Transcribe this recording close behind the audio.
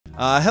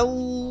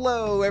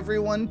Hello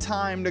everyone,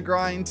 Time to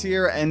Grind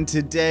here, and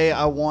today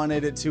I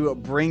wanted to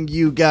bring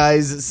you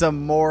guys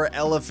some more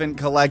Elephant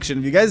Collection.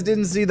 If you guys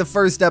didn't see the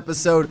first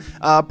episode,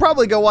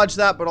 probably go watch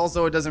that, but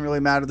also it doesn't really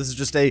matter. This is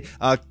just a,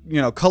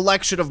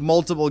 collection of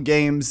multiple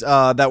games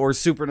that were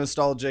super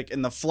nostalgic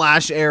in the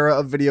Flash era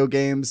of video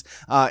games,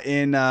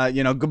 in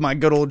my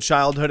good old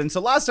childhood. And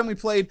so last time we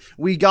played,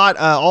 we got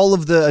all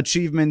of the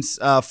achievements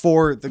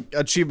for the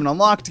Achievement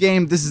Unlocked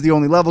game. This is the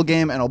only level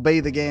game, and Obey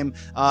the game.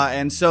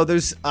 And so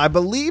there's, I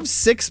believe,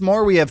 6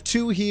 more. We have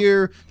 2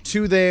 here,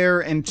 2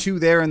 there, and 2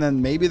 there, and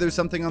then maybe there's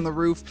something on the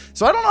roof.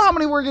 So I don't know how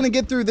many we're going to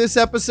get through this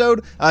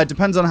episode. It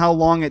depends on how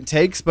long it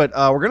takes, but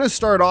we're going to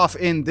start off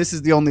in This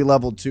is the Only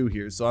Level 2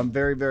 here. So I'm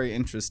very, very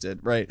interested,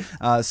 right?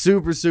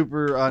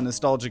 Super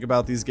nostalgic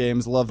about these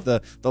games. Love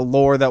the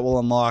lore that will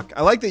unlock.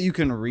 I like that you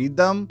can read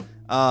them,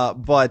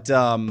 but they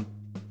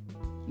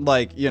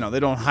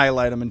don't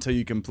highlight them until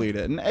you complete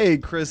it. And hey,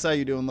 Chris, how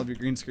you doing? Love your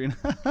green screen.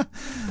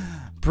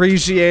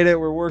 Appreciate it.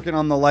 We're working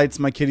on the lights.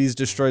 My kitties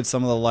destroyed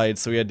some of the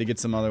lights, so we had to get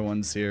some other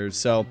ones here.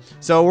 So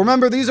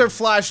remember, these are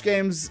Flash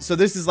games. So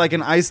this is like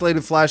an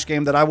isolated Flash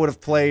game that I would have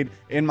played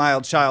in my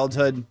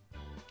childhood.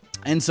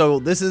 And so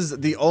this is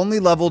the only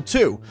level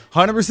 2.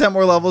 100%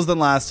 more levels than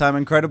last time.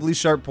 Incredibly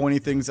sharp, pointy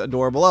things,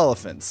 adorable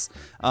elephants.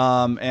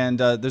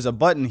 There's a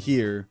button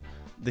here.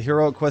 The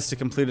heroic quest to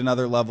complete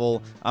another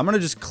level. I'm going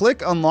to just click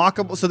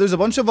unlockable. So there's a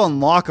bunch of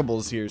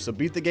unlockables here. So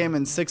beat the game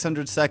in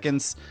 600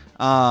 seconds,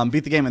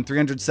 beat the game in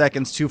 300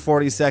 seconds,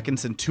 240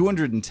 seconds, and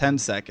 210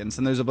 seconds.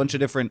 And there's a bunch of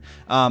different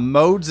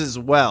modes as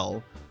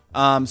well.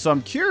 So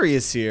I'm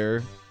curious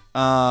here.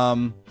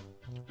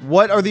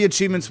 What are the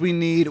achievements we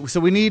need? This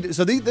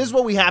is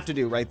what we have to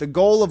do, right? The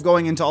goal of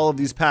going into all of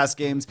these past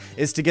games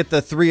is to get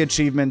the 3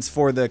 achievements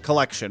for the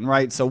collection,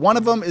 right? So one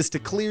of them is to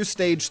clear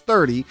stage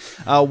 30,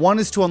 one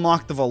is to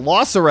unlock the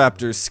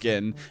Velociraptor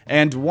skin,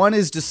 and one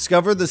is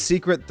discover the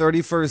secret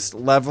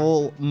 31st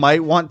level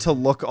might want to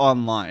look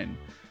online.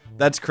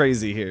 That's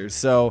crazy here.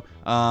 So,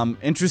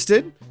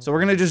 interested? So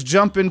we're gonna just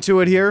jump into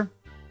it here.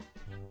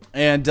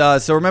 And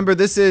so remember,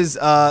 this is,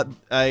 and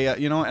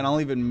I'll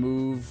even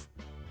move...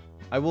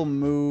 I will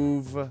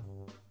move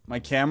my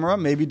camera,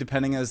 maybe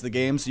depending as the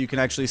game, so you can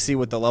actually see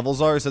what the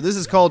levels are. So this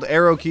is called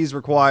arrow keys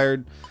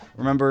required.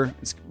 Remember,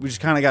 we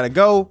just kind of got to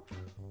go,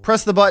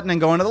 press the button,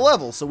 and go into the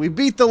level. So we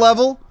beat the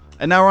level,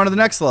 and now we're on to the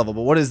next level.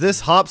 But what is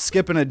this? Hop,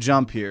 skip, and a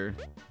jump here.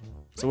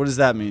 So what does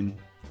that mean?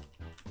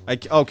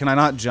 Oh, can I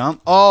not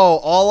jump? Oh,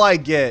 all I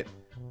get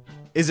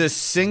is a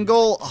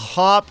single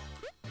hop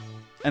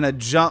and a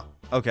jump.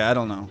 Okay, I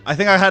don't know. I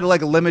think I had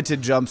like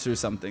limited jumps or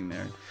something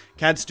there.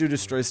 Cats do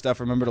destroy stuff.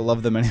 Remember to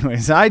love them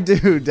anyways. I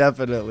do,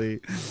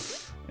 definitely.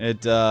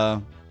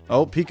 Oh,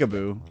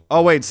 peekaboo.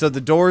 Oh, wait, so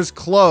the door's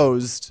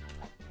closed.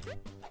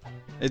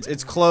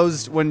 It's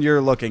closed when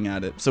you're looking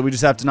at it. So we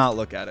just have to not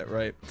look at it,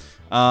 right?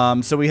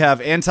 So we have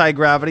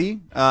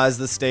anti-gravity as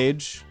the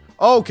stage.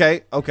 Oh,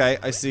 okay,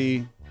 I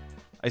see.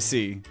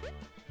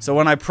 So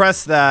when I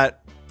press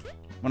that,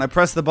 when I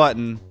press the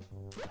button,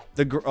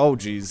 oh,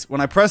 geez. When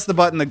I press the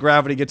button, the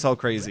gravity gets all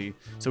crazy.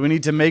 So we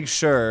need to make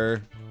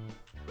sure...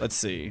 Let's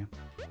see.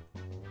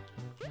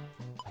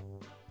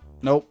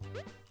 Nope.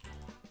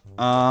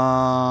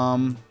 I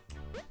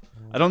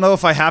don't know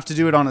if I have to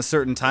do it on a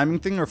certain timing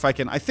thing or if I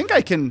can. I think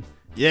I can.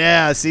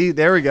 Yeah, see?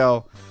 There we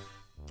go.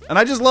 And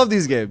I just love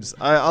these games.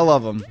 I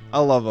love them. I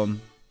love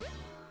them.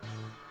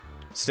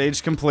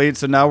 Stage complete.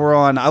 So now we're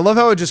on. I love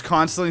how it just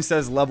constantly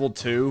says level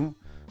 2,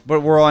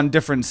 but we're on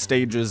different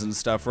stages and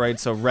stuff, right?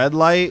 So red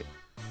light.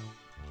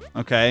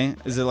 Okay.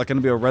 Is it like going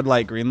to be a red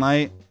light, green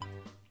light?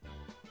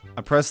 I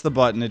pressed the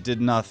button, it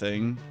did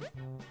nothing.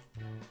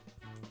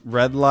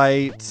 Red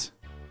light.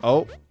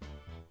 Oh.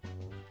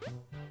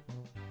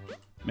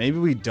 Maybe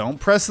we don't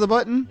press the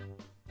button?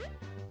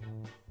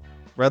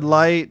 Red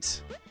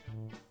light.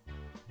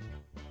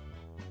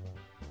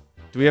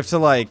 Do we have to,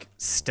 like,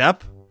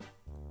 step?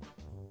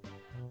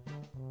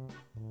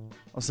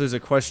 Also, there's a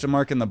question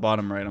mark in the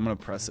bottom right. I'm gonna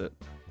press it.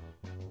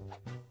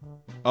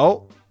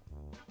 Oh.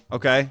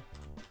 Okay.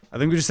 I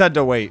think we just had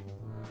to wait.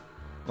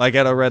 Like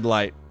at a red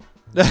light.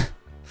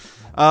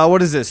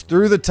 What is this?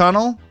 Through the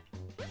tunnel?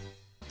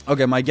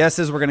 Okay, my guess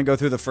is we're going to go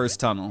through the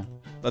first tunnel.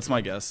 That's my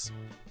guess.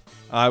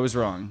 I was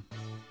wrong.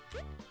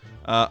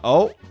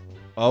 Oh.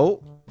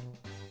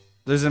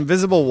 There's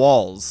invisible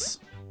walls.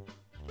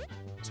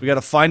 So we got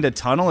to find a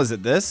tunnel. Is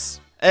it this?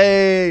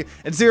 Hey!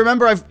 And see,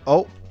 remember,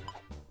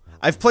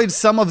 I've played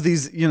some of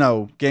these,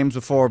 games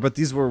before, but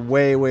these were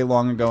way, way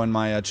long ago in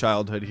my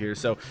childhood here.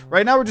 So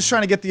right now we're just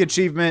trying to get the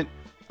achievement,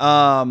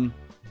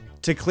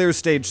 to clear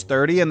stage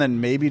 30 and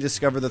then maybe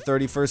discover the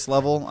 31st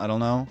level. I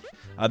don't know.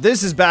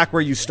 This is back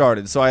where you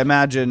started, so I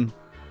imagine...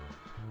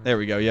 There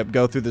we go. Yep,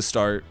 go through the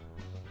start.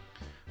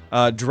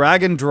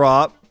 Drag and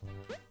drop.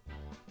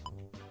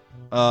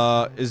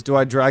 Do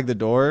I drag the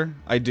door?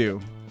 I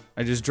do.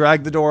 I just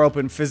drag the door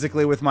open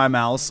physically with my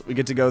mouse. We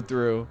get to go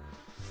through.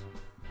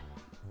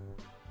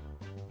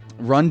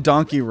 Run,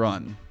 donkey,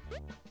 run.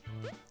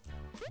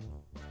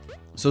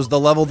 So is the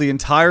level the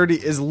entirety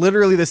is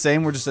literally the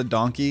same. We're just a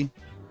donkey.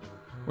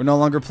 We're no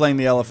longer playing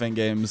the elephant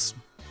games.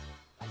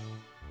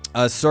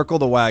 Circle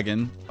the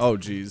wagon. Oh,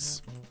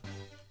 geez.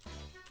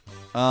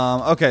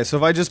 Okay, so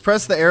if I just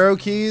press the arrow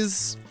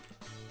keys,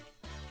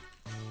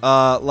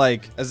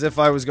 like, as if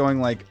I was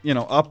going, like, you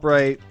know, up,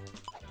 right,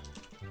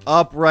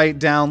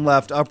 down,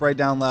 left,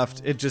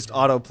 it just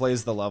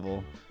auto-plays the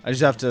level. I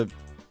just have to...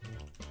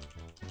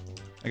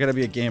 I gotta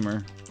be a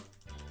gamer.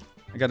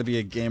 I gotta be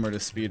a gamer to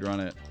speedrun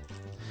it.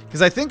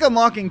 Because I think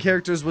unlocking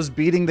characters was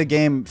beating the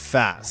game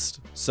fast.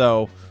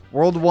 So,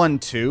 World 1,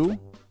 2.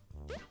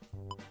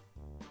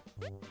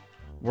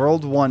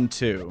 World 1,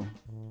 2.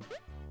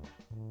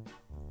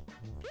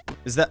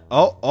 Is that...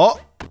 Oh.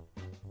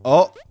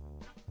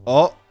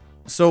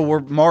 So we're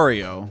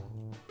Mario.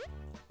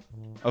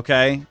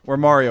 Okay, we're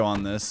Mario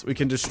on this. We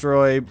can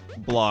destroy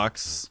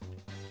blocks.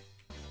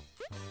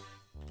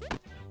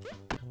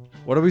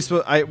 What are we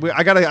supposed... I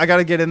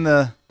gotta get in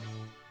the...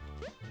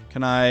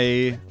 Can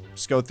I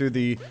just go through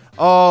the...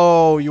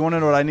 Oh, you want to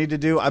know what I need to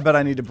do? I bet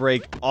I need to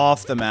break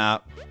off the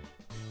map.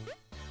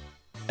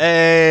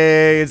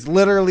 Hey, it's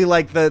literally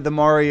like the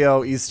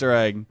Mario Easter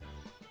egg.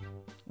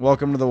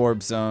 Welcome to the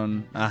warp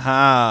zone.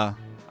 Aha.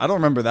 I don't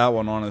remember that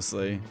one,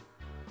 honestly.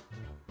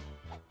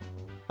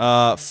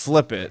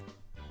 Flip it.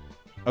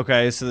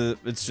 Okay, so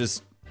it's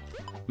just...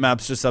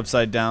 Map's just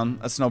upside down.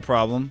 That's no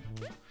problem.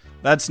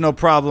 That's no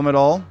problem at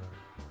all.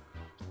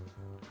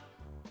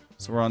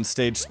 So we're on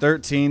stage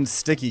 13,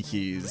 sticky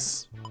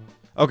keys.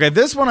 Okay,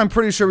 this one I'm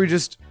pretty sure we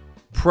just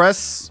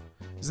press...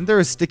 Isn't there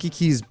a sticky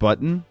keys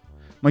button?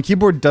 My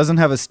keyboard doesn't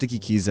have a sticky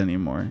keys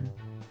anymore.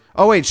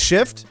 Oh wait,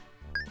 shift?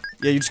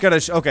 Yeah, you just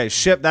gotta... Okay,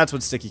 shift, that's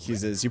what sticky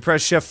keys is. You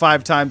press shift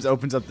 5 times,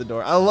 opens up the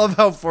door. I love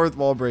how fourth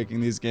wall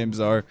breaking these games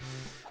are.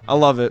 I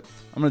love it.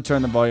 I'm gonna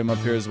turn the volume up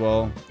here as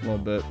well, a little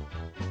bit.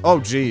 Oh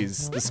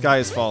jeez, the sky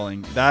is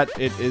falling. That,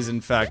 it is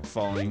in fact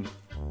falling.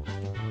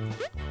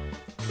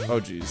 Oh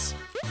jeez.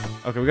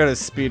 Okay, we gotta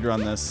speed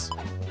run this.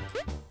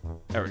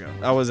 There we go.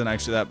 That wasn't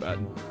actually that bad.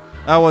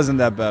 That wasn't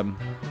that bad.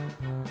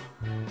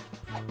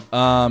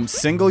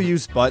 Single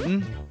use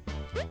button.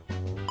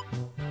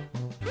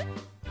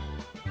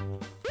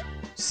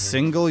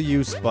 Single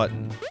use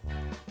button.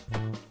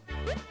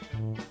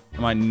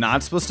 Am I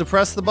not supposed to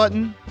press the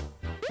button?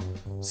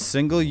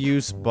 Single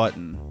use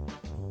button.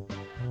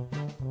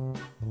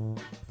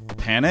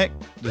 Panic?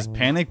 Does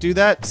panic do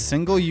that?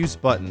 Single use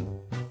button.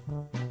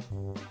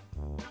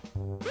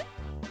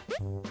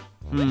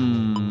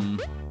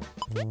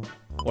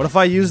 What if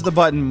I use the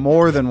button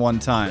more than one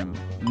time,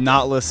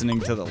 not listening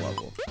to the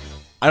level?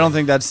 I don't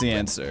think that's the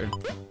answer.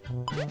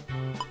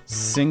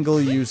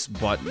 Single use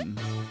button.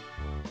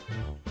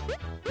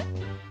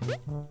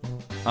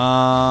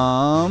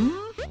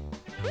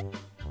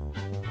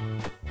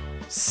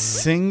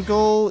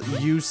 Single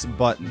use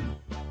button.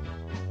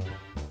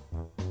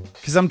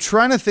 Because I'm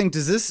trying to think,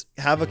 does this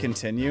have a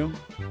continue?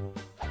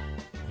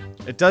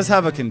 It does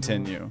have a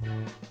continue.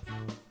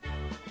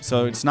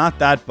 So it's not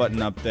that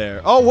button up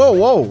there. Oh,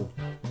 whoa.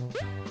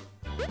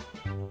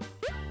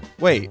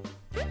 Wait.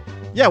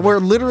 Yeah, we're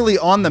literally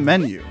on the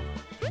menu.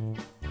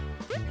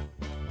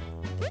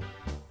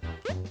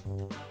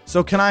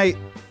 So can I...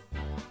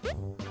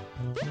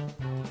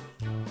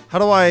 How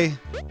do I...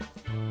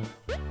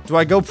 Do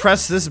I go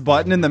press this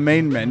button in the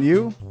main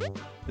menu?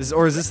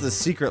 Or is this the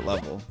secret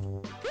level?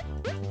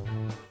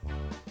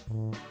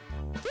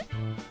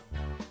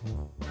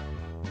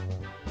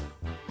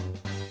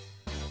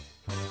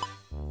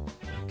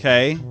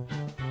 Okay.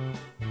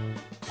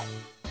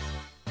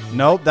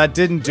 Nope, that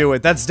didn't do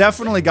it. That's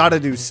definitely got to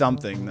do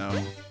something,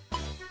 though.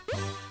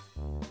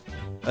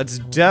 That's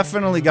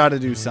definitely got to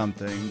do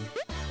something.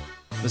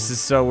 This is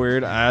so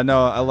weird. I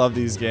know, I love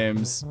these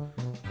games.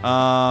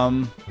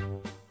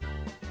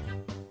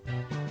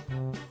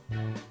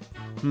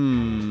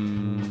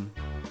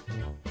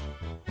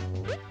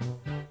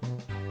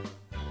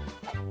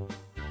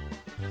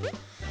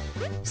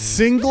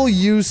 Single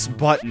use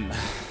button.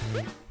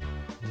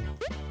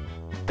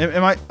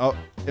 Am I... Oh,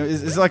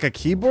 is it like a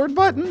keyboard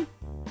button?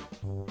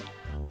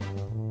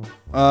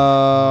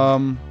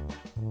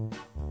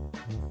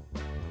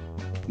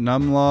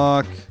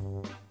 Numlock.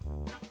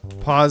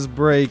 Pause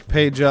break,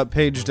 page up,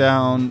 page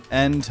down,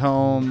 end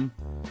home,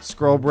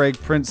 scroll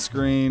break, print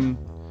screen,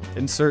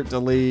 insert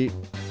delete.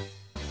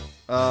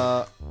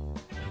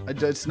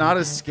 It's not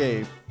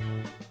escape.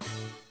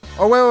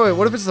 Oh, wait.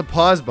 What if it's the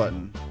pause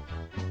button?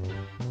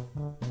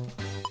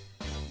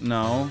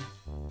 No.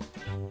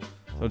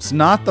 So it's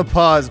not the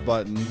pause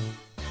button.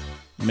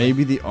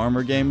 Maybe the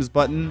armor games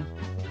button.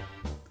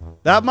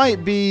 That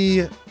might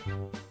be...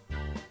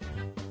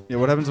 Yeah,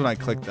 what happens when I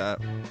click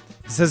that?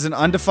 It says an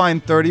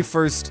undefined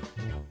 31st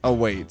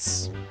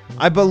awaits.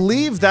 I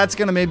believe that's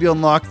gonna maybe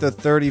unlock the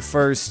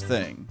 31st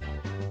thing.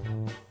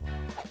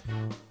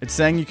 It's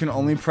saying you can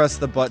only press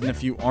the button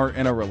if you aren't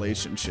in a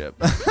relationship.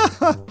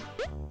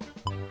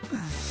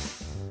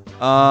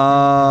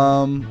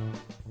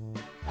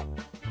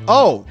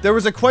 Oh, there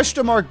was a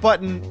question mark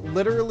button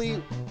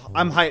literally...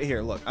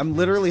 Here, look. I'm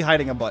literally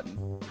hiding a button.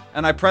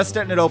 And I pressed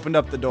it and it opened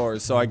up the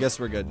doors, so I guess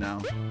we're good now.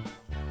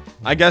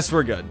 I guess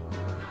we're good.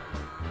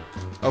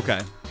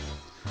 Okay.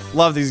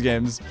 Love these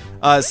games.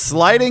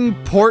 Sliding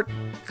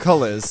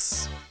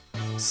portcullis.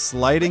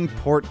 Sliding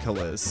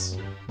portcullis.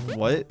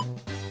 What?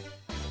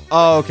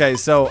 Oh, okay,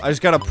 so I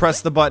just gotta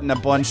press the button a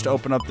bunch to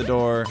open up the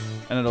door,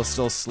 and it'll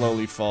still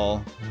slowly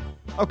fall.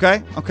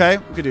 Okay, okay,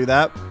 we could do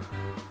that.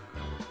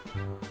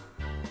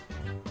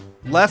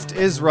 Left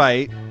is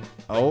right.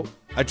 Oh,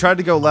 I tried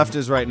to go left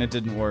is right and it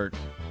didn't work.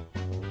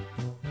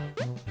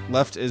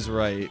 Left is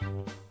right.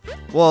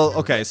 Well,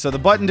 okay, so the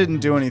button didn't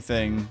do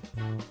anything.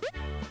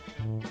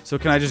 So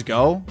can I just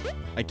go?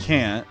 I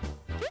can't.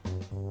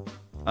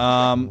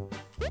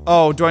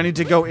 Oh, do I need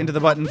to go into the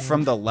button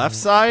from the left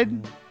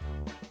side?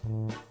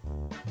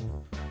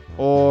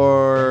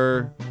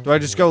 Or do I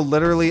just go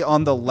literally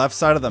on the left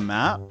side of the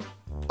map?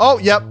 Oh,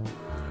 yep.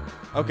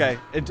 Okay,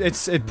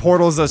 it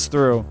portals us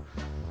through.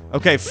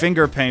 Okay,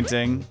 finger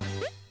painting.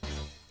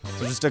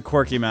 So just a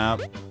quirky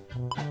map.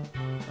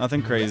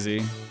 Nothing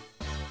crazy.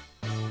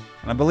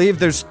 And I believe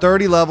there's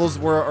 30 levels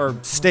or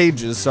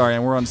stages, sorry,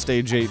 and we're on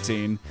stage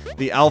 18.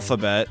 The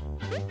alphabet.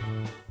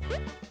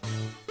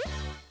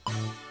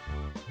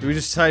 Do we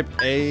just type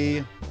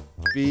A,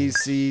 B,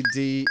 C,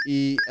 D,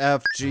 E,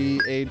 F, G,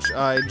 H,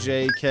 I,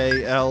 J,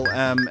 K, L,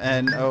 M,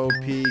 N, O,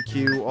 P,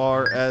 Q,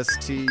 R, S,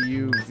 T,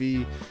 U,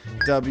 V,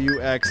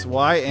 W, X,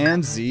 Y,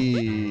 and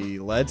Z.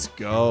 Let's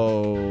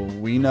go.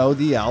 We know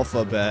the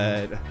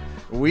alphabet.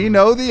 We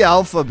know the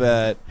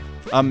alphabet.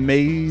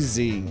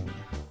 Amazing.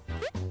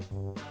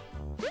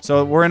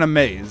 So we're in a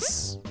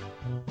maze.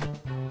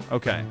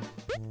 Okay.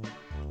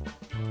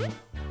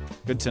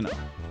 Good to know.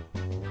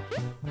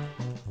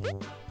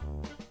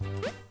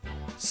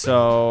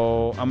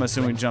 So I'm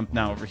assuming jump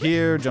now over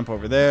here, jump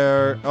over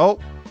there. Oh.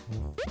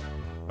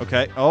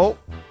 Okay. Oh.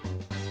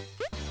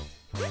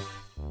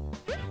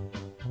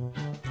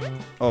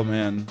 Oh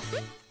man.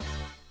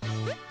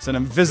 It's an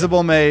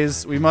invisible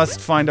maze. We must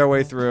find our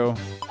way through.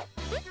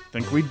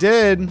 Think we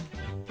did.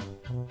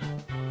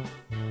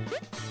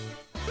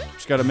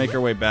 Just gotta make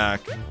our way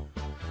back.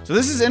 So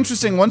this is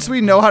interesting. Once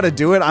we know how to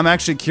do it, I'm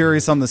actually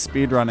curious on the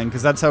speedrunning,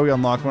 because that's how we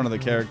unlock one of the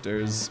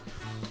characters.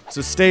 So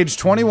stage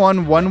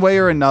 21, one way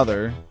or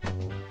another.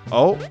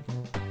 Oh.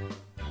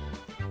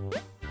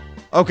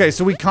 Okay,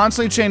 so we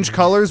constantly change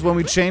colors. When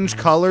we change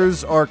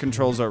colors, our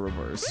controls are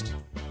reversed.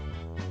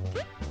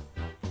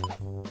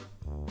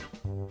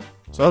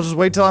 So I'll just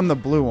wait till I'm the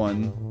blue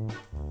one.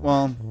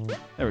 Well,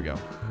 there we go.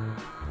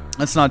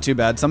 That's not too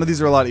bad. Some of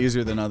these are a lot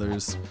easier than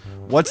others.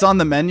 What's on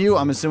the menu?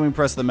 I'm assuming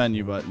press the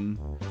menu button.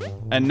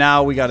 And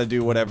now we gotta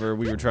do whatever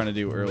we were trying to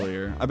do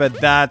earlier. I bet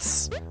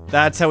that's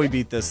how we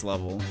beat this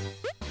level.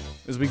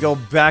 Is we go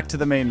back to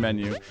the main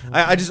menu.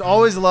 I just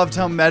always loved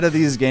how meta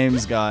these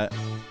games got.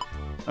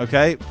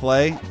 Okay,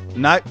 play.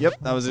 Not, yep,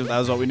 that was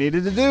what we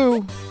needed to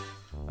do.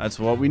 That's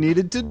what we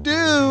needed to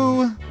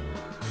do.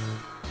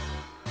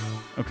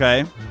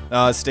 Okay,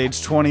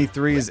 stage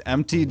 23 is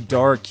empty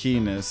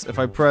darkiness. If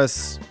I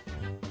press...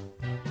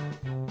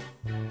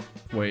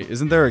 Wait,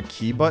 isn't there a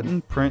key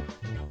button? Print.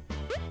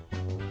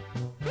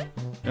 You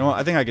know what?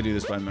 I think I could do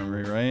this by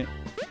memory, right?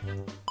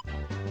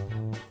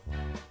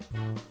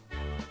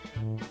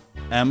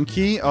 M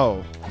key?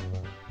 Oh.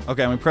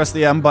 Okay, and we press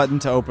the M button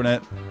to open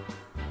it.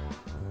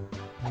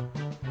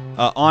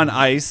 On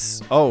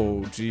ice.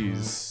 Oh,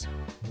 jeez.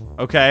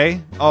 Okay.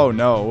 Oh,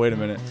 no. Wait a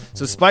minute.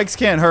 So spikes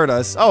can't hurt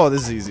us. Oh,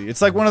 this is easy.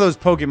 It's like one of those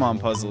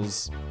Pokemon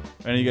puzzles.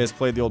 Any of you guys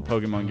played the old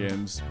Pokemon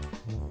games?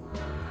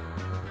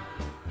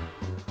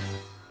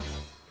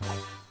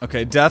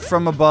 Okay, death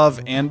from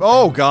above and...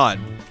 Oh, God.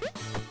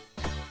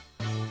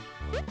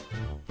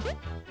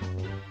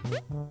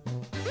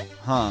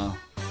 Huh.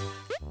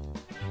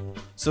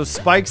 So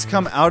spikes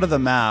come out of the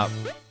map.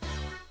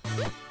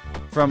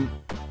 From...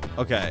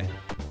 Okay.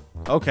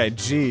 Okay,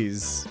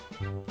 jeez.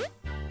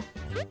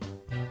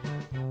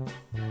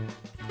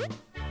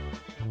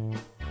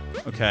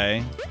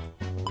 Okay.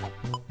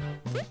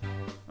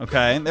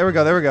 Okay, there we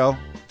go, there we go. I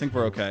think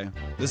we're okay.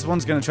 This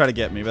one's gonna try to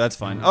get me, but that's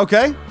fine.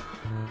 Okay.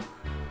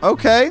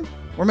 Okay.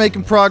 We're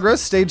making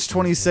progress. Stage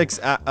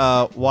 26,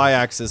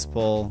 Y-axis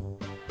pull.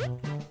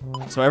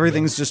 So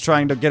everything's just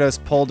trying to get us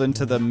pulled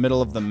into the middle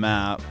of the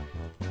map.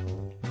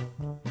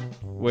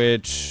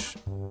 Which...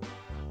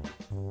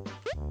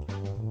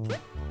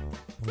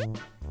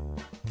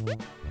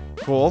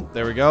 Cool.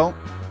 There we go.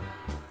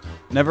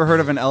 Never heard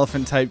of an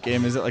elephant type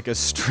game. Is it like a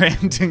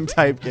stranding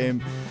type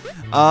game?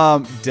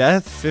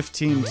 Death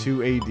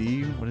 15-2 AD.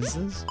 What is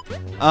this?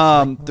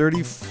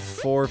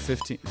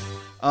 34-15.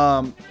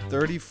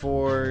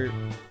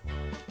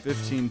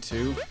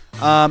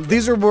 34-15-2.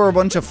 These were a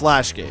bunch of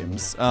Flash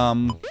games.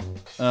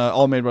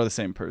 All made by the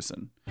same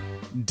person.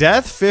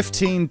 Death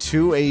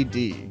 15-2 AD.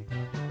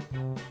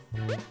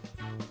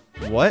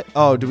 What?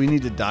 Oh, do we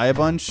need to die a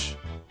bunch?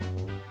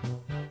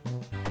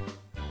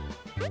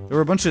 There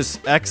were a bunch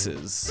of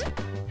X's.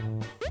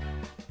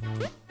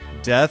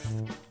 Death.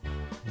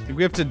 I think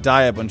we have to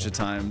die a bunch of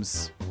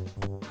times.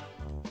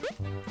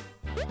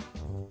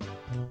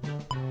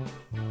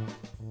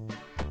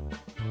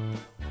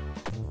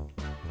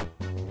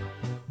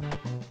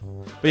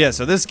 But yeah,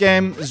 so this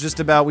game is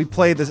just about, we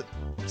play the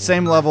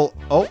same level.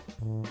 Oh,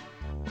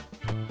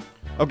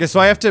 Okay, so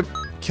I have to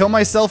kill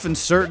myself in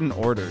certain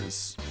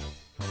orders.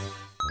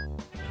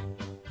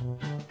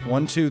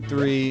 1, 2,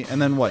 3,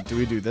 and then what? Do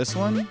we do this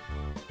one?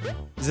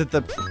 Is it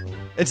the...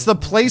 It's the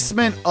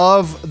placement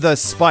of the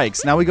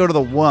spikes. Now we go to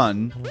the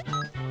 1.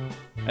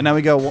 And now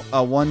we go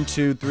 1,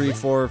 2, 3,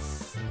 4...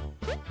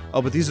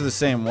 Oh, but these are the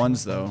same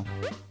ones, though.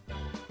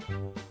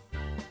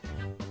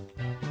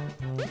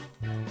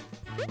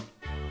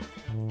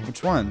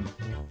 Which one?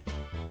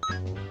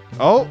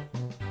 Oh!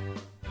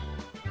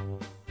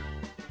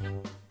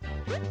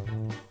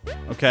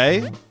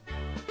 Okay.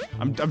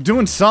 I'm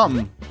doing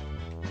something.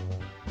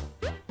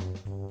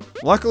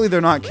 Luckily, they're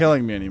not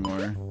killing me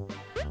anymore.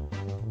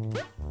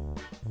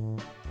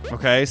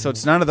 Okay, so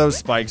it's none of those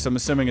spikes. I'm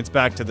assuming it's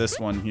back to this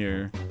one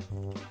here.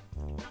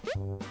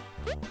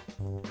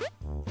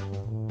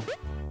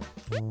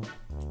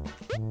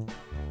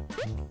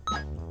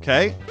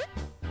 Okay.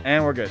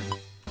 And we're good.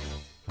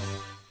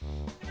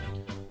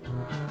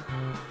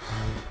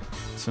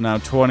 So now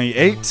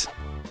 28.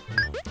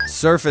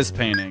 Surface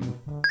painting.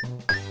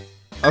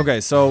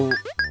 Okay, so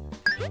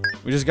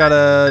we just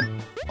gotta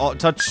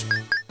touch a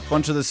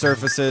bunch of the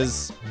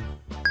surfaces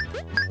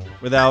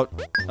without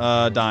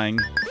dying.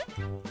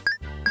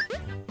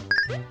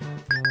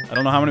 I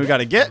don't know how many we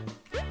gotta get,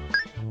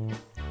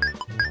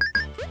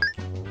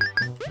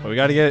 but we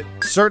gotta get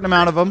a certain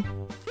amount of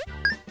them.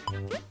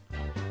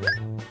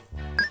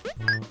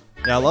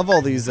 Yeah, I love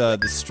all these the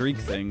streak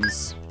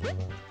things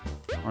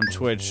on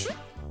Twitch.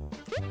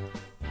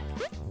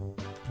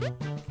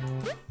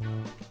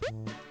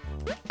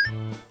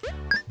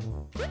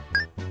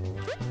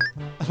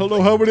 I don't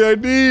know how many I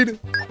need.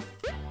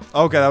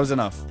 Okay, that was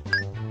enough.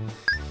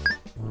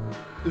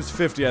 It was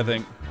 50, I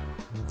think.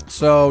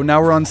 So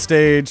now we're on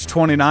stage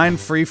 29,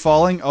 free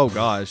falling. Oh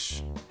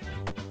gosh.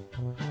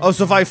 Oh,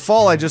 so if I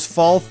fall, I just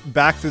fall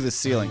back through the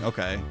ceiling.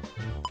 Okay.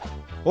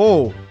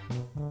 Oh.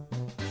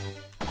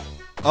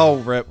 Oh,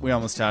 rip. We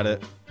almost had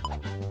it.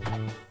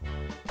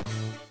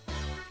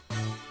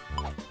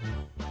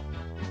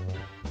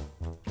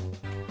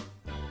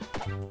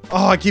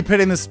 Oh, I keep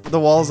hitting the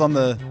walls on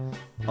the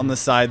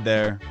side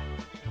there.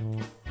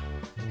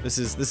 This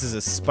is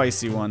a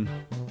spicy one.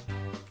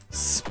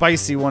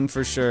 Spicy one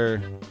for sure.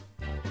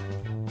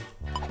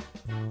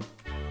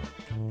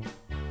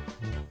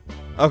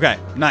 Okay,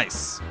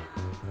 nice.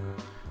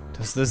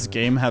 Does this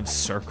game have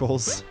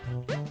circles?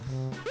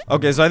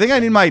 Okay, so I think I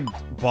need my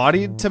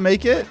body to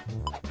make it.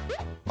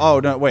 Oh,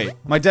 no, wait.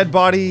 My dead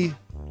body,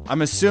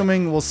 I'm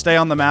assuming, will stay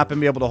on the map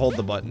and be able to hold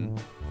the button.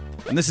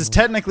 And this is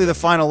technically the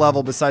final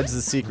level besides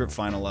the secret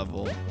final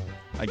level,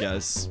 I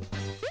guess.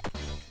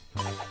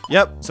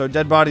 Yep, so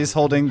dead body's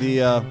holding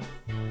the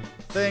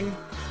thing.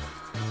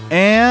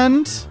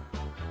 And...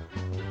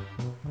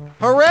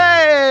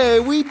 hooray!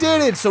 We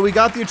did it! So we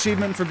got the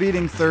achievement for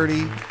beating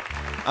 30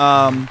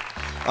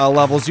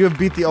 levels. You have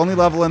beat the only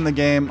level in the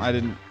game. I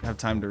didn't have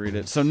time to read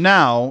it. So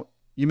now,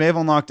 you may have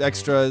unlocked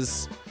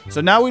extras. So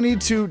now we need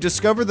to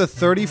discover the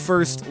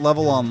 31st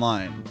level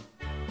online.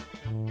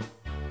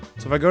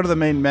 So if I go to the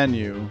main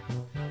menu,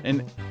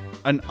 and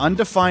an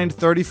undefined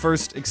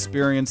 31st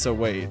experience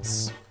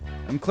awaits.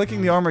 I'm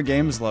clicking the Armor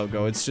Games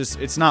logo.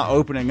 It's not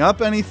opening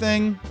up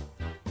anything.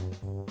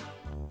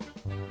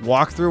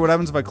 Walkthrough? What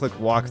happens if I click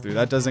walkthrough?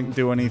 That doesn't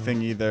do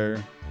anything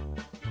either.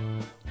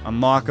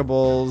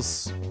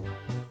 Unlockables.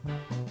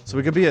 So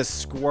we could be a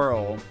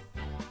squirrel.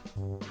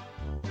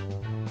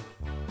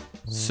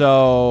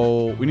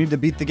 So we need to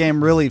beat the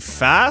game really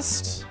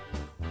fast.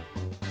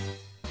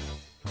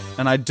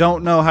 And I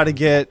don't know how to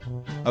get...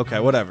 Okay,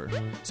 whatever.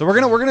 So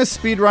we're gonna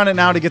speed run it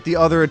now to get the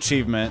other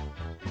achievement.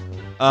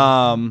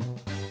 How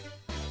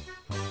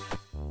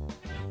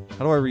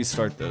do I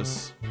restart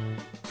this?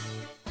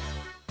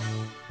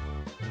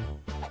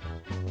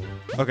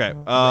 Okay,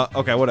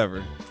 okay,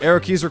 whatever. Arrow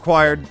keys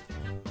required.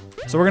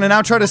 So we're gonna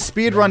now try to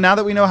speed run now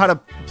that we know how to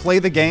play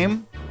the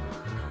game.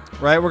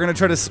 Right, we're gonna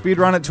try to speed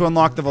run it to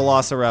unlock the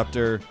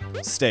Velociraptor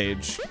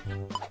stage.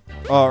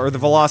 Or the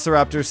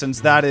Velociraptor, since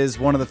that is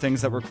one of the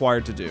things that we're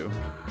required to do.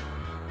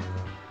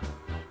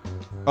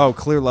 Oh,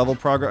 clear level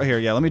progress. Here,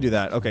 yeah, let me do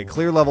that. Okay,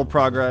 clear level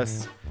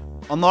progress.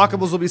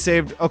 Unlockables will be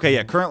saved. Okay,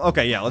 yeah,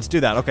 okay, yeah, let's do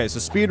that. Okay, so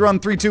speed run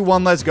 3, 2,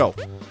 1, let's go.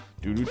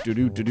 I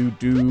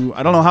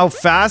don't know how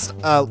fast,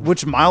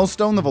 which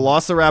milestone the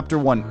Velociraptor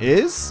one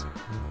is.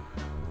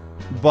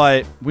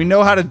 But we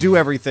know how to do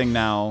everything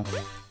now.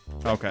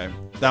 Okay,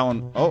 that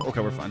one. Oh,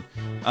 okay, we're fine.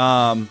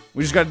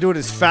 We just got to do it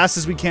as fast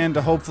as we can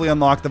to hopefully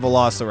unlock the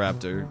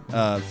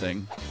Velociraptor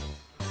thing.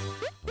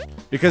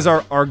 Because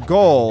our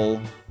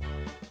goal,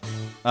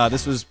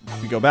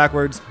 we go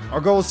backwards. Our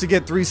goal is to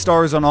get 3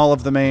 stars on all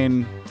of the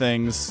main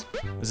things.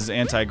 This is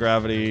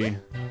anti-gravity.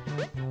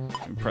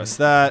 Press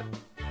that.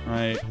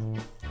 Right.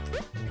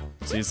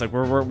 See, it's like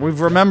we've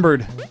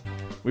remembered.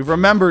 We've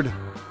remembered.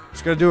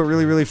 Just gotta do it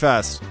really, really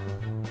fast.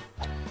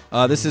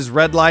 This is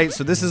red light.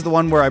 So this is the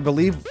one where I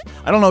believe...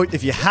 I don't know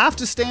if you have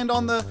to stand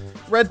on the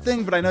red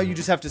thing, but I know you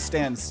just have to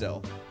stand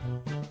still.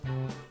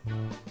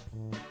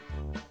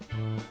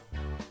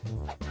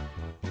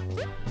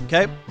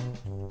 Okay.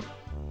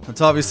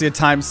 That's obviously a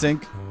time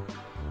sink.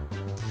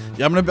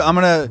 Yeah,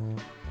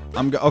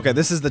 okay,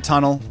 this is the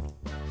tunnel.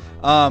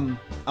 I'm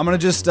gonna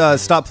just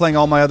stop playing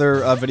all my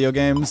other video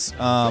games,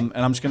 and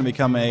I'm just gonna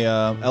become a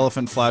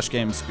elephant flash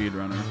game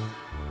speedrunner.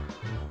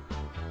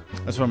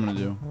 That's what I'm gonna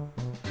do.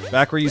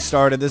 Back where you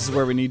started, this is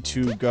where we need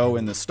to go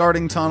in the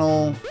starting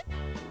tunnel.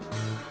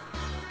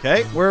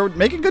 Okay, we're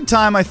making good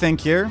time, I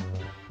think, here.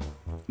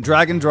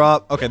 Drag and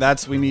drop. Okay,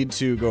 we need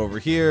to go over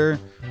here.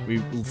 We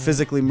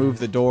physically move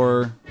the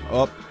door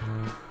up.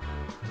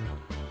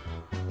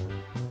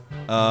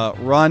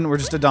 Run, we're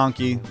just a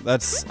donkey.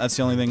 That's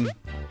the only thing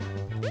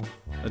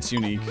that's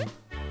unique.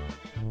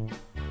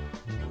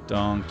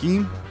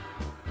 Donkey.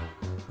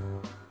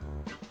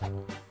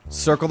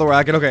 Circle the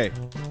racket, okay.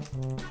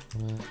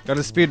 Gotta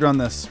speedrun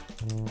this.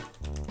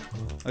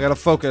 I gotta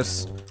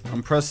focus.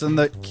 I'm pressing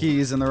the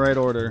keys in the right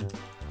order.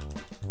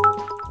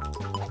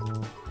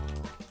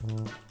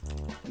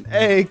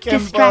 Hey, Kimba.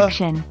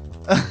 Distraction.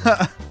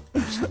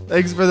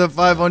 Thanks for the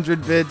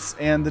 500 bits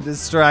and the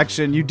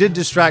distraction. You did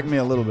distract me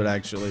a little bit,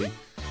 actually.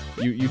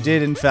 You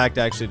did, in fact,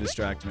 actually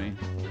distract me.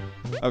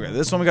 Okay,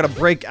 this one we gotta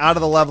break out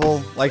of the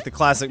level, like the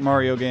classic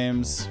Mario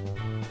games.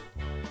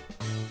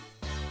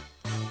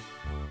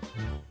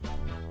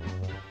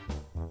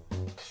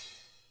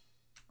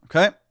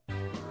 Okay.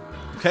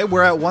 Okay,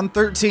 we're at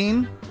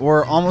 113.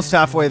 We're almost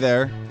halfway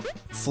there.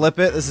 Flip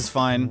it. This is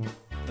fine.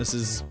 This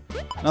is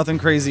nothing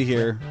crazy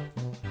here.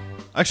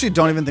 I actually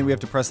don't even think we have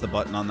to press the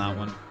button on that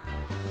one.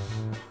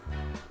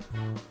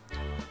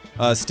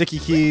 Sticky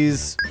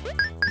keys.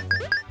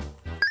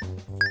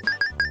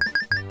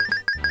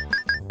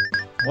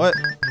 What?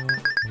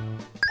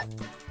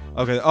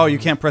 Okay, oh, you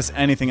can't press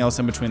anything else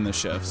in between the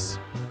shifts.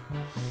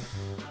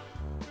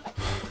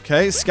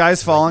 Okay,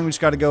 sky's falling. We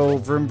just gotta go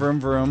vroom, vroom,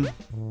 vroom.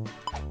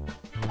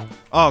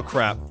 Oh,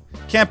 crap.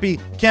 Can't be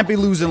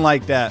losing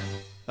like that.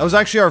 That was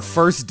actually our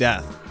first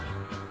death.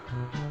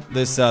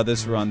 This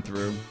run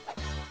through.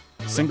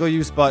 Single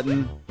use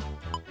button.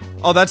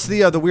 Oh, that's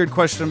the weird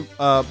question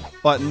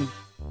button.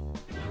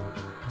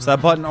 So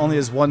that button only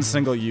has one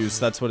single use.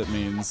 That's what it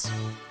means.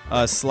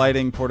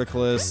 Sliding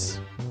portcullis.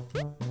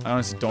 I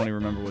honestly don't even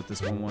remember what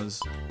this one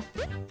was.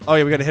 Oh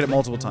yeah, we gotta hit it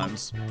multiple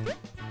times.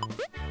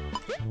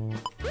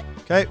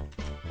 Okay.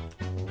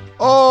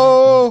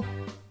 Oh!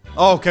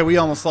 Oh, okay, we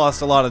almost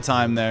lost a lot of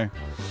time there.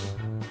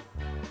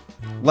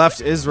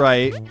 Left is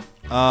right.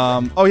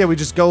 Oh yeah, we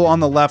just go on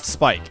the left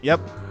spike.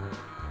 Yep.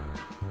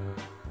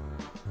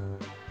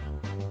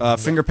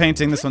 Finger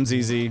painting, this one's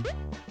easy.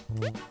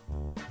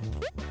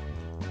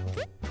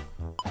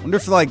 Wonder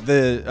if like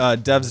the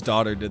dev's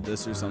daughter did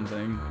this or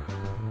something.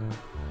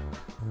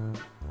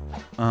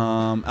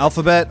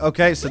 Alphabet,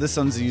 okay, so this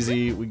one's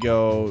easy. We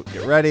go,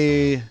 get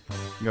ready.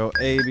 We go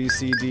A, B,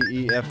 C, D,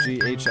 E, F,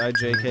 G, H, I,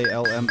 J, K,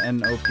 L, M,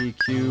 N, O, P,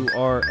 Q,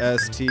 R,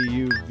 S, T,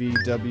 U, V,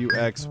 W,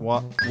 X,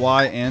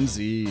 Y, and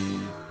Z.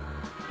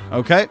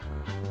 Okay.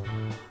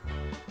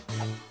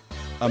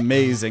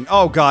 Amazing.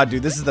 Oh god,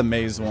 dude, this is the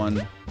maze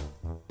one.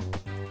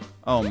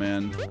 Oh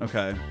man,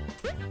 okay.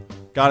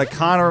 Gotta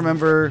kinda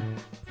remember.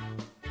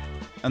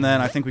 And then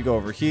I think we go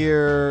over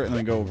here, and then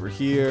we go over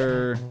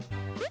here.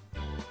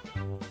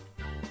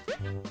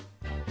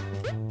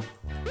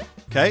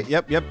 Okay,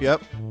 yep.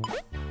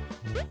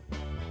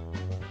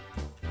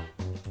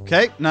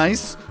 Okay,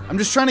 nice. I'm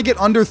just trying to get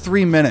under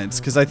 3 minutes,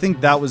 because I think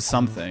that was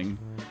something.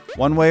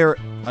 One way or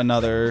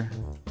another.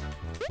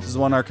 This is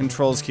when our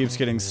controls keeps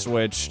getting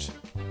switched.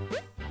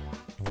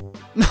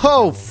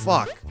 No,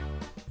 fuck.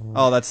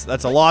 Oh, that's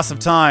a loss of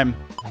time.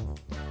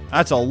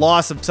 That's a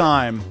loss of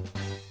time.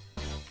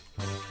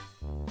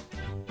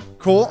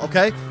 Cool,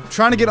 okay.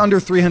 Trying to get under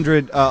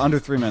 300, under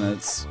 3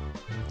 minutes.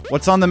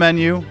 What's on the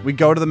menu? We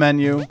go to the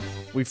menu.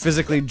 We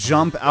physically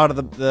jump out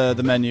of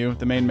the menu,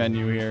 the main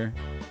menu here.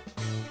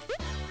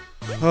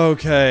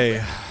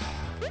 Okay.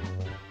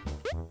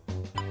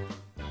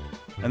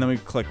 And then we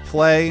click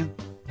play.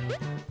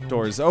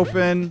 Doors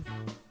open.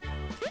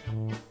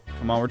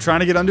 Come on, we're trying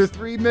to get under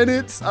 3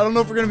 minutes. I don't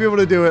know if we're gonna be able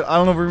to do it. I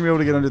don't know if we're gonna be able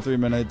to get under 3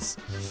 minutes.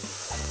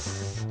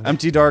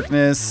 Empty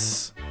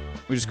darkness.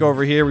 We just go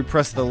over here, we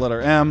press the letter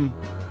M.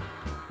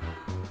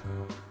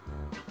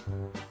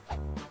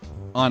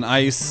 On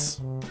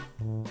ice.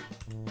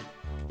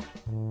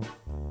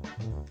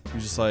 We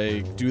just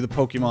like do the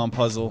Pokemon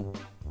puzzle.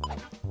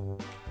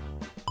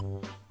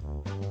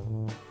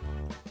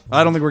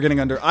 I don't think we're getting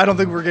under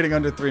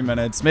 3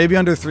 minutes. Maybe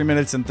under 3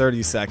 minutes and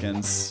 30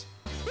 seconds.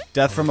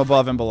 Death from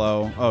above and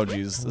below. Oh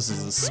geez, this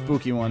is a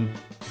spooky one.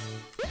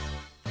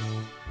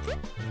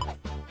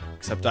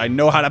 Except I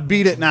know how to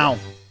beat it now.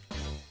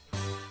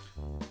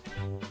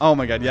 Oh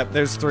my god, yep,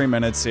 there's 3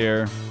 minutes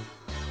here.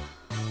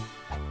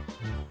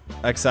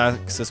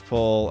 X-axis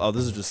pull. Oh,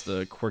 this is just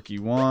the quirky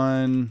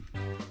one.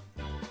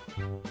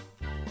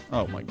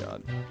 Oh my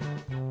god.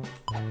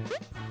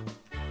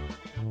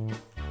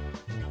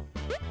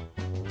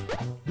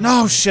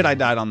 No, shit, I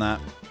died on that.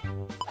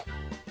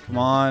 Come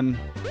on.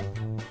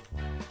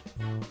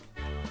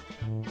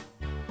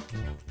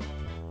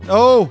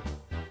 Oh!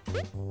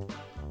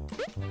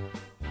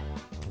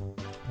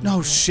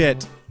 No,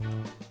 shit.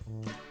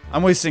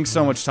 I'm wasting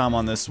so much time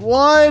on this.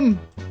 1!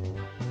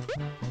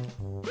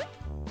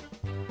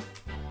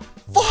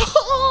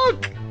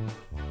 Fuck!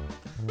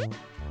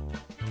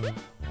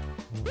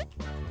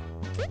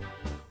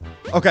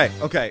 Okay,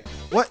 okay.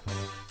 What?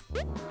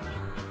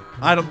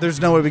 There's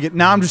no way we get,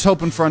 now I'm just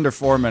hoping for under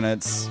 4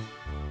 minutes.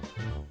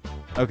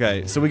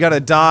 Okay, so we gotta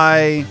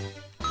die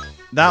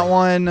that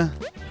one.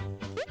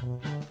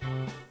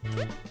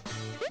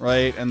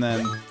 Right, and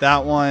then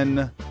that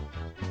one.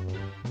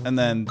 And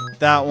then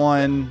that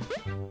one.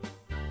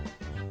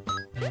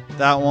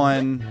 That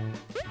one.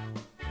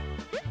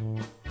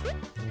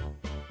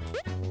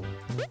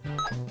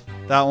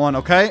 That one,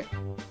 okay.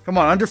 Come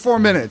on, under 4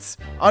 minutes.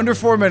 Under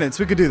 4 minutes,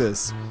 we could do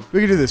this. We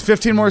could do this.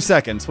 15 more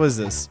seconds. What is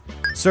this?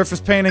 Surface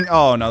painting.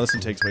 Oh, no, this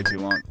one takes way too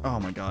long. Oh,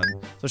 my God.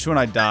 Especially when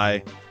I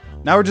die.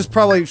 Now we're just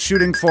probably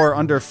shooting for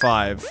under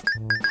 5.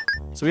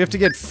 So we have to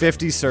get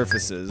 50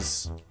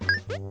 surfaces.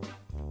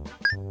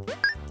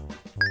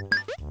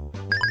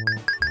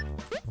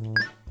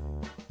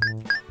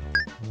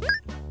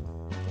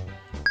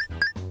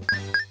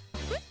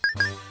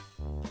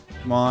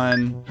 Come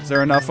on. Is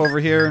there enough over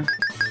here?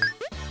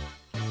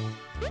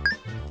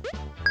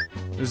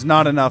 There's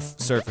not enough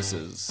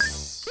surfaces.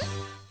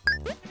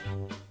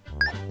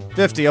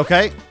 50,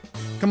 okay.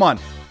 Come on.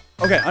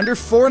 Okay, under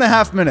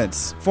 4.5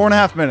 minutes.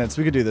 4.5 minutes.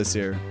 We could do this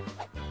here.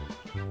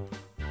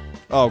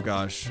 Oh,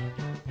 gosh.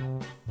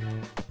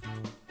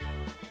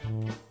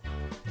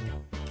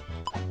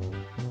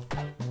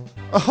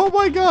 Oh,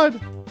 my God.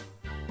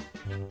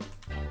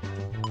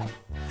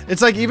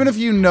 It's like, even if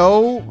you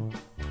know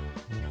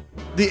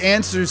the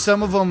answers,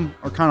 some of them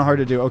are kind of hard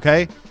to do,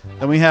 okay?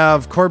 Then we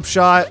have corpse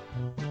shot.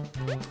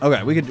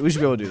 Okay, we should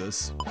be able to do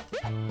this.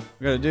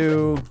 We gotta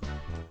do...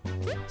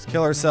 Let's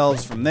kill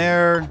ourselves from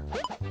there.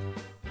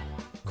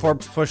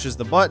 Corpse pushes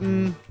the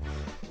button.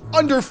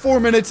 Under 4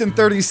 minutes and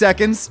 30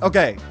 seconds.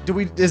 Okay,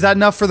 is that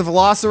enough for the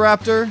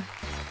Velociraptor?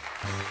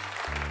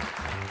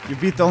 You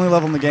beat the only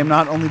level in the game.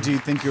 Not only do you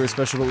think you're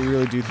special, but we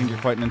really do think you're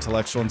quite an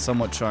intellectual and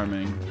somewhat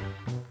charming.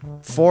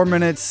 4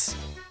 minutes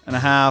and a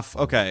half.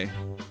 Okay.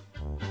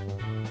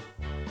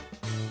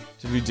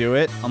 Did we do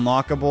it?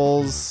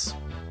 Unlockables.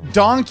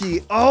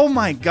 Donkey. Oh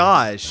my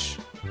gosh.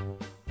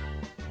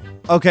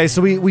 Okay,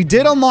 so we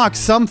did unlock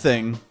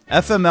something.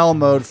 FML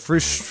mode,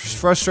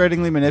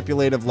 frustratingly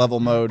manipulative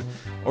level mode,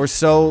 or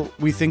so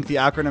we think the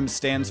acronym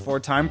stands for.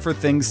 Time for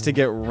things to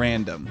get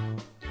random.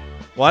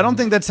 Well, I don't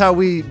think that's how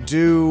we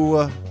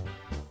do...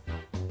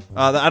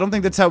 I don't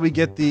think that's how we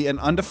get an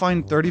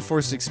undefined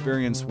 31st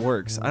experience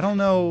works. I don't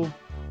know...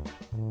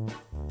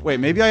 Wait,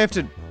 maybe I have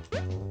to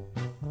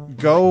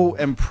go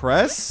and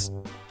press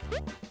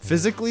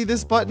physically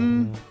this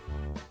button?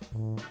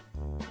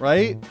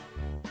 Right?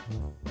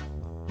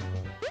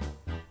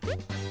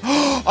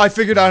 I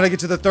figured out how to get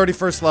to the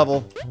 31st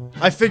level.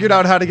 I figured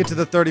out how to get to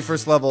the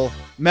 31st level.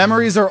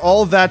 Memories are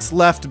all that's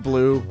left,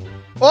 Blue.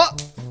 Oh!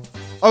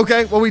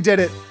 Okay, well, we did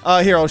it.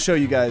 Here, I'll show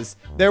you guys.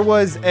 There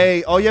was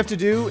all you have to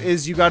do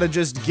is you gotta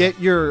just get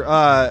your,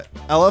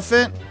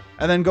 elephant,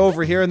 and then go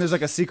over here, and there's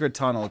like a secret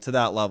tunnel to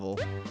that level.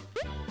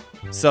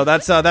 So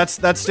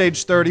that's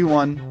stage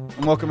 31.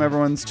 And welcome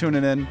everyone's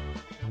tuning in.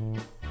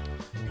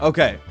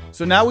 Okay,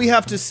 so now we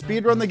have to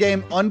speedrun the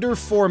game under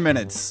 4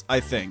 minutes, I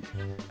think.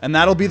 And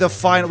that'll be the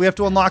final. We have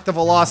to unlock the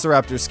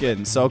Velociraptor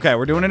skin. So, okay,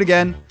 we're doing it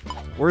again.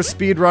 We're a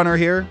speedrunner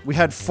here. We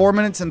had 4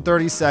 minutes and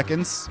 30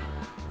 seconds.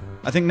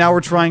 I think now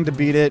we're trying to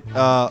beat it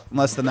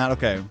less than that.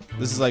 Okay,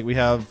 this is like we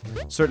have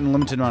certain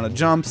limited amount of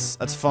jumps.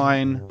 That's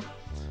fine.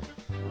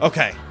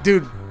 Okay,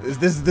 dude,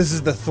 this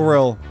is the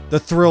thrill. The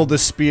thrill to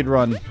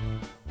speedrun.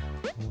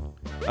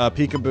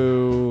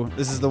 Peekaboo.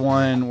 This is the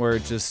one where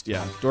it just,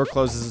 yeah, door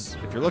closes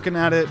if you're looking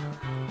at it.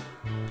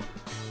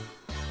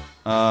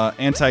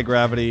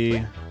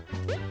 Anti-gravity.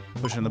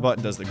 Pushing the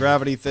button does the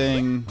gravity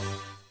thing.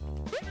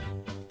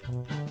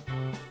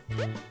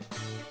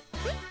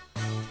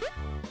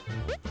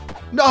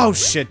 No,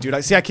 shit, dude.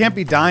 I can't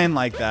be dying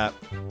like that.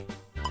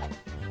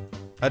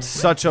 That's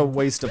such a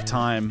waste of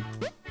time.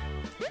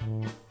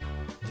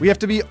 We have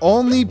to be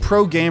only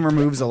pro gamer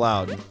moves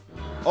allowed.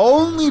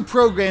 Only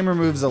pro gamer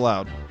moves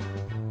allowed.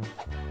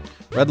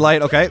 Red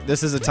light. Okay,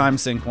 this is a time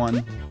sync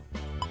one.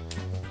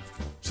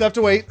 Just have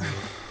to wait.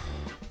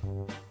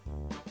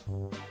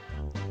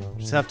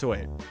 Just have to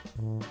wait.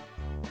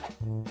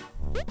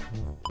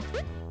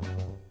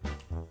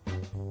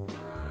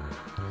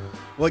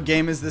 What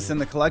game is this in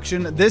the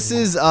collection? This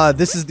is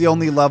the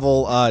only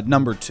level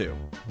number 2.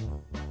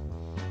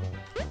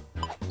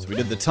 So we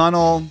did the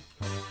tunnel.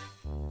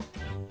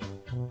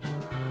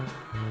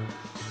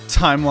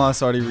 Time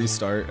loss, already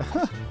restart.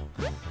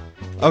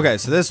 Okay,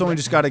 so this one we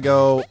just gotta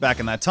go back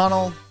in that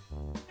tunnel.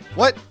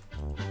 What?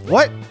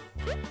 What?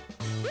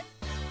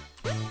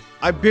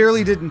 I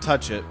barely didn't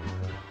touch it.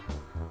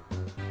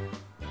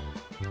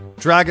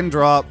 Drag and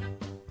drop.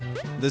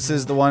 This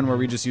is the one where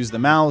we just use the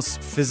mouse,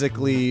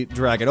 physically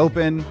drag it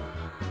open.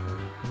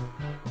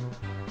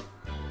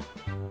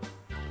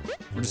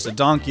 We're just a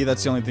donkey,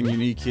 that's the only thing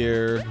unique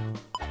here.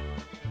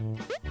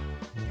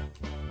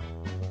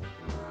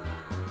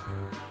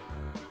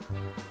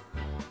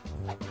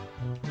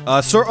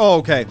 Oh,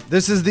 okay.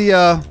 This is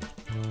the,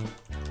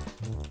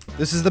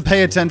 This is the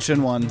pay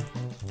attention one.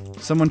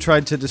 Someone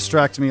tried to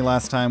distract me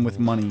last time with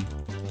money,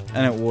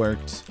 and it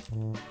worked.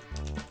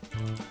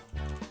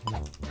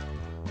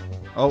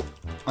 Oh,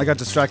 I got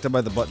distracted by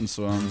the button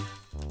swung.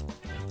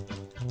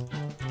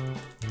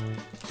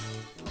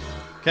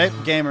 Okay,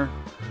 gamer.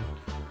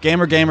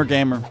 Gamer, gamer,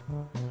 gamer.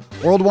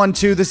 World 1,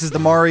 2, this is the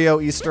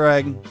Mario Easter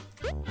egg.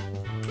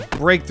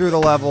 Break through the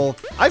level.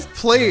 I've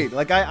played,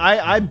 like,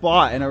 I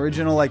bought an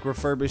original, like,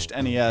 refurbished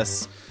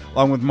NES,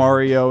 along with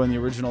Mario and the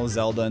original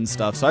Zelda and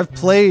stuff. So I've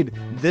played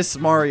this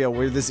Mario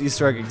where this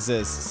Easter egg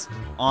exists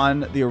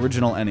on the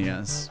original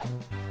NES.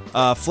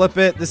 Flip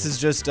it. This is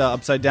just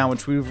upside down,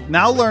 which we've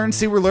now learned.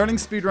 See, we're learning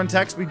speedrun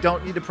text. We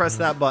don't need to press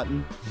that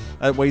button.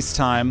 That wastes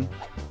time.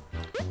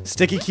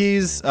 Sticky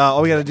keys.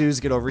 All we gotta do is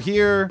get over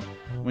here.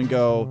 We can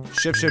go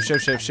shift, shift,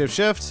 shift, shift, shift,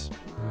 shift.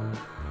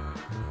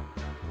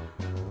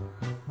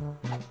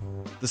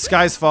 The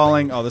sky's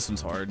falling. Oh, this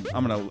one's hard.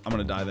 I'm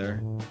gonna die there.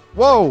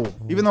 Whoa!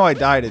 Even though I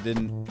died, it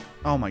didn't.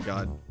 Oh my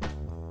god.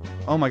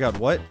 Oh my god,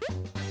 what?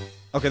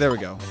 Okay, there we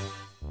go.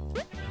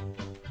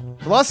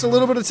 We lost a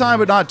little bit of time,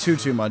 but not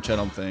too much, I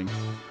don't think.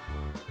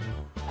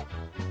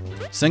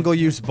 Single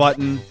use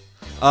button.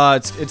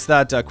 It's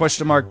that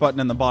question mark button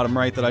in the bottom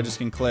right that I just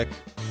can click.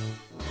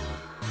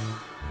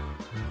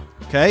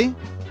 Okay.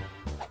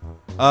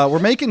 We're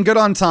making good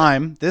on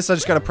time. This, I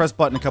just gotta press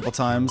button a couple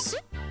times.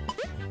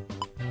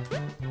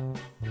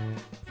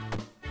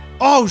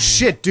 Oh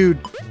shit, dude.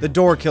 The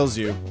door kills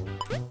you.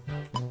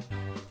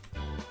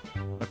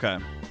 Okay.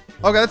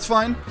 Okay, that's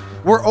fine.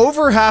 We're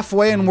over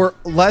halfway and we're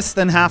less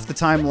than half the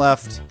time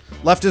left.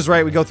 Left is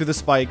right, we go through the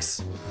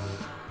spikes.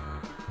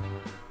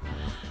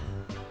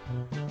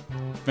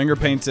 Finger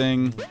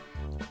painting.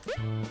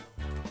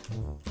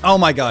 Oh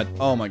my god.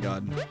 Oh my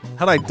god.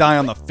 How'd I die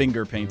on the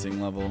finger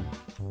painting level?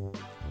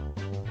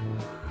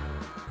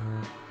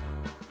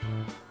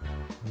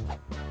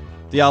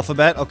 The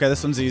alphabet. Okay,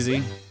 this one's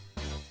easy.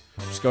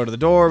 Just go to the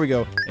door. We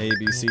go A,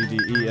 B, C, D,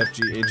 E, F,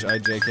 G, H, I,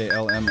 J, K,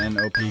 L, M, N,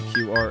 O, P,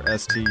 Q, R,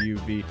 S, T, U,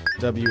 V,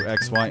 W,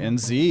 X, Y, and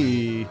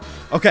Z.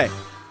 Okay.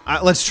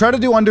 Let's try to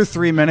do under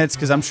 3 minutes,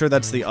 because I'm sure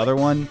that's the other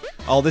one.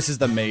 Oh, this is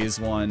the maze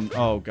one.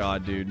 Oh,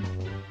 God, dude.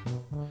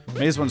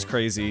 Maze one's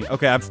crazy.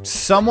 Okay, I've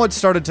somewhat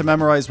started to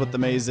memorize what the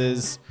maze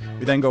is.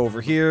 We then go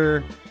over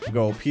here.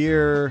 Go up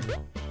here.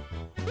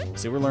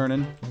 See, we're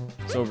learning.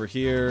 It's over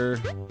here.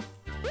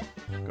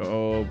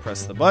 Go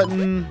press the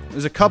button.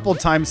 There's a couple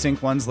time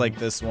sync ones like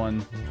this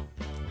one.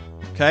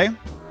 Okay.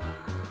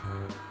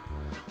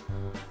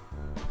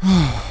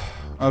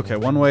 Okay,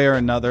 one way or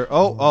another.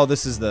 Oh,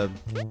 this is the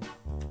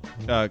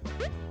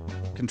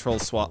control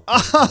swap.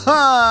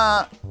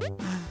 The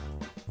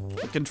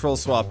control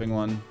swapping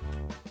one.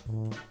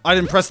 I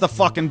didn't press the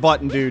fucking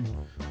button, dude.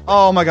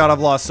 Oh my god, I've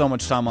lost so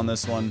much time on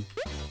this one.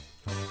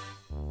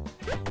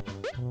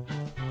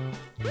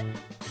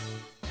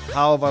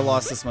 How have I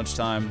lost this much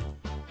time?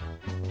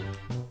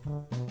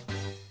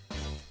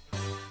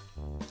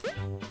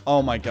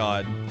 Oh my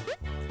god.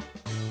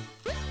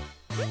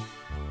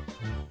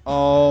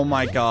 Oh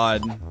my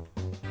god.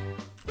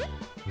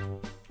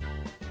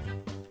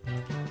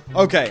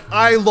 Okay,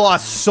 I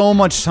lost so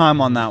much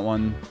time on that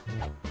one.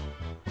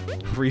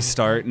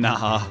 Restart?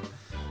 Nah.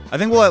 I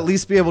think we'll at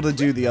least be able to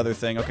do the other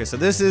thing. Okay, so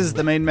this is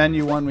the main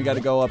menu one. We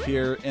gotta go up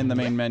here in the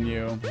main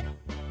menu.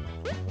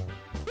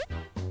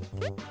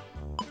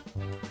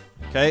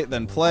 Okay,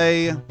 then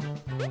play.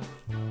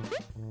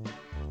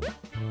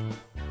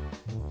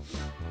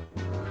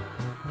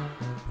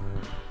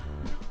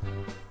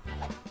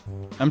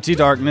 Empty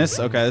darkness.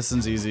 Okay, this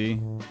one's easy.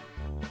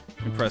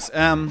 We press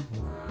M.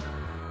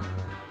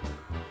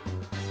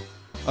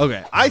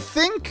 Okay, I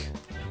think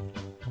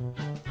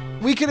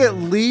we could at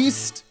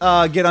least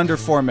get under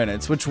 4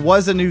 minutes, which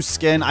was a new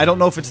skin. I don't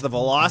know if it's the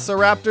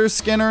Velociraptor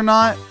skin or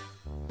not.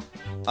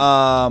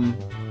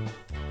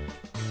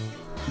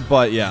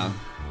 But yeah.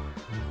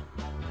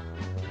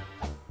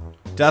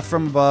 Death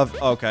from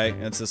above. Okay,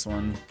 it's this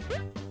one.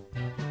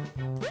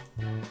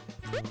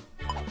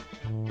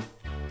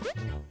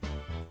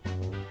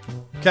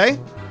 Okay.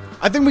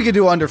 I think we could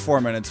do under 4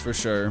 minutes for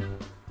sure.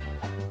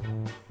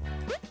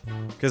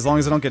 As long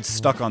as I don't get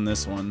stuck on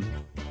this one.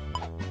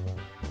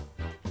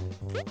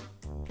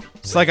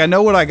 It's like I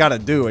know what I gotta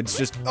do. It's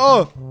just,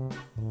 oh!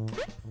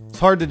 It's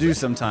hard to do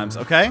sometimes,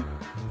 okay?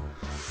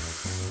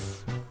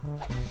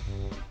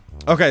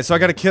 Okay, so I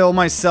gotta kill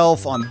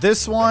myself on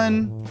this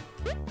one.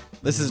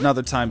 This is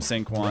another time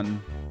sync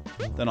one.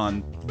 Then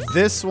on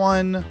this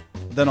one.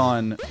 Then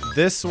on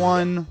this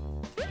one.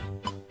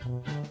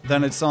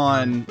 Then it's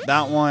on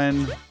that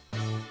one.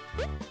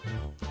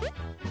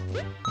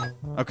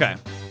 Okay.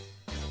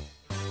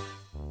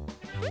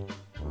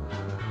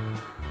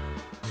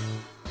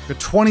 Got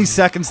 20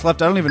 seconds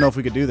left. I don't even know if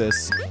we could do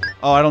this.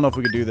 Oh, I don't know if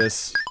we could do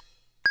this.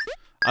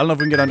 I don't know if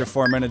we can get under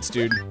 4 minutes,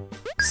 dude.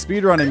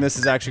 Speedrunning this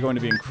is actually going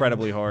to be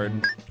incredibly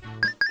hard.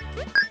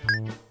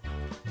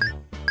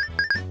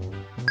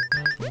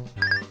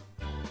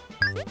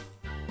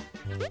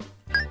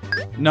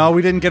 No,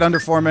 we didn't get under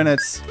 4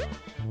 minutes.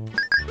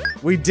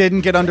 We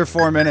didn't get under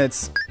 4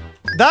 minutes.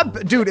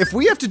 That, dude, if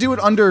we have to do it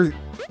under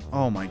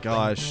Oh my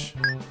gosh.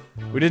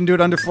 We didn't do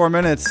it under 4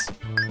 minutes.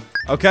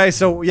 Okay,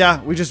 so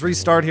yeah, we just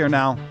restart here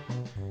now.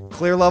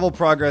 Clear level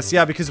progress.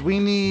 Yeah, because we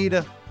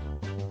need...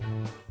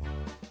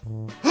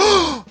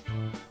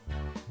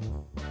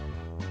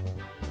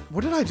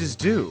 What did I just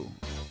do?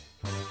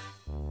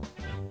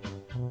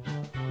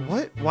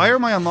 What? Why are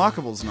my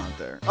unlockables not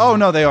there? Oh,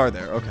 no, they are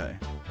there. Okay.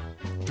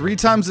 3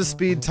 times the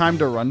speed, time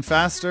to run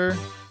faster.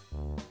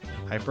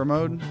 Hyper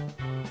mode.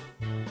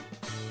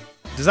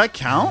 Does that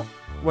count?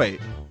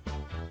 Wait.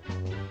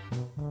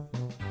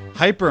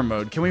 Hyper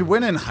mode. Can we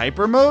win in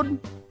hyper mode?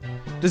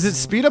 Does it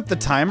speed up the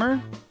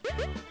timer?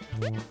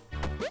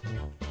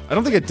 I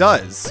don't think it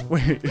does.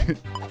 Wait.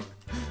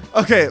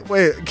 Okay,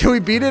 wait. Can we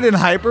beat it in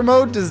hyper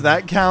mode? Does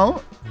that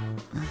count?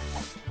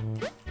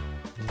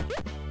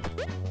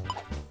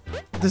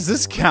 Does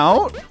this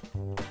count?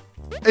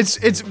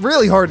 It's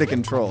really hard to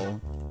control.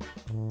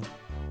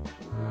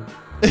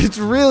 It's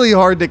really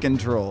hard to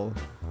control.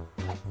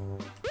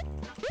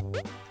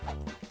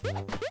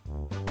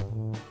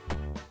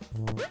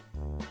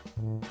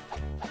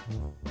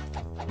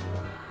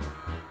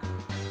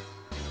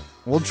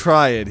 We'll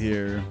try it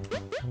here.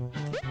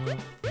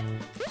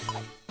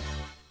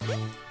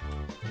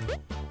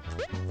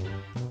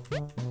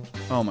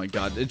 Oh my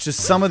god, it's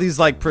just some of these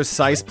like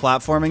precise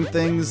platforming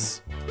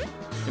things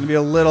gonna be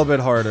a little bit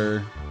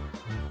harder.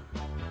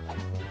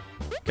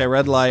 Okay,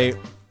 red light.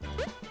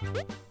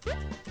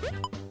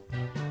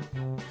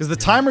 Because the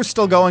timer's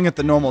still going at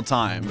the normal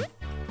time.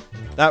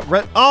 That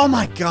red, oh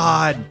my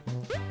god!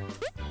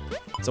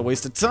 It's a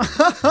waste of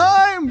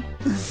time!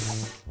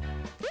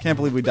 Can't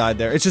believe we died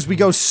there. It's just we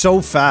go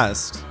so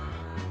fast.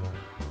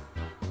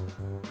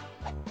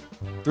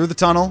 Through the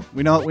tunnel.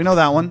 We know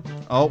that one.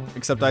 Oh,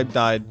 except I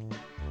died.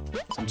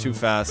 I'm too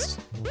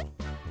fast.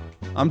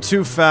 I'm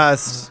too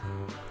fast.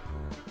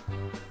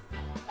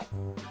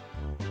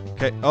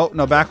 Okay. Oh,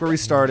 no, back where we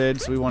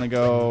started. So we want to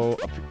go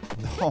up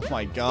here. Oh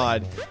my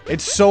god.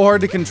 It's so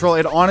hard to control.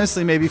 It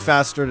honestly may be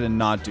faster to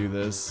not do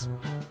this.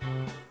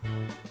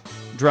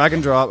 Drag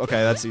and drop.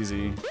 Okay, that's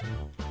easy.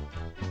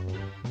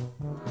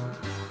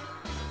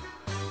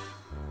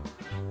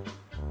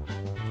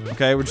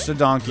 Okay, we're just a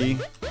donkey.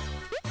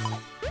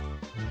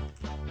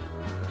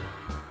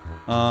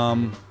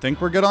 Think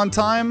we're good on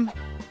time?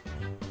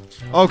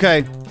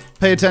 Okay,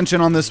 pay attention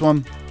on this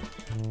one.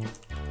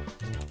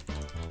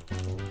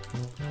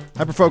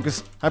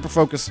 Hyperfocus,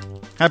 hyperfocus,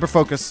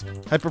 hyperfocus,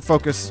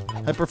 hyperfocus,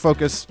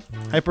 hyperfocus,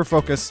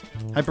 hyperfocus,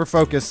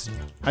 hyperfocus,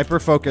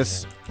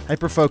 hyperfocus,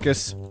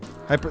 hyperfocus,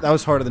 hyper. That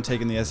was harder than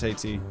taking the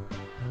SAT.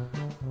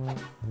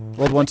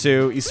 World 1,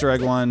 2, Easter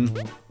egg 1.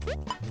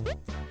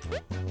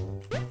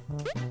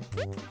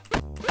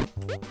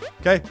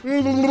 Okay.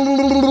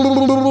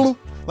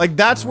 Like,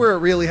 that's where it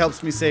really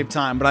helps me save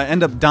time, but I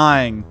end up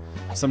dying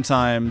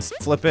sometimes.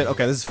 Flip it.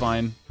 Okay, this is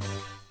fine.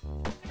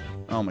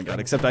 Oh my god,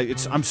 except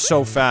I'm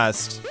so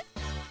fast.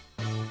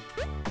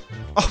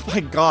 Oh my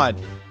god.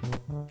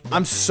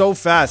 I'm so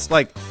fast.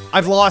 Like,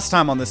 I've lost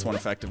time on this one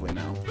effectively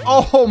now.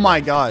 Oh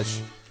my gosh.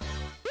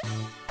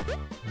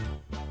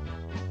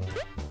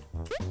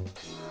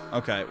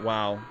 Okay,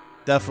 wow.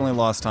 Definitely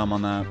lost time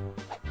on that.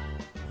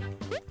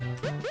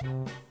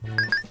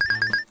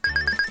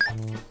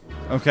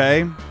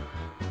 Okay.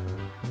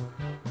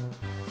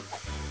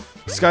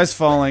 Sky's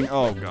falling.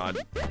 Oh god.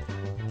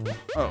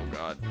 Oh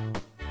god.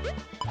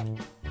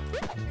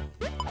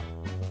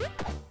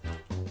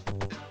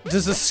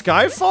 Does the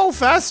sky fall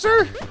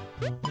faster?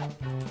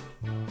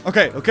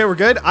 Okay, okay, we're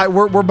good.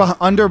 We're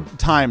under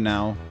time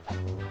now.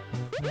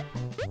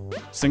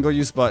 Single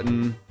use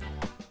button.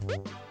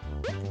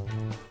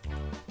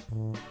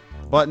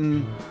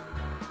 Button.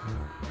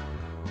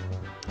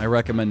 I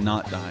recommend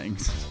not dying.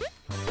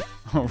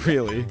 Oh,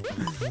 really?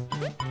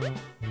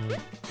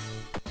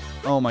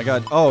 Oh my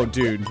god. Oh,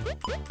 dude.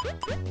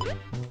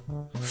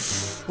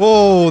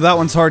 Whoa, that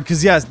one's hard.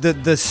 Because, yes,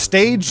 the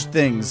stage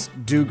things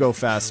do go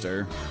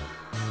faster.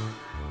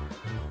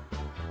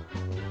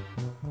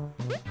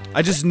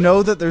 I just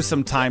know that there's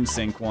some time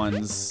sync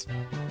ones.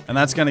 And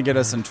that's going to get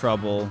us in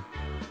trouble.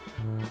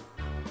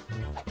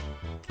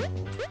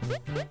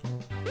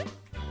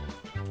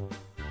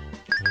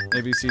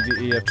 A, B, C,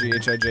 D, E, F, G,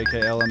 H, I, J,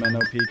 K, L, M, N, O,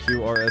 P,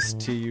 Q, R, S,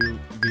 T, U,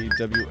 V,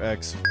 W,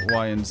 X,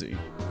 Y, and Z.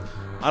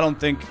 I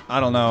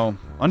don't know.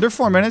 Under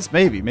 4 minutes?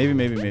 Maybe,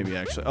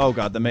 actually. Oh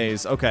god, the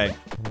maze. Okay.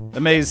 The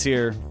maze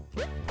here.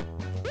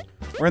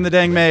 We're in the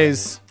dang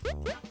maze.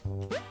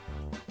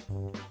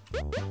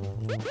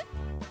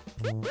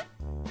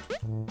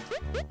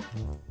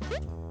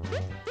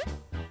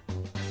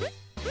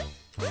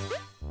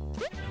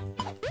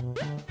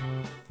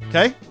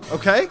 Okay,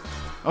 okay,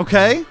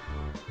 okay.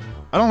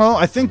 I don't know.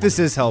 I think this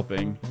is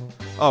helping.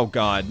 Oh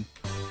god.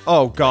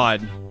 Oh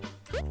god.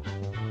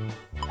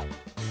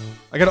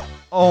 I gotta.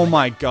 Oh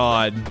my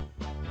god.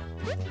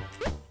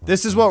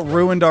 This is what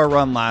ruined our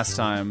run last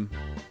time.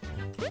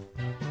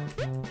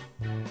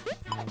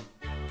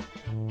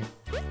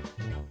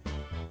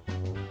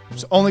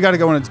 Just only gotta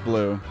go when it's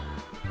blue.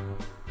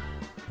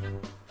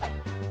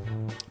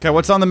 Okay,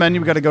 what's on the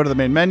menu? We gotta go to the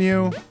main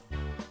menu.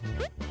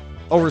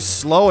 Oh, we're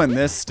slowing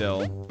this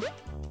still.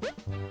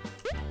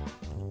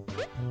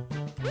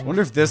 I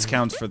wonder if this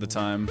counts for the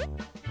time.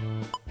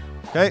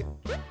 Okay.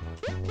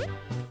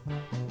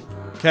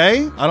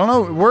 Okay, I don't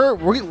know.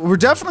 We're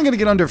definitely gonna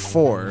get under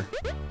 4.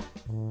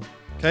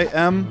 Okay,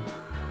 M.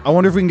 I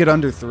wonder if we can get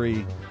under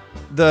 3.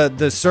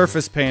 The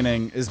surface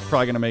painting is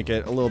probably gonna make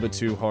it a little bit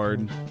too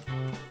hard.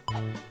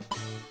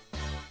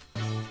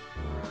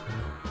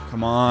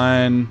 Come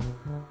on.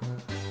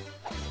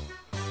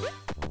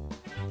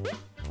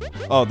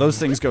 Oh, those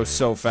things go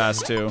so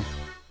fast too.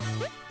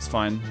 It's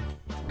fine.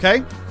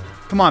 Okay,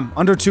 come on.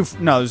 Under 2.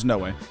 No, there's no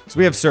way. So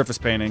we have surface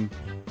painting.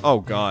 Oh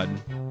God.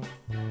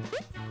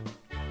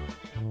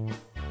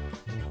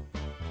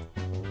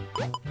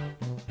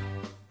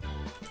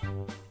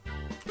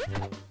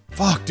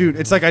 Fuck, dude.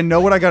 It's like I know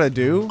what I gotta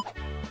do,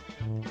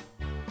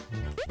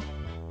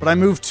 but I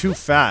move too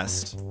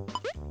fast.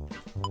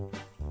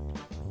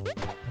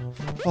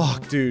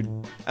 Fuck, dude.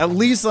 At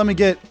least let me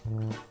get...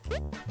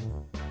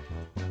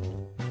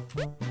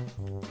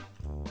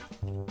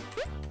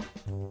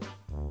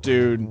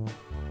 Dude.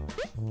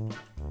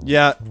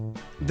 Yeah.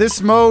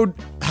 This mode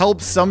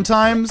helps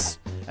sometimes,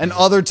 and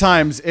other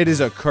times it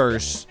is a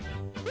curse.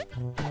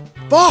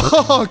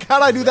 Fuck!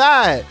 How'd I do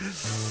that?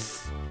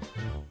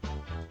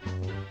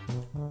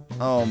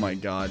 Oh my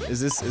God.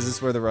 Is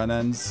this where the run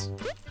ends?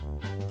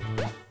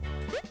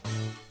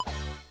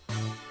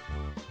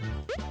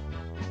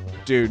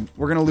 Dude,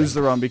 we're gonna lose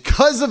the run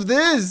because of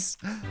this!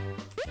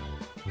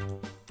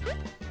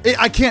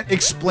 I can't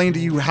explain to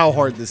you how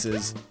hard this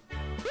is.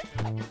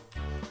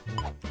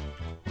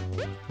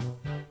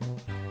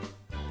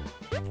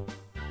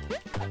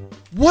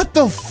 What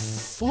the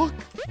fuck?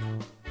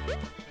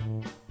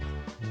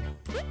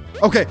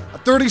 Okay,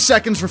 30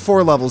 seconds for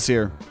 4 levels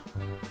here.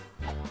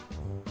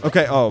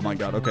 Okay, oh my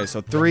God. Okay, so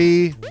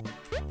 3.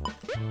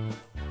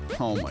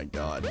 Oh my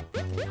God.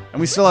 And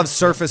we still have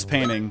surface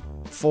painting.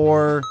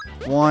 4,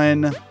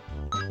 1.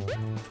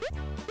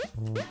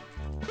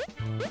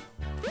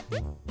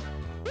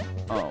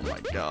 Oh my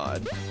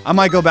God. I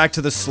might go back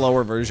to the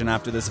slower version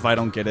after this if I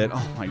don't get it.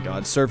 Oh my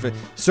God.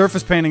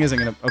 Surface painting isn't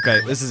gonna...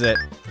 Okay, this is it.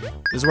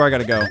 This is where I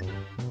gotta go.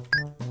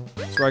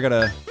 This is where I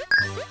gotta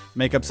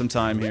make up some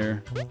time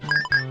here.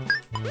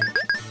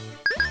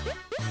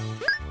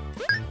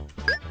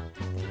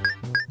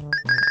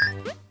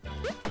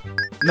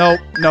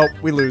 Nope, nope,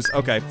 we lose.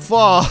 Okay.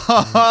 Fuck.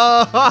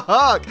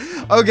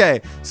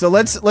 Okay, so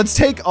let's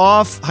take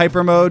off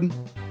hyper mode.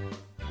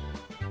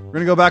 We're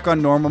gonna go back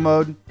on normal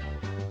mode.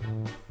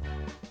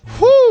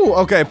 Whoo!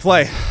 Okay,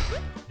 play.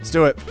 Let's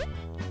do it.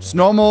 Just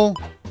normal.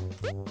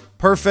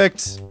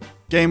 Perfect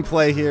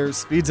gameplay here.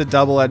 Speed's a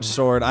double-edged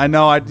sword. I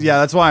know, yeah,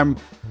 that's why I'm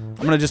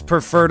gonna just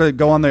prefer to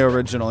go on the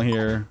original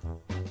here.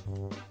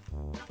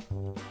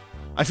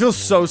 I feel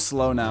so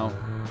slow now.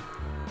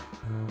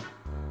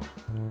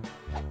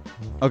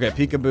 Okay,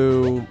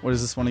 peekaboo. What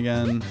is this one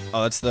again?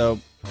 Oh, that's the...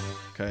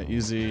 Okay,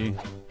 easy.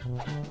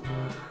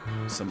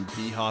 Some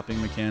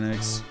bee-hopping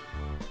mechanics.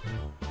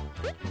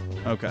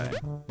 Okay,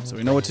 so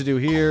we know what to do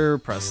here.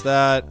 Press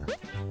that.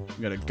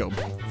 We gotta go.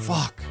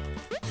 Fuck.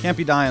 Can't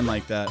be dying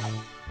like that.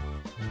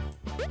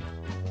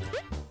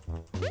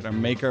 Gotta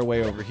make our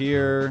way over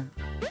here.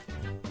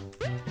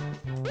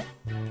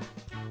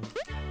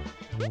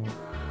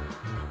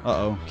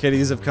 Uh-oh.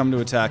 Kitties have come to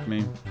attack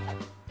me.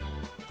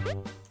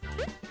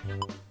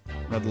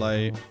 Red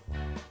light.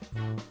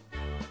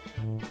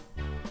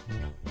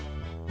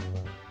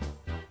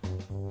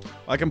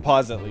 I can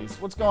pause at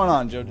least. What's going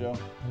on, Jojo?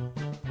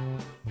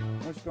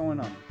 What's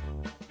going on?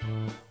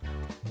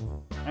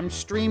 I'm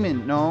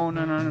streaming. No.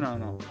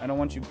 I don't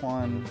want you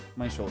clawing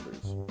my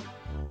shoulders.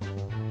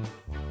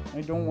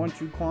 I don't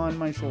want you clawing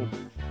my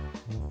shoulders.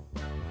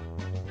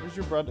 Where's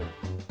your brother?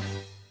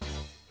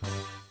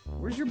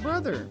 Where's your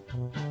brother?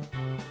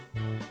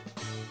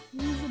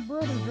 Where's your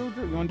brother,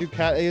 Jojo? You want to do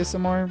cat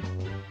ASMR?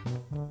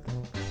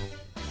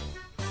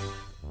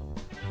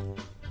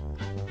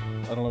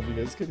 I don't know if you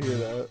guys could hear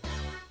that.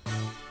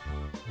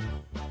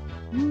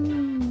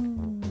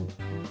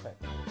 Okay.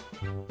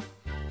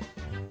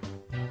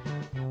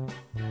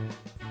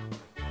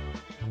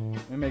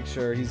 Let me make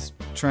sure he's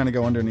trying to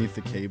go underneath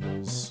the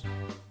cables.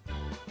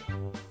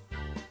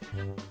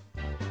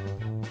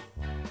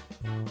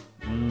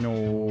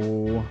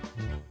 No.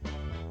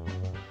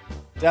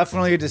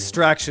 Definitely a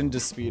distraction to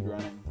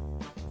speedrunning.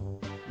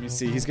 Let me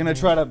see. He's gonna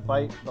try to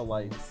bite the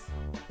lights.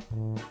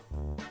 Are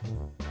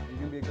you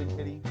gonna be a good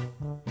kitty?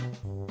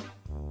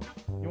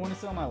 You want to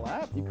sit on my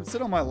lap? You can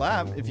sit on my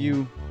lap if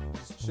you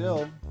just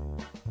chill.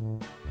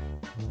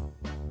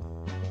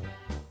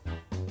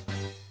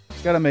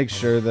 Just gotta make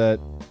sure that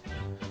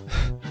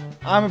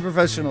I'm a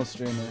professional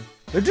streamer.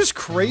 They're just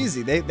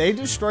crazy. They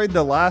destroyed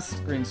the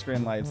last green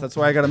screen lights. That's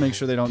why I gotta make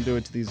sure they don't do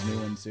it to these new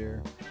ones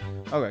here.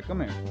 Okay,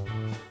 come here.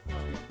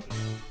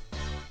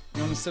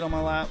 You want to sit on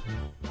my lap?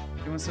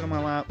 You want to sit on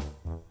my lap?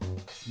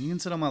 You can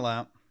sit on my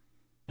lap.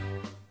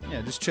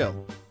 Yeah, just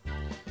chill.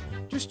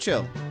 Just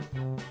chill.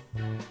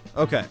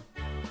 Okay.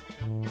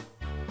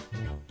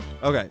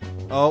 Okay.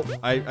 Oh,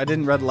 I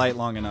didn't red light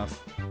long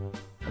enough.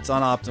 It's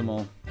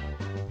unoptimal.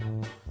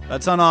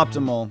 That's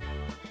unoptimal.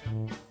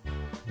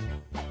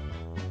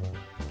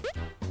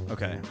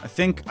 Okay,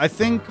 I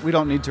think we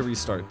don't need to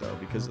restart though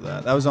because of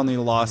that. That was only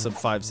a loss of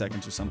 5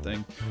 seconds or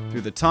something. Through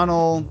the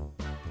tunnel.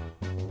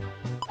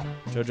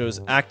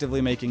 JoJo's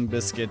actively making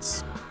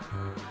biscuits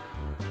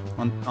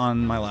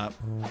on my lap.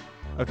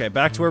 Okay,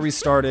 back to where we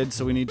started,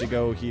 so we need to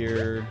go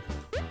here.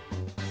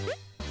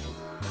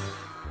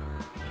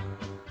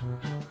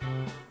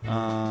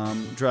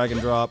 Drag and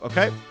drop.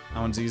 Okay, that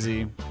one's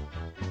easy.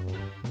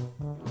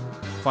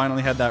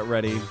 Finally had that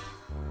ready.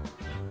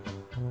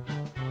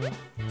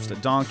 Just a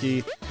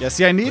donkey. Yeah,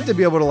 see, I need to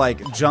be able to,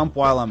 like, jump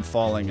while I'm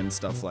falling and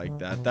stuff like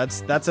that.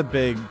 That's a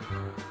big...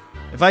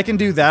 If I can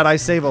do that, I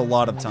save a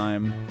lot of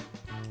time.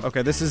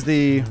 Okay, this is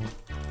the...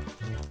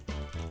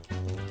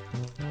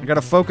 I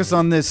gotta focus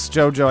on this,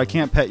 JoJo. I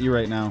can't pet you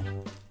right now.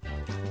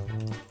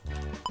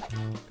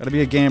 Gotta be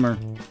a gamer.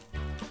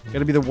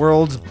 Gotta be the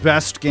world's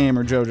best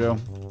gamer, JoJo.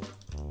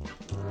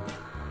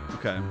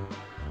 Okay.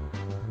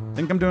 I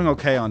think I'm doing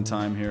okay on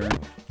time here.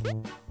 I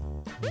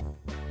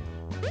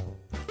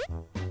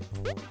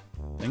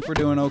think we're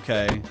doing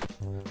okay.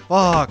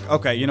 Fuck.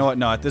 Okay, you know what?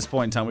 No, at this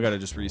point in time, we gotta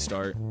just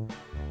restart.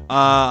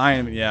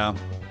 Yeah.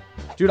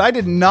 Dude, I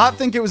did not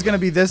think it was gonna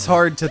be this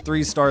hard to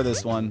 3-star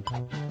this one.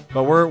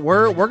 But we're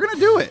gonna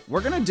do it.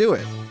 We're gonna do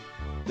it.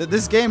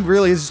 This game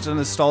really is just a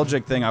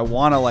nostalgic thing. I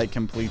wanna, like,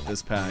 complete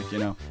this pack, you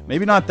know?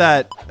 Maybe not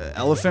that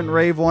elephant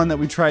rave one that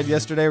we tried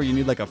yesterday where you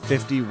need, like, a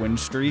 50 win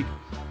streak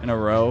in a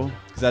row.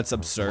 Because that's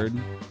absurd.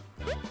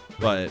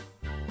 But...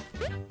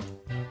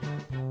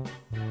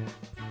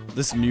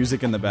 this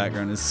music in the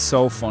background is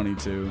so funny,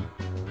 too.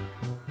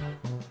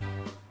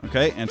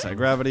 Okay,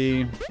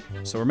 anti-gravity.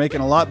 So we're making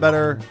a lot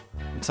better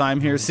time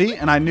here. See?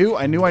 And I knew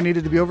I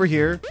needed to be over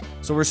here.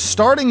 So we're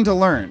starting to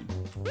learn.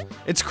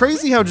 It's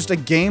crazy how just a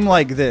game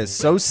like this,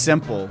 so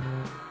simple,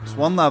 just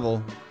one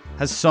level,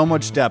 has so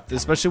much depth,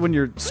 especially when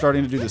you're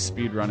starting to do the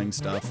speedrunning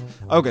stuff.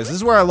 Okay, so this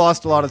is where I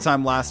lost a lot of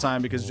time last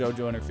time because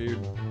JoJo interfered.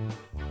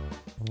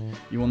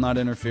 You will not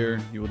interfere.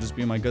 You will just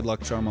be my good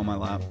luck charm on my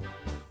lap.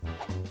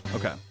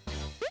 Okay.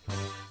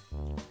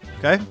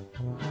 Okay.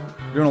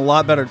 We're doing a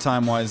lot better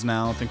time-wise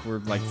now. I think we're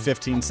like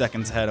 15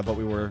 seconds ahead of what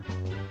we were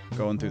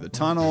going through the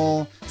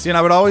tunnel. See, and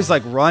I would always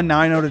like run. Now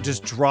I know to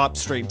just drop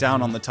straight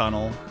down on the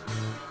tunnel.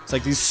 It's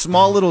like these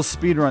small little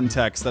speedrun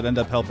techs that end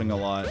up helping a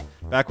lot.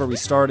 Back where we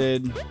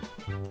started.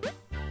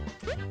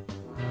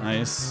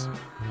 Nice.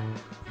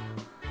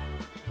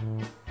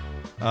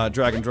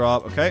 Drag and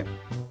drop. Okay.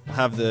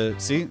 Have the...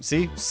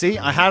 See?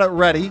 I had it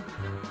ready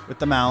with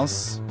the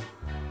mouse.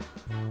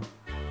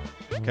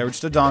 Okay, we're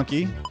just a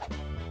donkey.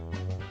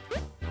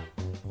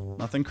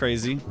 Nothing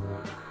crazy.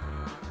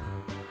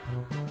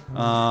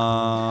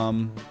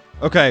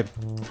 Okay.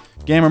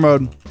 Gamer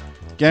mode.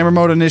 Gamer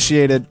mode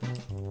initiated.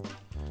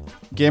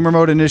 Gamer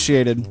mode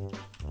initiated.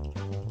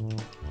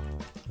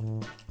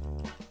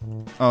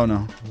 Oh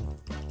no.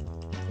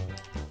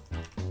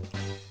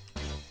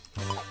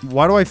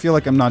 Why do I feel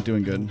like I'm not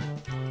doing good?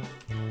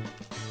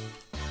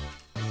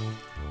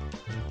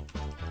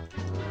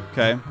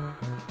 Okay.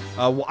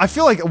 I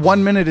feel like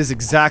 1 minute is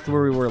exactly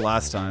where we were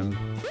last time.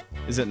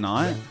 Is it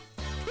not?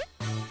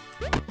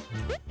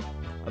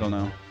 I don't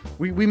know.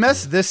 We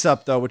messed this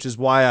up though, which is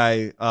why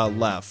I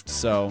left.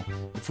 So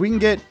if we can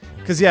get,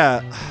 cause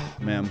yeah,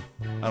 man,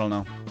 I don't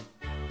know.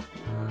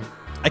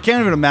 I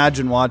can't even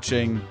imagine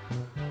watching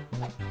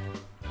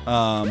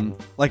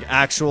like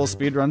actual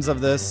speedruns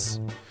of this.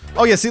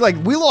 Oh yeah, see, like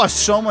we lost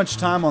so much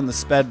time on the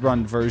sped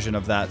run version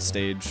of that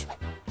stage.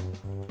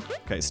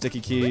 Okay,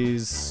 sticky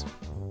keys.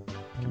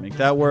 Can make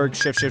that work.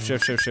 Shift, shift,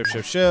 shift, shift, shift,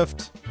 shift,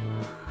 shift.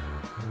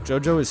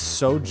 JoJo is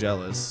so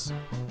jealous.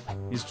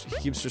 He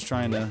keeps just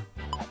trying to...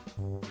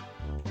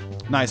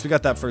 Nice, we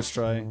got that first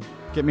try.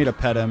 Get me to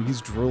pet him.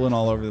 He's drooling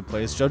all over the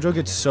place. JoJo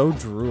gets so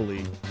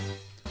drooly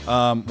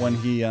when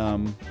he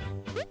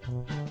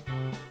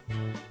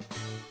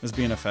is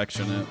being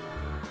affectionate.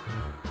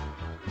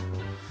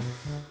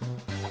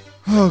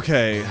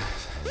 Okay,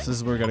 this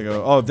is where we're gonna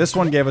go. Oh, this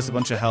one gave us a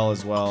bunch of hell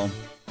as well.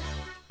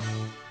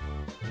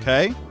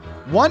 Okay,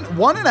 one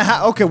and a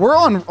half. Okay, we're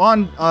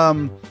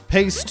on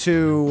pace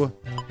to.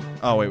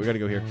 Oh wait, we gotta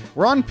go here.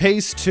 We're on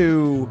pace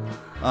to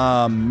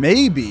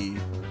maybe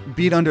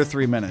beat under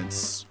 3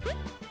 minutes,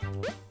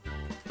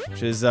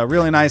 which is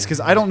really nice because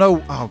I don't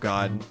know. Oh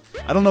god,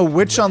 I don't know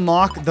which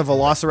unlock the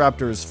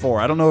Velociraptor is for.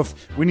 I don't know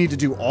if we need to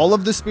do all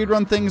of the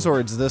speedrun things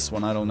or it's this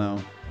one. I don't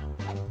know.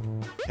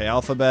 Okay,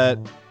 alphabet.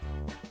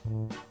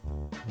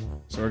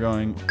 So we're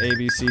going A,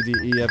 B, C, D,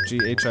 E, F, G,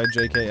 H, I,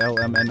 J, K, L,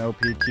 M, N, O,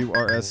 P, Q,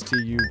 R, S, T,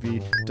 U,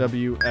 V,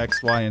 W,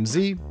 X, Y, and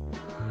Z.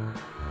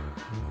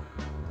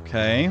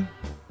 Okay.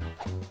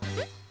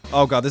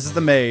 Oh god, this is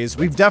the maze.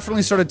 We've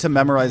definitely started to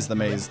memorize the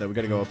maze, though. We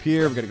gotta go up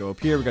here, we gotta go up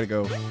here, we gotta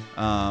go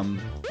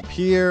up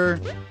here,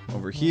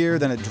 over here,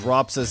 then it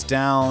drops us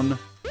down,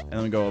 and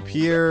then we go up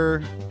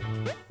here.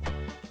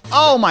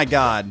 Oh my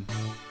god!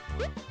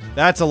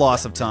 That's a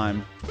loss of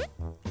time.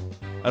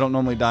 I don't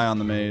normally die on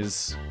the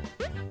maze.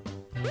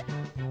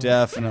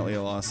 Definitely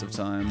a loss of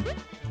time.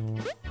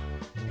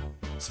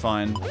 It's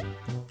fine.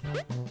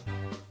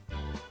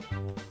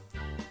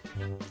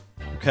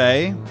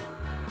 Okay.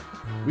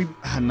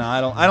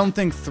 No, I don't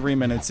think 3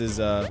 minutes is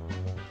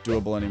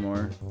doable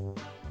anymore.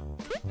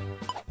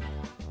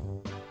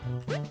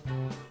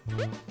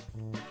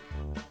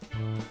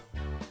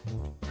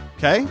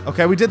 Okay.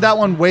 Okay, we did that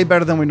one way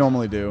better than we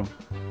normally do.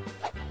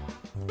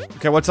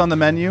 Okay, what's on the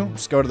menu?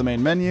 Just go to the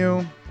main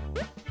menu.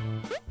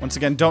 Once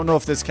again, don't know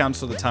if this counts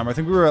for the timer. I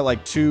think we were at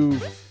like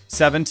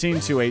 2:17,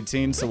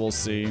 2:18, so we'll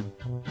see.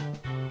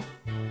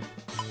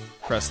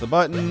 Press the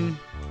button.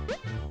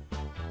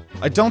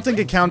 I don't think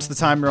it counts the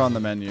timer on the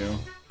menu.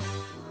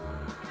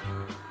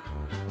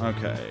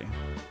 Okay.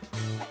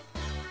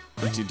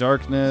 Empty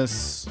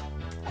darkness.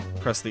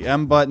 Press the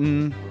M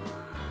button.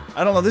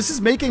 I don't know. This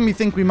is making me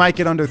think we might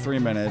get under 3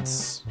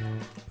 minutes.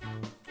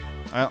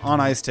 On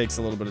Ice takes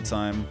a little bit of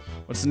time.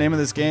 What's the name of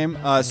this game?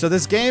 So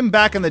this game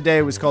back in the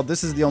day was called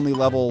This Is the Only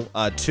Level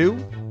 2.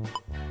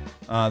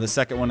 The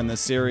second one in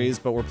this series,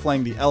 but we're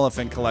playing the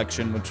Elephant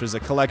Collection, which was a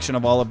collection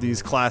of all of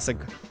these classic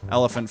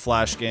Elephant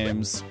Flash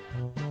games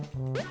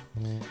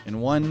in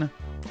one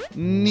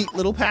neat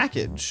little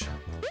package.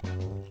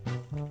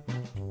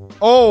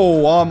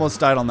 Oh, almost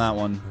died on that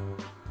one.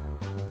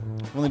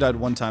 I've only died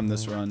one time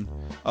this run.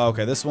 Oh,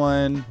 okay, this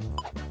one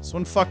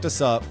fucked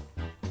us up.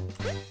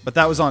 But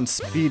that was on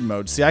speed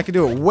mode. See, I could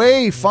do it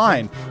way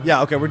fine.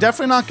 Yeah, okay, we're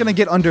definitely not going to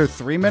get under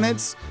 3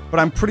 minutes, but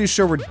I'm pretty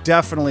sure we're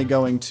definitely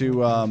going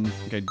to,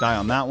 okay, die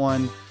on that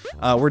one.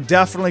 We're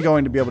definitely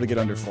going to be able to get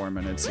under 4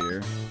 minutes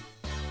here.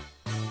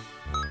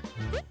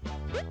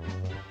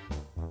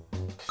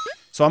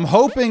 So I'm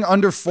hoping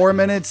under 4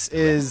 minutes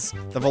is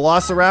the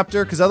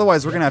Velociraptor, because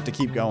otherwise we're going to have to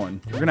keep going.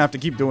 We're going to have to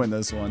keep doing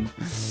this one.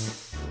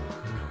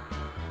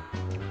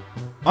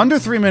 Under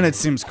 3 minutes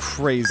seems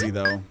crazy,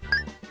 though.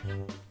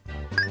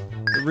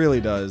 It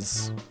really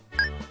does.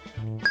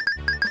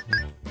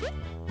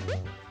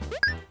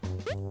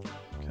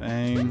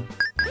 Okay.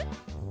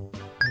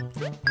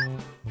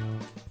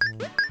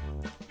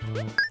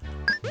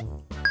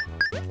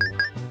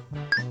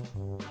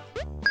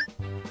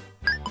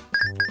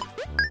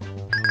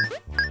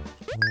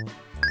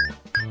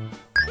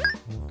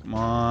 Come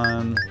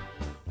on.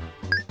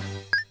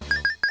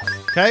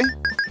 Okay.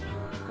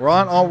 We're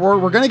on. Oh,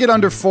 we're gonna get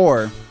under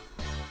 4.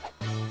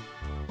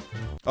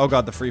 Oh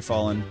god, the free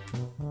falling.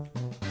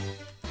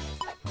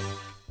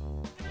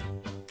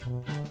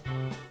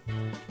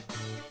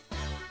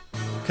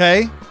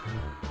 Okay.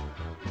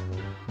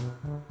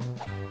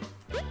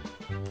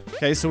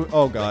 Okay, so,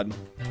 oh god.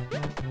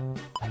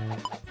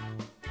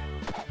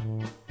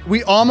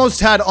 We almost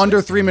had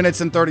under 3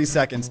 minutes and 30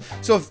 seconds.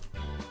 So if,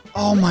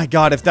 oh my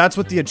god, if that's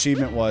what the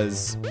achievement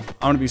was, I'm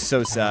gonna be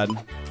so sad.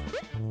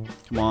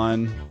 Come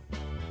on.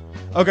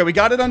 Okay, we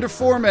got it under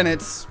 4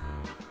 minutes.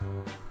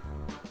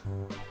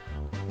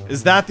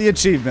 Is that the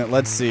achievement?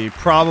 Let's see.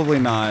 Probably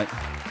not.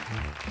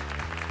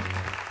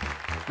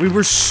 We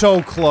were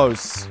so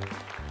close.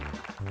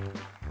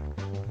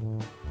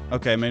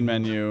 Okay, main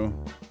menu.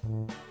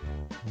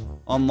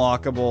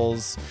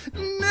 Unlockables.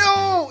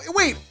 No!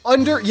 Wait,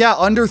 under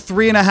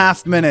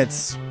 3.5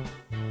 minutes.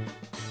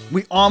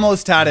 We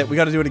almost had it. We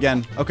gotta do it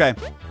again. Okay.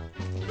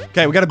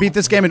 Okay, we gotta beat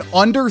this game in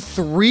under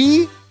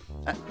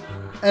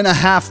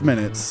 3.5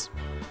 minutes.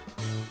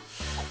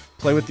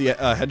 Play with the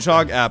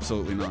hedgehog?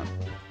 Absolutely not.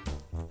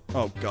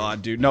 Oh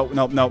god, dude. No,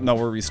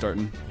 we're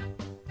restarting.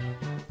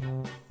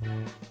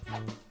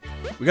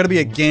 We gotta be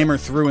a gamer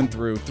through and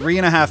through.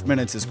 3.5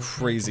 minutes is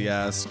crazy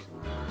ass.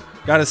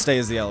 Gotta stay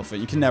as the elephant.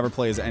 You can never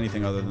play as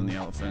anything other than the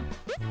elephant.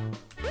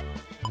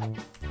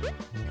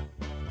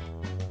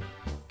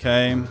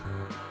 Okay.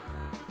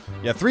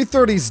 Yeah,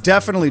 3:30 is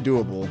definitely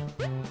doable.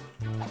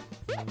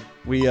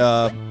 We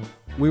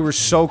were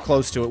so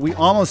close to it. We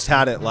almost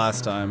had it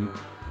last time.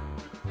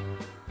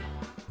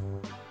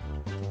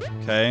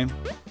 Okay.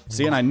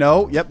 See, and I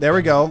know. Yep, there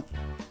we go.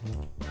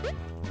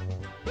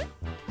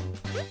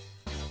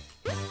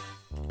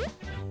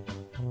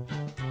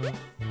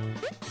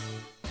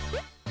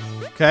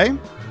 Okay.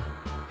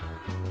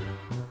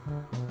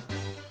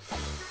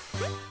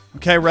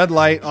 Okay, red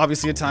light.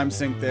 Obviously a time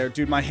sink there.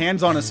 Dude, my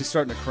hand's honestly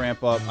starting to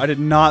cramp up. I did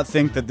not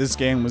think that this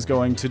game was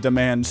going to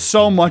demand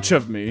so much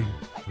of me.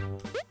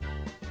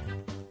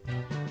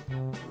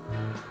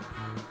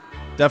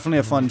 Definitely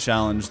a fun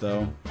challenge,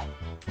 though.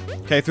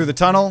 Okay, through the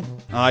tunnel.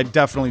 I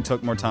definitely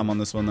took more time on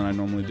this one than I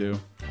normally do.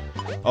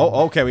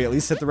 Oh, okay, we at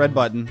least hit the red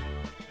button.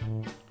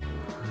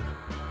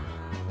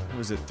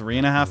 Was it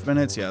 3.5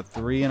 minutes? Yeah,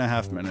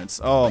 3.5 minutes.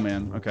 Oh,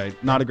 man. Okay,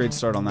 not a great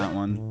start on that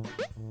one.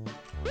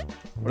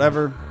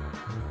 Whatever.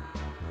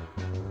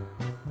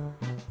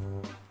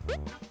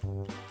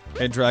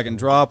 Okay, drag and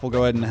drop. We'll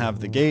go ahead and have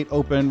the gate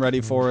open,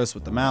 ready for us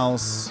with the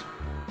mouse.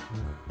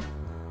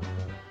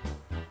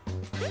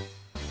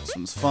 This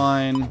one's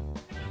fine.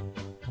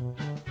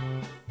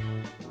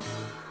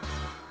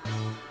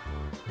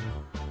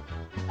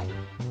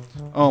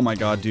 Oh my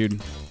god,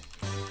 dude.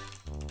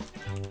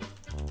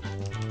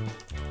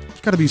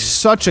 Gotta be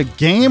such a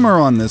gamer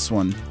on this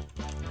one.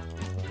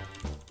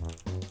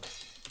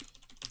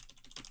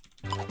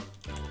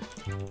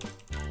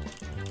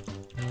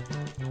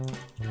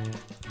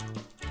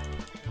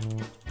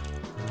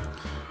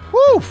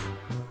 Woo!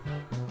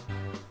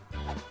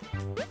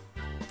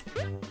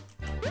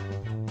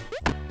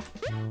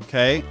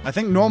 Okay, I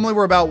think normally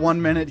we're about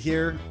 1 minute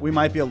here. We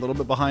might be a little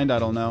bit behind, I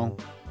don't know.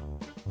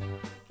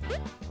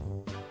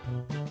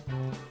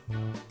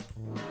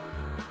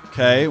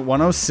 Okay,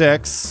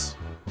 106.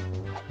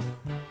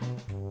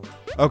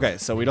 Okay,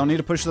 so we don't need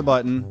to push the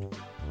button.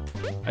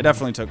 I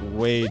definitely took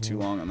way too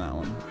long on that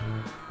one.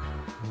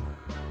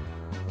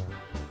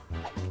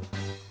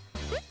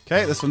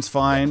 Okay, this one's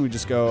fine. We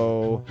just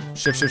go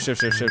shift, shift, shift,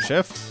 shift, shift,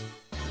 shift.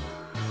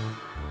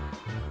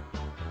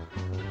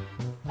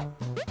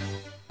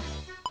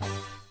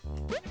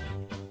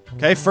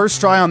 Okay, first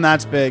try on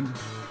that's big.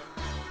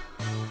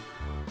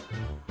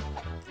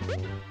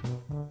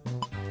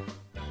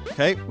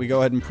 Okay, we go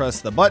ahead and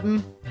press the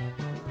button.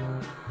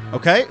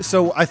 Okay,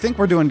 so I think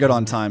we're doing good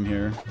on time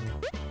here.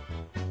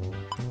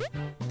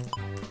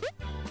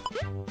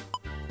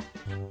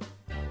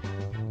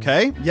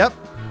 Okay, yep.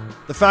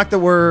 The fact that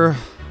we're...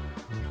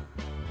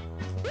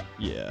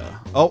 Yeah.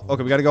 Oh,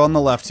 okay, we gotta go on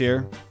the left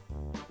here.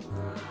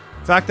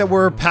 Fact that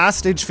we're past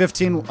stage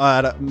 15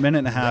 at a minute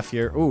and a half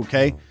here. Ooh,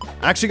 okay.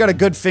 I actually got a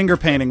good finger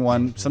painting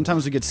one.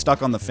 Sometimes we get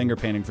stuck on the finger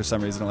painting for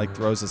some reason. It like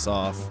throws us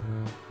off.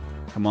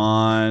 Come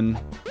on.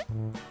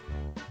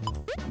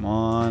 Come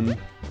on.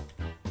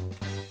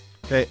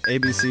 Okay, A,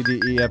 B, C,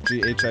 D, E, F,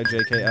 G, H, I,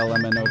 J, K, L,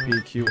 M, N, O,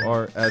 P, Q,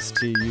 R, S,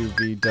 T, U,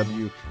 V,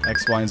 W,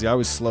 X, Y, and Z. I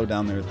always slow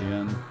down there at the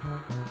end.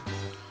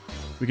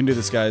 We can do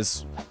this,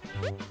 guys.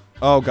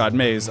 Oh, God,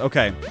 maze.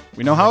 Okay.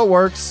 We know how it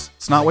works.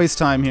 Let's not waste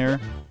time here.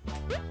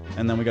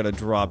 And then we gotta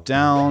drop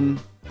down.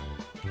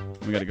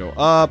 We gotta go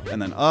up,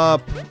 and then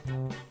up.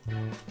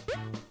 And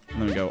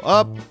then we go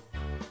up.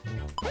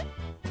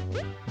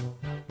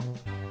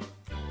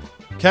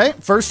 Okay,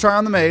 first try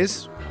on the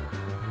maze.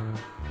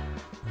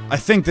 I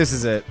think this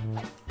is it.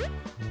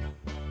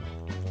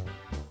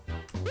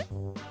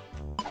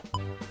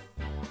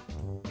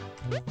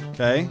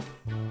 Okay.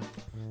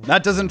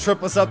 That doesn't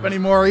trip us up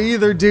anymore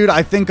either, dude.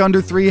 I think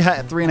under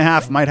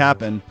 3.5 might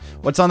happen.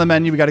 What's on the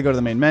menu? We gotta go to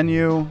the main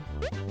menu.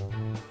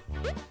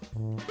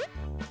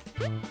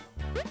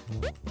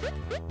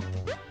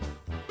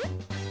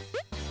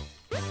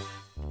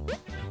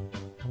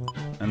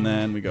 And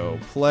then we go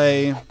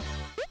play.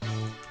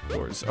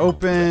 Doors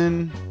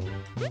open.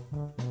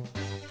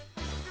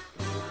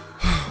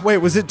 Wait,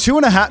 was it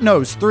 2.5? No, it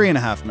was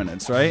 3.5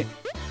 minutes, right?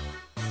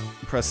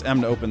 Press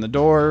M to open the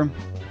door.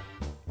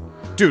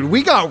 Dude,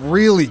 we got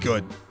really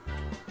good.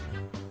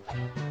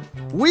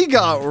 We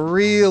got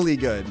really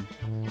good.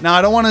 Now,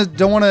 I don't want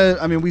to,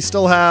 I mean, we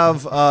still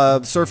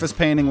have surface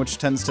painting, which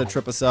tends to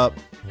trip us up.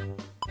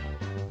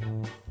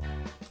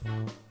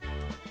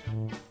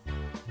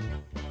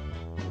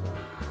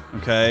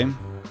 Okay.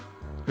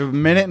 We have a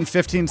minute and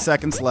 15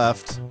 seconds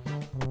left.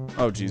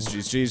 Oh, geez,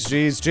 geez, geez,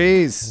 geez,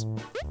 geez.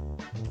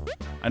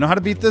 I know how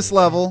to beat this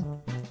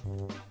level.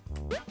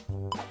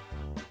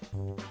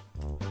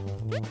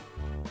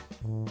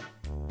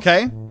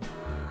 Okay.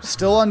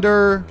 Still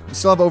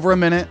have over a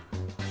minute.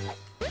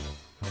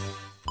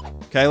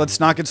 Okay,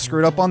 let's not get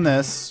screwed up on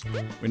this.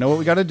 We know what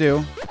we gotta do.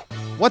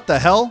 What the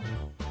hell?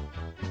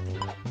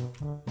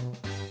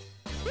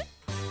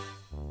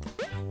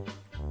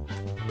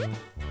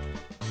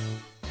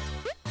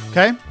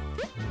 Okay.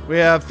 We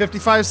have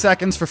 55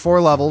 seconds for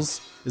 4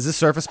 levels. Is this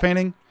surface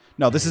painting?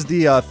 No, this is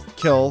the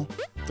kill.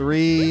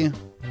 3,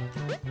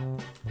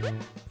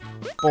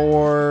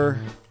 4,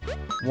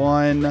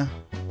 1,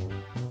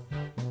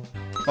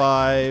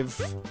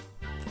 5.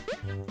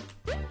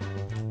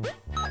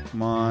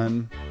 Come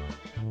on.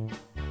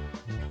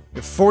 We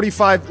have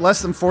 45,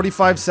 less than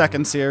 45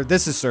 seconds here.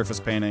 This is surface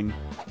painting.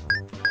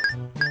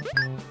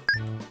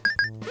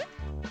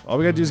 All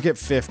we gotta do is get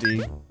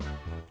 50.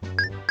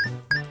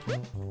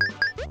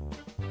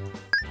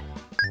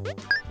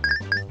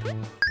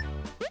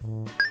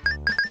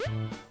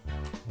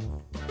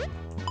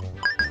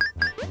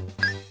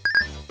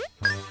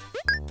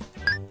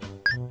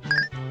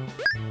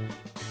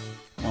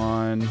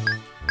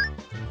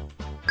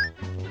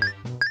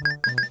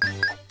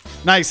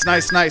 Nice,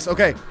 nice, nice.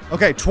 Okay,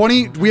 okay,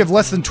 20, we have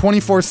less than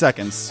 24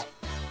 seconds.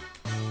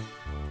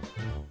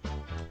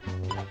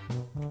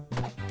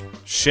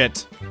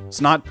 Shit. It's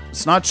not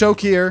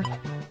choke here.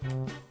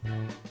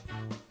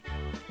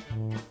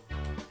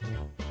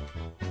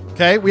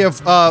 Okay, we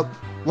have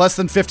less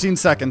than 15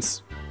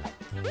 seconds.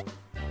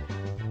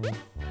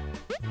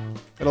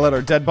 Gotta let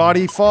our dead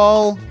body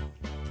fall.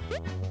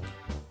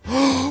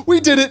 We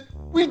did it!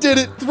 We did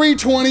it!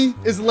 320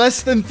 is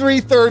less than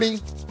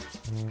 330.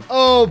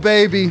 Oh,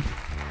 baby.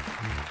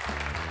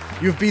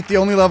 You've beat the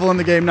only level in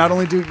the game. Not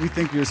only do we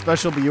think you're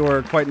special, but you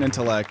are quite an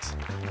intellect.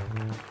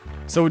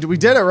 So we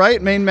did it,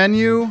 right? Main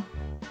menu.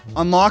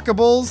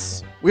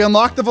 Unlockables. We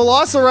unlocked the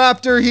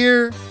Velociraptor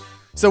here.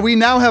 So we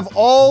now have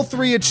all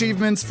 3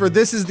 achievements for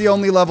This Is the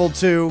Only Level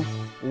 2.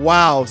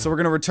 Wow. So we're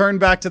going to return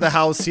back to the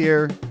house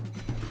here.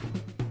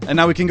 And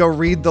now we can go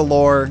read the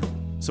lore.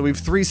 So we've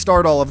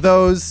 3-starred all of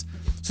those.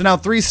 So now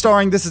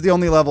 3-starring, this is the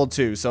only level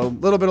 2. So a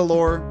little bit of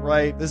lore,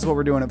 right? This is what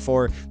we're doing it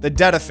for. The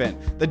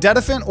Deadaphant. The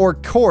Deadaphant, or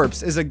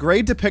corpse, is a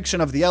gray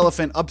depiction of the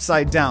elephant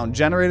upside down,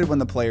 generated when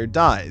the player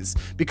dies.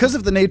 Because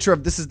of the nature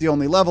of this is the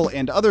only level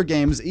and other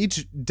games,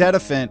 each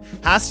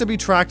Deadaphant has to be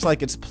tracked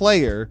like its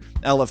player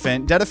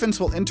elephant. Deadaphants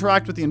will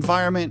interact with the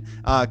environment,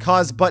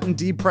 cause button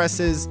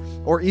depresses,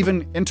 or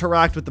even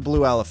interact with the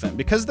blue elephant.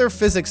 Because they're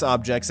physics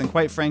objects, and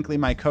quite frankly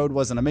my code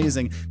wasn't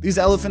amazing, these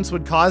elephants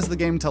would cause the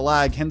game to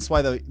lag, hence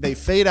why they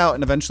fade out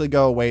and eventually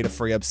go away to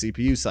free up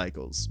CPU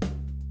cycles.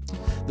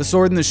 The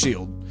Sword and the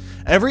Shield.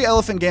 Every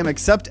elephant game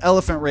except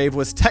Elephant Rave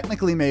was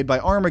technically made by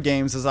Armor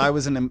Games, as I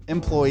was an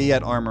employee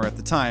at Armor at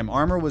the time.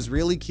 Armor was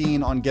really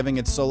keen on giving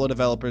its solo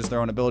developers their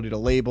own ability to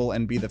label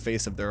and be the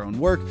face of their own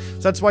work,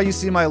 so that's why you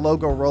see my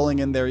logo rolling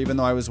in there even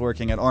though I was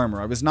working at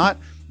Armor. I was not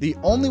the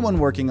only one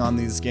working on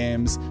these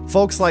games.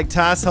 Folks like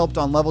Tass helped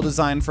on level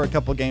design for a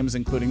couple games,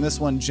 including this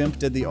one. Jimp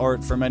did the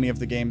art for many of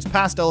the games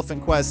past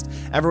Elephant Quest.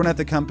 Everyone at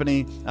the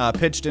company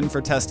pitched in for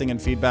testing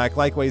and feedback.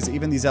 Likewise,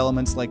 even these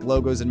elements like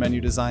logos and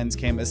menu designs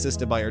came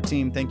assisted by our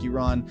team. Thank you,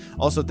 Ron.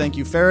 Also, thank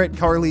you, Ferret,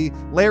 Carly,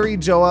 Larry,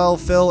 Joel,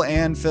 Phil,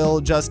 Ann, Phil,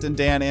 Justin,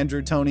 Dan,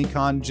 Andrew, Tony,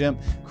 Con,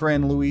 Jimp,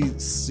 Corinne, Louis,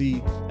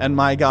 C, and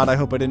my God, I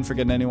hope I didn't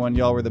forget anyone.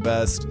 Y'all were the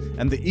best.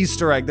 And the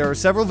Easter egg. There are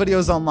several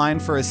videos online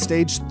for a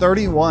stage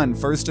 31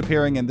 first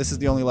appearing, and this is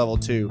the only level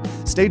 2.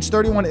 Stage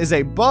 31 is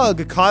a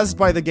bug caused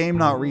by the game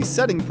not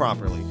resetting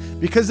properly.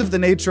 Because of the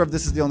nature of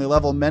this is the only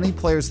level, many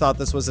players thought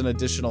this was an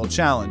additional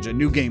challenge, a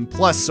new game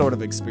plus sort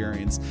of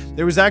experience.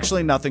 There was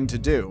actually nothing to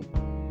do.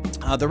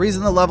 The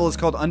reason the level is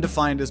called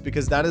Undefined is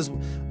because that is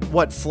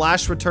what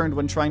Flash returned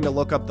when trying to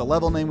look up the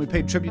level name. We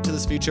paid tribute to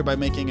this feature by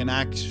making an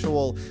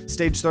actual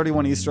Stage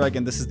 31 Easter egg,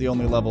 and this is the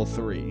only level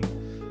 3.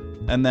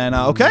 And then,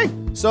 okay,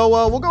 so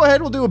we'll go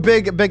ahead, we'll do a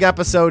big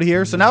episode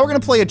here. So now we're gonna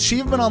play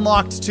Achievement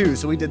Unlocked 2.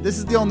 So we did This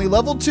is the Only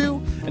Level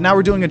 2, and now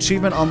we're doing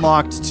Achievement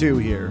Unlocked 2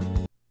 here.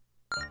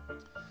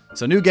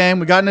 So new game,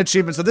 we got an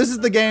achievement. So this is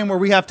the game where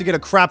we have to get a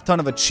crap ton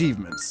of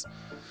achievements.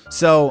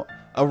 So,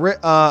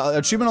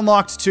 Achievement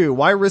Unlocked 2,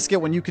 why risk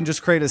it when you can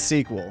just create a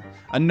sequel?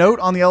 A note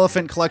on the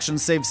Elephant Collection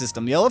save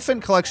system. The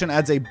Elephant Collection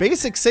adds a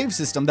basic save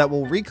system that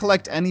will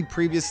recollect any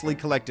previously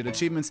collected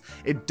achievements.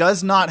 It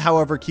does not,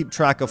 however, keep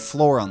track of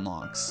floor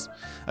unlocks.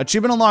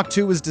 Achievement Unlocked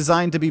 2 was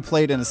designed to be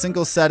played in a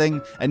single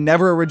setting and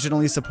never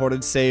originally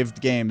supported saved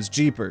games.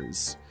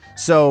 Jeepers.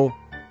 So,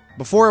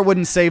 before it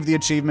wouldn't save the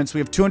achievements, we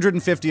have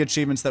 250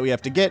 achievements that we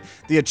have to get.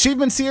 The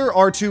achievements here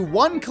are to,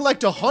 one,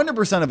 collect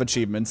 100% of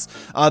achievements.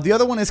 The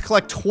other one is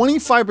collect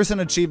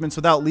 25% achievements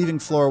without leaving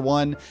floor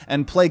 1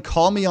 and play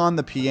Call Me on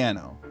the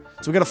Piano.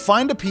 So we gotta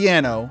find a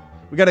piano.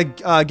 We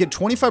gotta get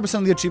 25%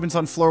 of the achievements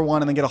on floor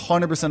 1 and then get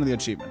 100% of the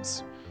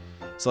achievements.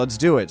 So let's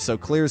do it. So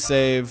clear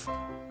save.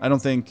 I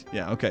don't think,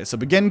 yeah, okay. So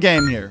begin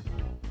game here.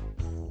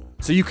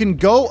 So you can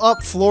go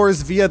up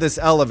floors via this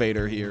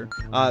elevator here.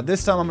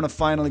 This time I'm gonna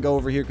finally go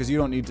over here because you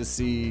don't need to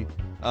see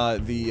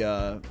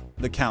the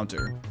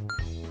counter.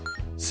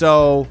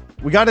 So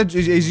we gotta,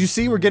 as you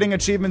see, we're getting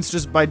achievements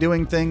just by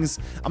doing things.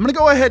 I'm gonna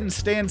go ahead and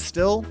stand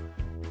still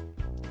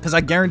because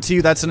I guarantee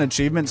you that's an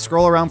achievement.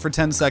 Scroll around for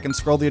 10 seconds,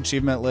 scroll the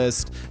achievement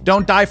list.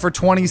 Don't die for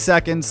 20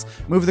 seconds.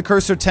 Move the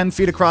cursor 10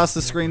 feet across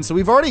the screen. So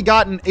we've already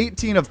gotten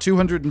 18 of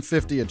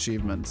 250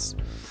 achievements.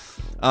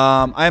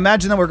 I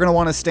imagine that we're going to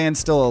want to stand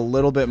still a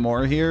little bit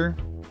more here.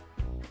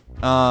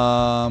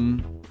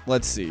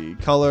 Let's see.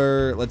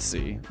 Color, let's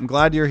see. I'm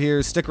glad you're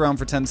here. Stick around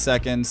for 10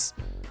 seconds.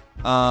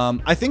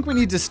 I think we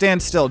need to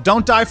stand still.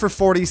 Don't die for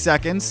 40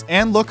 seconds.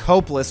 And look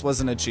hopeless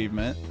was an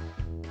achievement.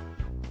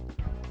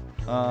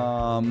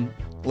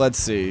 Let's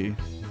see.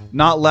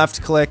 Not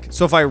left click.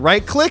 So if I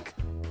right click,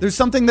 there's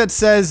something that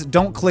says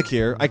don't click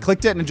here. I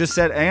clicked it and it just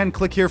said and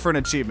click here for an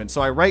achievement. So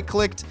I right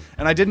clicked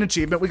and I did an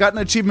achievement. We got an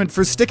achievement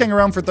for sticking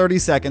around for 30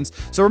 seconds.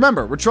 So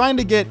remember, we're trying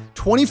to get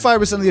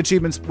 25% of the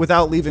achievements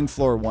without leaving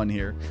floor 1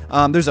 here.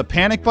 There's a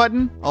panic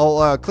button.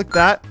 I'll click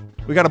that.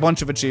 We got a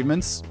bunch of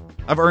achievements.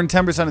 I've earned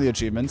 10% of the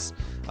achievements.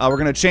 We're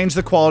gonna change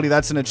the quality.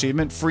 That's an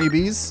achievement.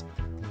 Freebies.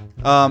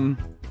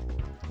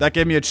 That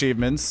gave me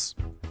achievements.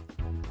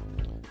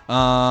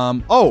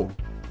 Oh,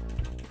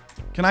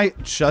 can I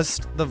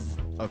just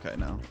okay,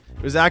 no.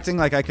 It was acting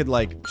like I could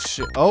like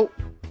oh.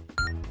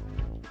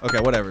 Okay,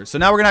 whatever. So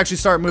now we're gonna actually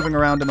start moving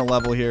around in the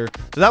level here.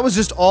 So that was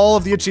just all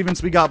of the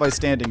achievements we got by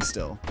standing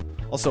still.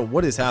 Also,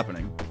 what is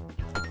happening?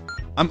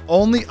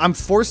 I'm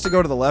forced to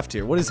go to the left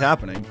here. What is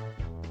happening?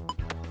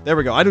 There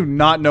we go. I do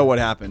not know what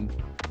happened.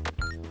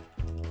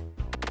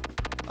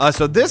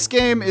 So this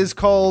game is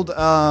called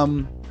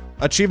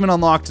Achievement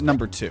Unlocked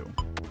number 2.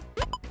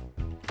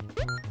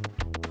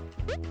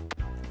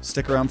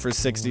 Stick around for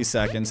 60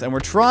 seconds. And we're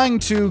trying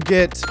to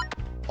get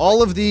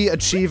all of the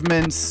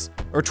achievements,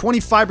 or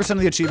 25% of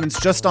the achievements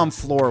just on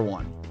floor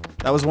 1.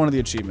 That was one of the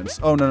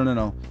achievements. Oh, no.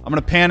 I'm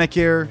gonna panic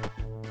here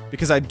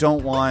because I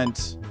don't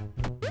want,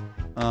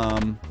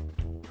 I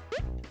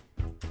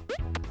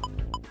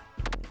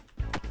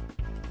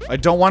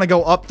don't want to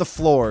go up the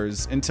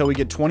floors until we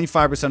get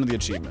 25% of the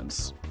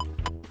achievements.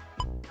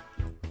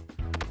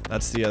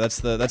 That's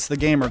the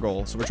gamer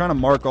goal. So we're trying to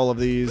mark all of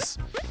these.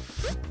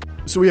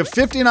 So we have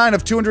 59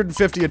 of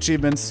 250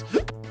 achievements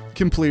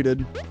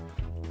completed.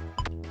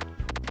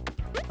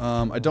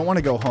 I don't want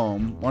to go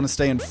home. Want to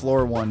stay in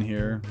floor 1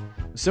 here.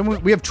 So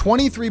we have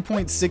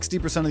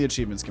 23.60% of the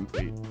achievements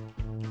complete.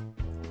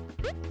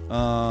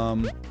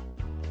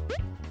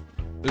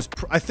 There's,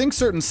 I think,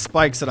 certain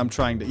spikes that I'm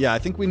trying to... Yeah, I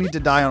think we need to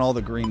die on all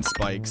the green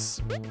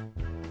spikes.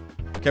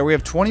 Okay, we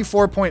have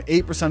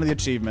 24.8% of the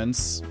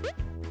achievements.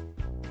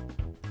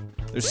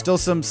 There's still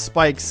some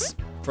spikes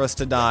for us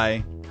to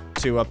die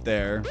to up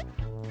there.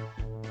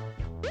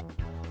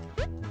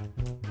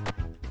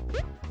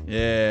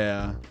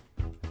 Yeah.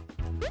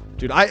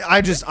 Dude,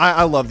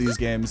 I love these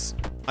games.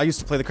 I used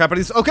to play the crap out of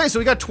these. Okay, so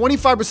we got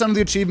 25% of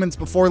the achievements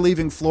before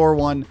leaving floor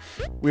 1.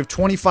 We have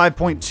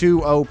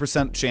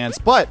 25.20% chance.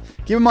 But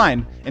keep in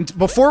mind, and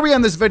before we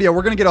end this video,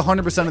 we're gonna get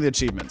 100% of the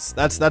achievements.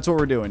 That's what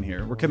we're doing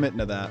here. We're committing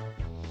to that.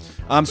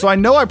 So I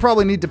know I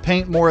probably need to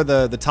paint more of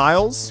the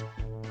tiles.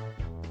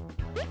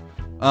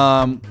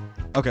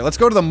 Okay, let's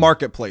go to the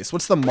marketplace.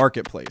 What's the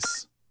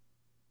marketplace?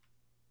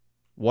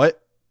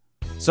 What?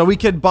 So we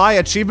could buy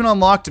achievement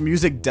unlocked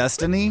music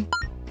destiny.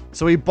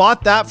 So we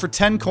bought that for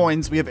 10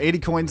 coins. We have 80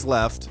 coins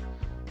left.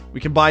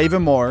 We can buy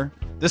even more.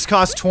 This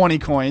costs 20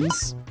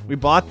 coins. We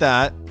bought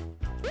that.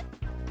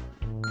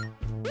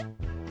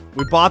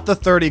 We bought the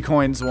 30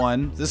 coins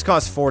one. This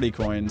costs 40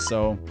 coins,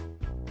 so...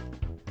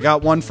 I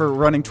got one for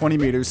running 20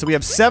 meters. So we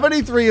have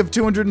 73 of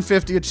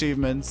 250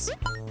 achievements.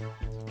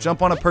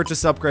 Jump on a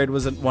purchase upgrade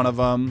wasn't one of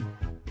them.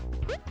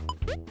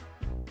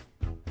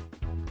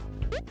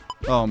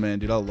 Oh man,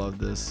 dude, I love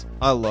this.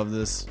 I love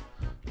this.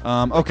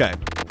 Okay.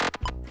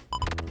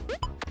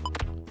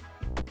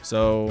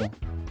 So,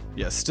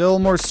 yeah, still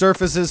more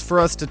surfaces for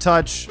us to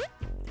touch.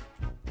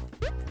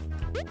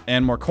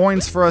 And more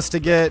coins for us to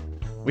get.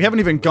 We haven't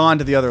even gone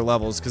to the other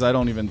levels because I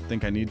don't even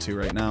think I need to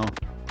right now.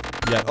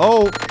 Yeah.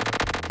 Oh!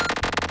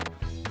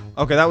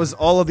 Okay, that was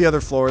all of the other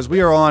floors.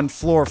 We are on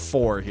floor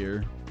 4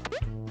 here.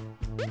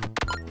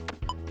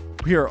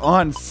 We are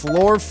on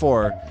floor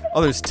 4.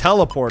 Oh, there's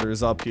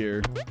teleporters up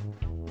here.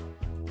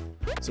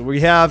 So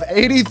we have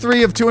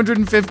 83 of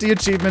 250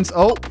 achievements.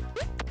 Oh!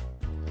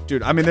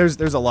 Dude, I mean, there's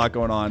a lot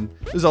going on.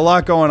 There's a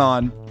lot going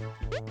on.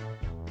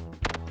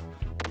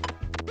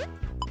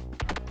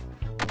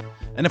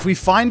 And if we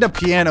find a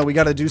piano, we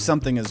gotta do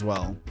something as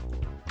well.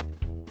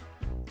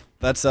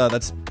 That's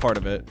part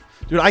of it.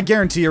 Dude, I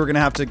guarantee you we're gonna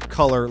have to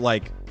color,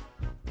 like,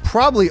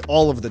 probably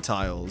all of the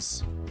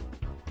tiles.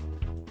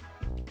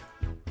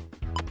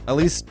 At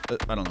least,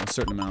 I don't know, a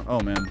certain amount. Oh,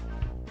 man.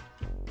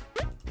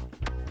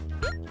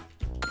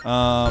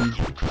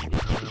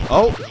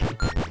 Oh!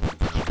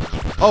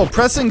 Oh,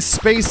 pressing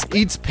space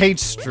eats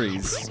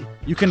pastries.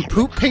 You can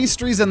poop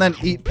pastries and then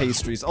eat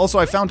pastries. Also,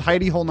 I found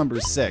hidey hole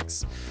number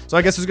 6. So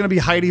I guess there's gonna be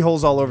hidey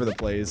holes all over the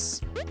place.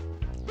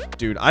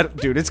 Dude,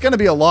 it's gonna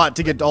be a lot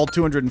to get all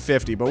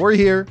 250, but we're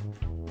here.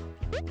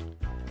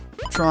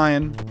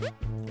 Trying.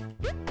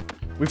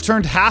 We've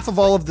turned half of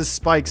all of the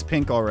spikes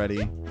pink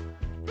already.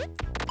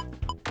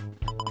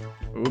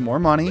 Ooh, more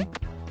money.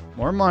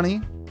 More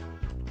money.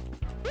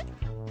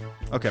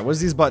 Okay, what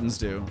does these buttons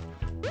do?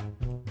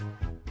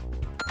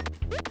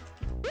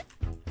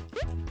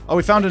 Oh,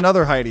 we found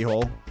another hidey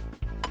hole.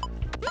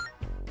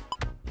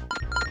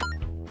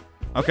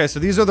 Okay, so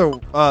these are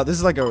the, this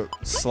is like a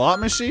slot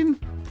machine?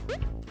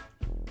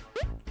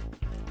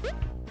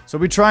 So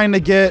we're trying to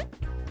get...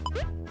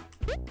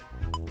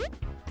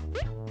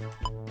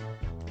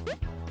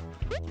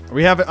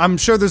 We have, I'm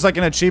sure there's like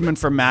an achievement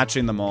for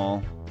matching them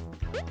all.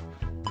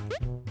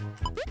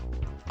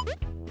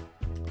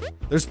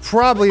 There's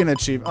probably an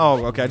achievement.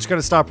 Oh, okay, I just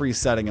gotta stop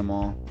resetting them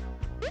all.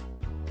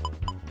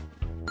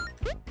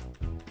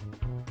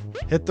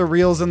 Hit the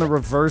reels in the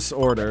reverse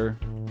order.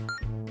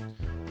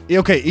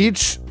 Okay,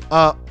 each,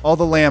 all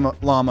the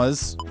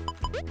llamas.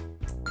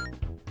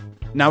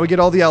 Now we get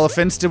all the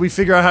elephants. Did we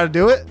figure out how to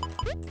do it?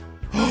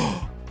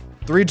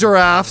 3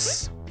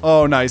 giraffes.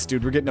 Oh, nice,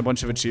 dude. We're getting a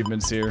bunch of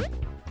achievements here.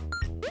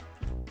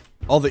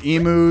 All the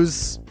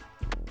emus.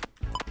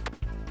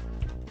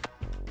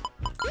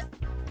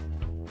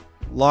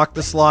 Lock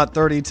the slot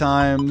 30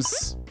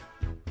 times.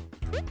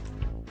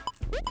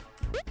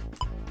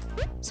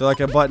 Is there like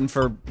a button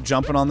for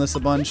jumping on this a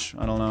bunch?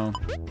 I don't know.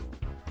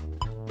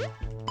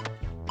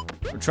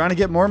 We're trying to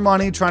get more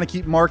money, trying to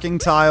keep marking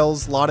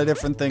tiles. A lot of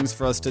different things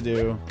for us to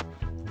do.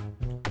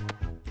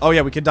 Oh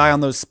yeah, we could die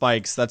on those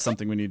spikes. That's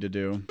something we need to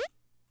do.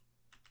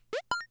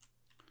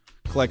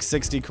 Collect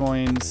 60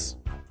 coins.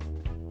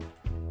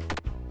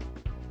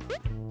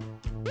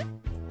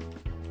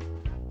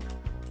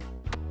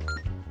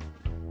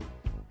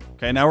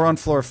 Okay, now we're on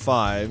floor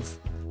 5.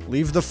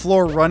 Leave the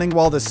floor running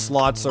while the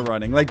slots are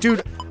running. Like,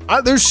 dude,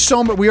 there's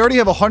so much. We already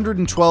have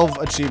 112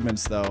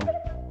 achievements, though.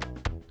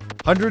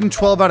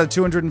 112 out of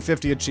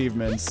 250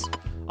 achievements.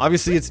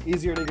 Obviously, it's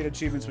easier to get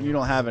achievements when you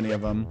don't have any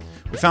of them.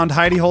 We found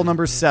hidey hole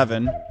number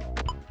 7.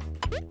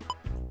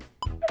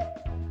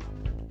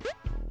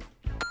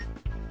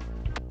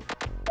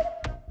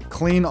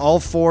 Clean all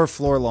 4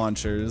 floor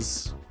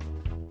launchers.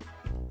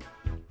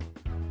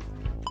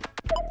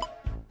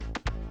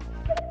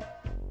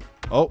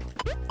 Oh.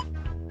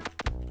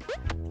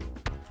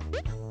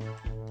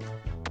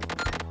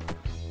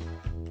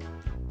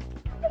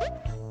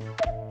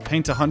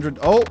 Paint 100.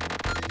 Oh.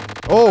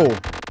 Oh.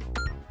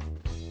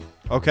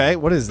 Okay,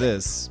 what is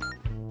this?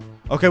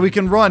 Okay, we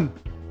can run.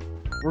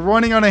 We're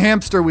running on a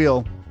hamster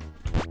wheel.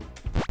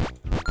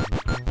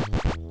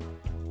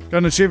 Got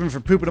an achievement for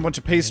pooping a bunch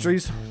of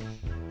pastries.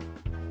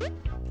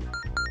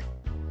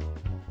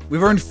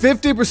 We've earned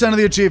 50% of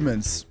the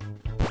achievements.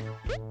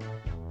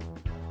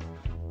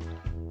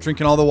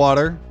 Drinking all the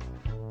water.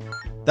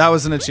 That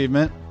was an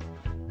achievement.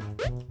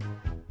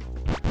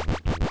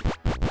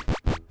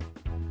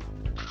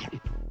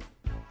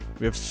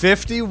 We have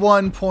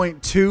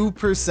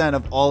 51.2%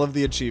 of all of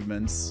the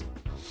achievements.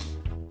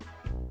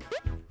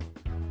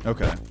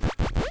 Okay.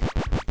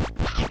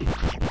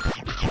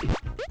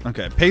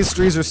 Okay,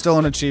 pastries are still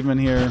an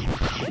achievement here.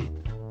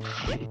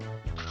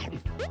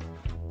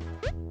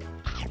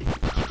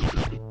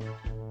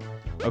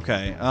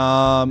 Okay,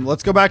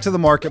 let's go back to the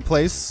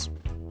marketplace.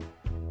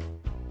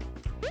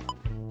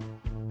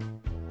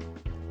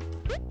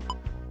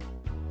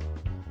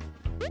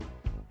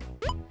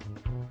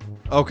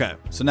 Okay,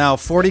 so now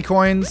 40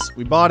 coins,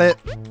 we bought it.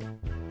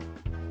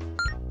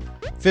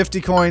 50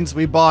 coins,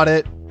 we bought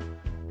it.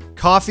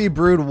 Coffee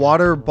brewed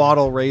water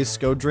bottle race,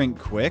 go drink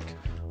quick.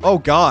 Oh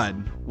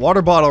god,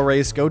 water bottle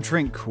race, go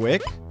drink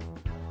quick?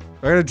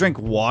 We're gonna drink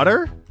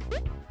water?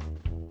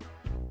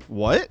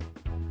 What?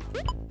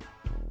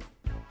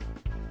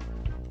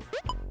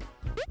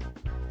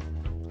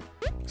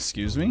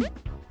 Excuse me?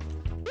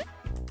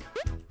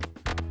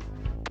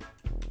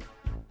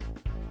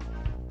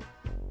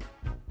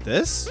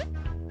 This?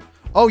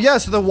 Oh yeah,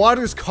 so the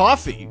water's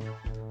coffee.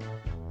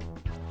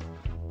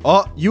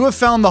 Oh, you have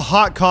found the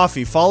hot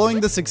coffee.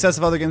 Following the success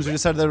of other games, we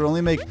decided that it would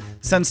only make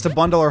sense to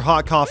bundle our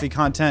hot coffee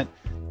content.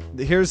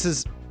 Here's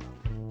his...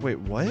 Wait,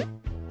 what?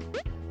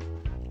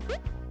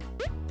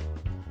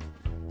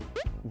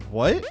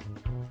 What?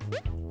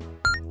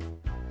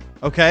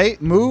 Okay,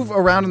 move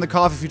around in the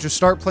coffee feature.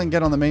 Start playing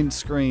again on the main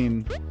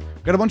screen.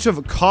 Got a bunch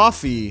of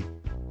coffee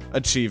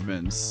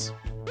achievements.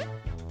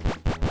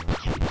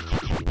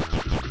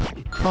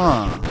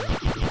 Huh.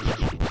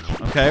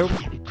 Okay.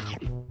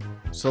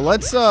 So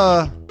let's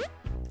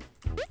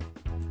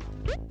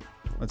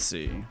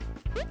see. You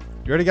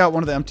already got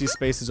one of the empty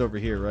spaces over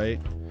here,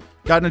 right?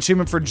 Got an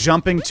achievement for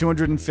jumping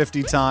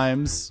 250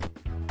 times.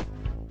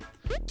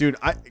 Dude,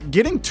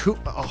 getting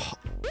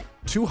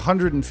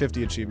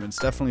 250 achievements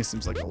definitely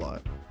seems like a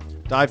lot.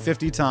 Dive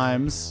 50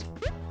 times.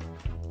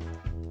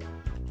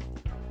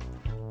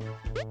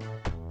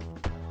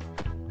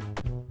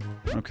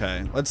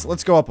 Okay,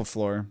 let's go up a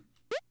floor.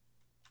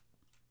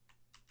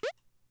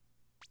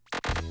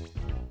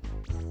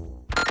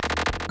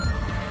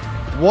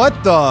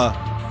 What the?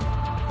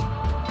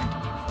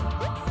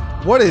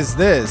 What is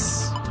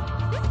this?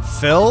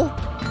 Phil?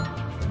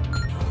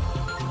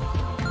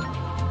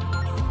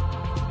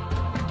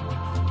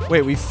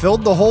 Wait, we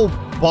filled the whole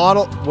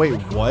bottle.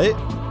 Wait, what?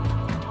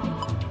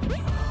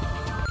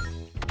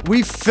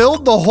 We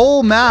filled the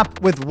whole map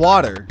with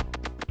water.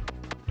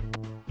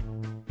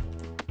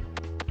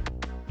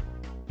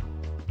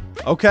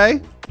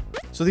 Okay.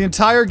 So the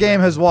entire game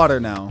has water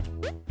now.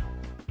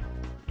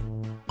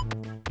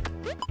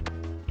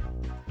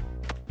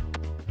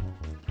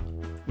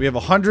 We have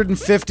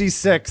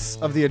 156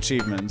 of the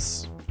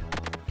achievements.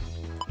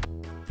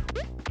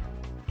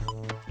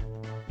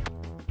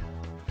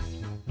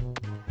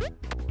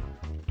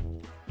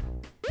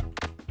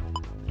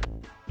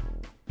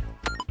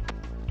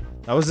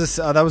 That was a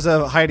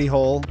hidey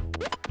hole.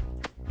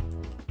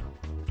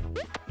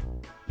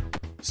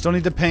 Still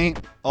need to paint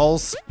all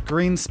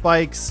green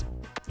spikes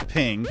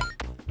pink.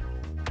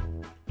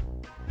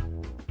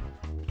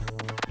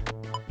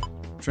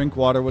 Drink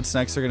water. What's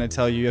next? They're gonna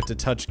tell you have to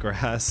touch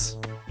grass.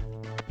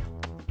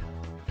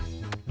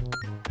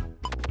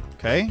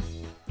 Okay.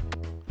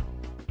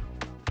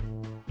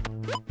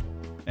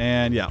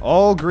 And yeah,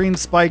 all green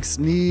spikes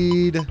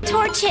need...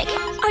 Torchic,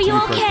 are you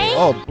okay?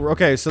 Oh,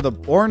 okay, so the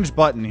orange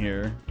button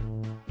here.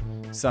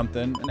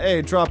 Something. And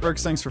hey,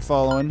 Dropworks, thanks for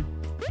following.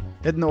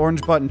 Hitting the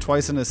orange button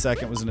twice in a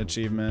second was an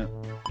achievement.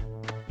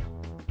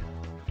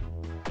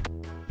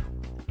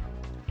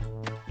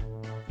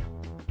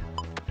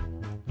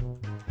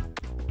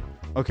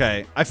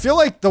 Okay, I feel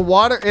like the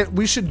water...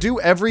 we should do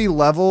every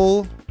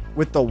level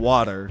with the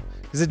water.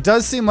 Because it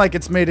does seem like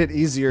it's made it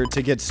easier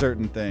to get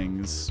certain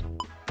things.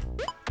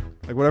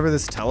 Like whatever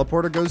this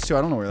teleporter goes to,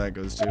 I don't know where that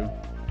goes to.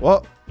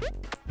 What?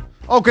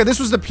 Okay, this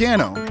was the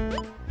piano.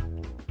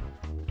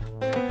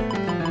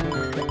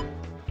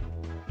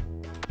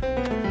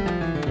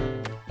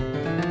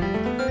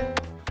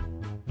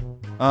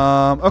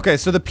 Okay,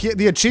 so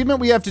the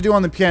achievement we have to do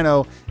on the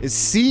piano is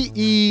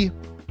CE...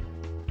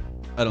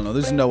 I don't know,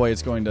 there's no way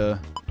it's going to...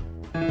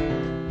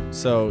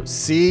 So,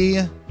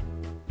 C...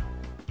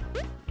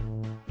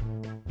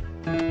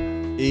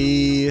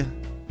 E...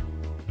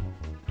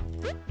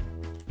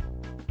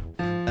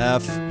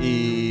 F,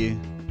 E...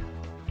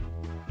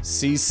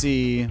 C,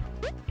 C...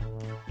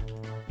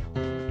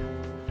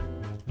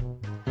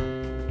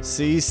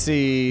 C,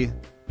 C...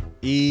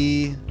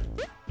 E...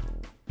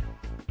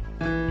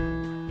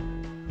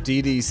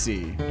 D, D,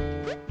 C.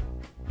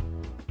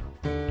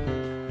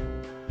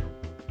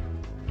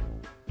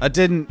 I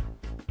didn't.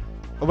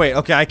 Oh, wait,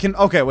 okay, I can.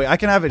 Okay, wait, I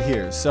can have it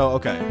here. So,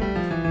 okay.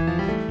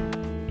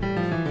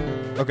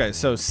 Okay,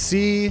 so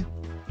C,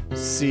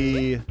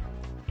 C,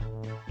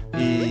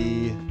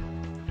 E,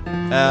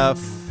 F,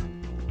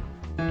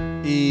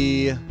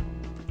 E,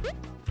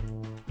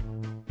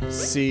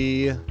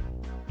 C,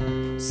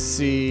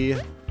 C,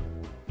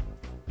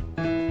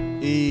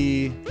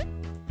 E,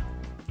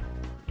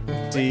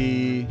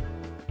 D,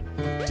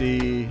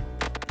 D, and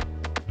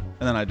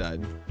then I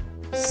died.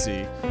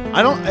 C.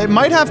 I don't, it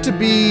might have to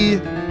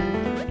be,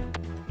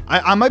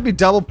 I might be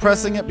double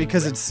pressing it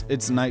because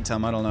it's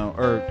nighttime, I don't know,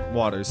 or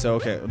water, so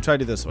okay, I'll try to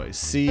do this way.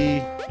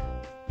 C,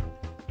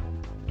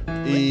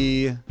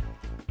 E,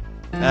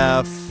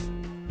 F,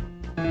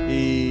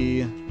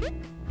 E,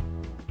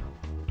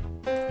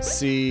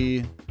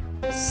 C,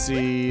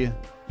 C,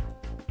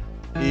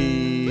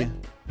 E,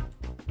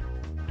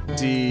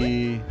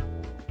 D,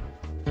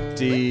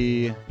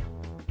 D,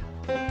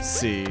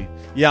 C.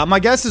 Yeah, my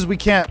guess is we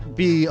can't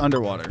be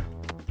underwater.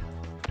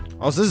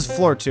 Also, this is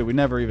floor 2. We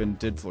never even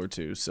did floor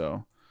 2,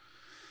 so.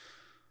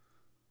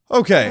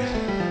 Okay.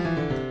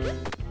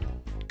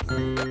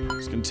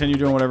 Let's continue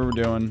doing whatever we're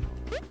doing.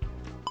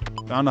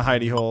 Found a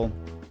hidey hole.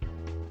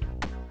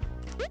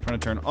 Trying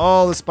to turn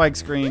all the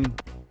spikes green.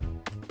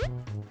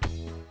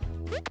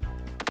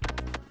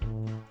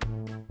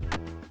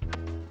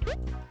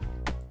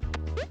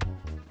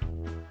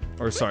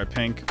 Or, sorry,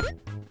 pink.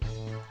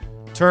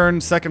 Turn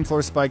second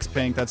floor spikes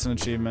pink. That's an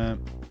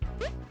achievement.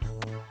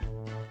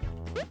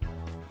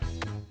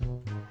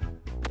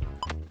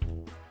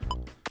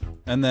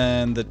 And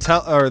then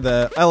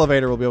the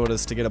elevator will be able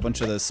to get a bunch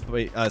of the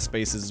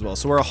spaces as well.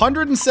 So we're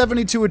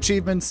 172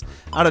 achievements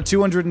out of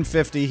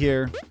 250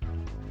 here.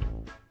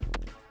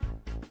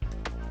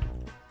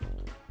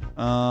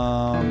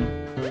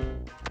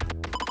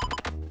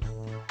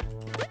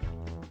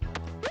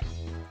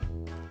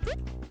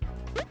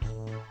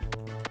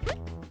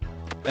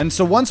 And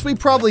so once we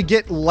probably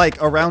get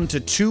like around to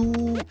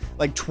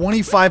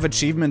 25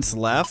 achievements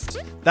left,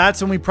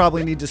 that's when we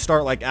probably need to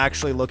start like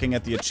actually looking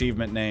at the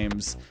achievement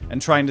names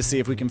and trying to see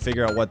if we can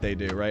figure out what they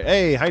do, right?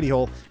 Hey, hidey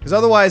hole. Because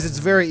otherwise it's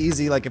very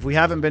easy. Like if we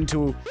haven't been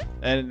to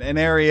an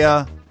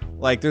area,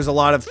 like there's a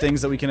lot of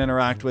things that we can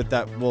interact with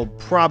that will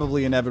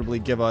probably inevitably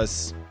give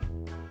us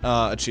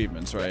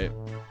achievements, right?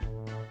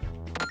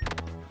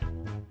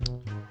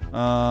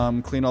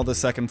 Clean all the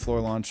second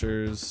floor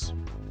launchers.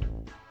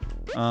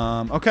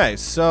 Okay,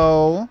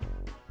 so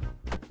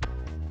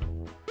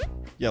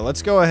yeah,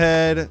 let's go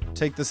ahead,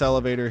 take this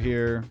elevator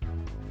here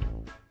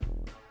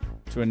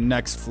to a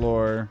next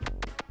floor.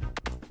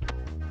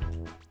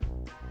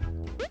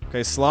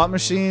 Okay, slot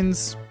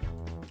machines.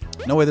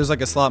 No way, there's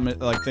like a slot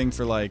thing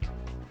for like.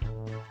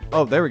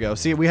 Oh, there we go.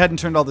 See, we hadn't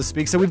turned all the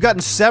speaks, so we've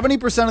gotten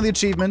 70% of the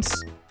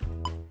achievements.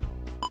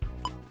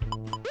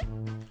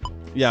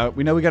 Yeah,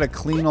 we know we gotta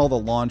clean all the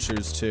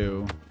launchers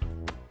too.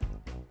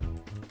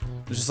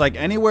 It's just like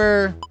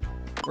anywhere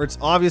where it's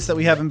obvious that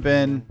we haven't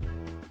been.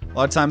 A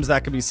lot of times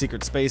that could be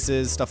secret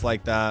spaces, stuff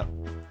like that.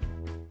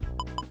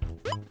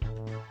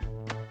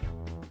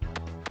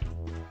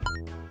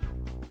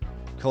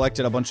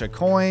 Collected a bunch of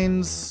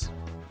coins.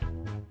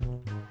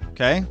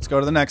 Okay, let's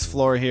go to the next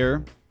floor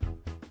here.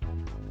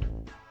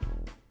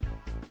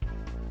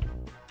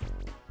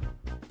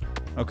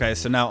 Okay,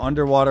 so now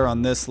underwater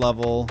on this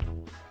level.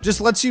 Just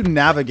lets you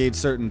navigate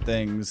certain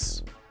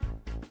things.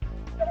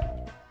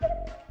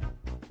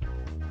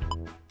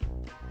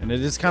 And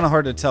it is kind of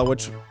hard to tell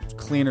which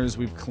cleaners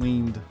we've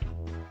cleaned.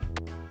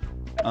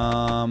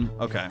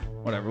 Okay,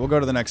 whatever. We'll go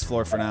to the next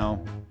floor for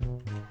now.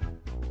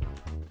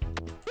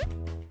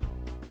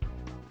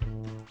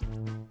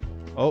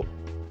 Oh.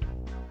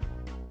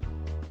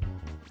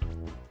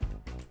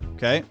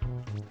 Okay.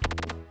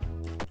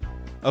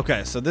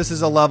 Okay, so this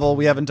is a level.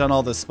 We haven't done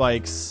all the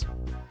spikes.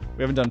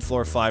 We haven't done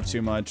floor 5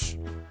 too much.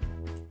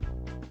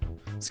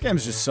 This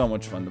game's just so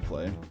much fun to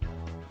play.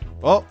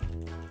 Oh.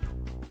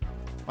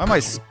 Why am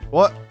I...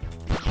 What?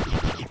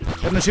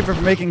 Got an achievement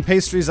for making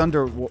pastries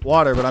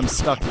underwater, but I'm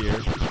stuck here.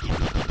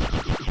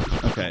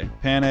 Okay.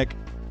 Panic.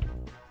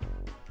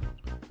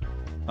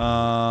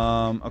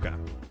 Okay.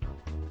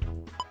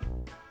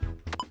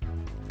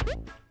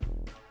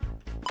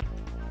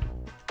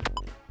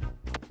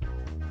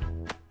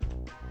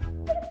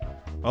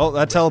 Oh,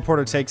 that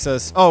teleporter takes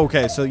us... Oh,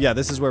 okay. So, yeah,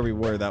 this is where we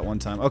were that one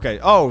time. Okay.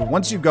 Oh,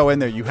 once you go in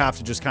there, you have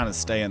to just kind of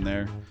stay in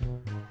there.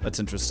 That's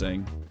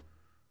interesting.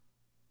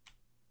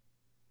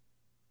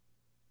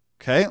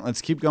 Okay,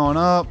 let's keep going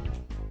up.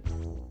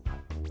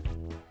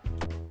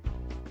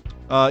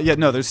 Yeah,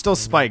 no, there's still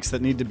spikes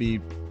that need to be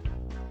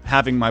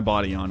having my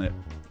body on it.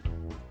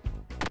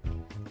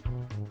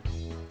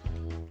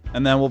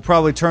 And then we'll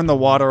probably turn the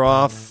water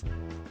off.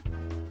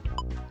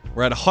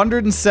 We're at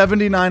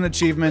 179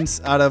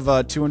 achievements out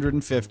of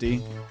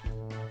 250.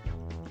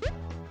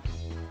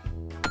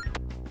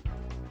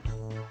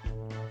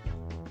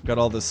 Got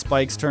all the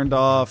spikes turned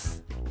off.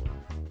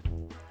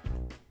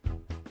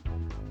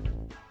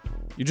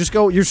 You just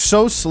go, you're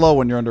so slow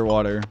when you're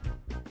underwater.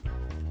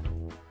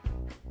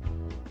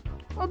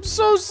 I'm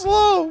so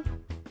slow.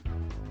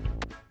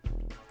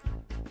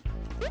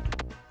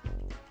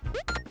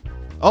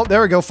 Oh,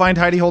 there we go. Find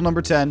hidey hole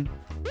number 10.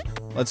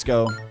 Let's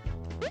go.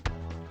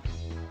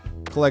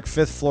 Collect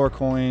 5th floor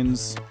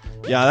coins.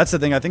 Yeah, that's the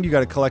thing. I think you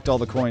got to collect all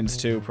the coins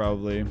too,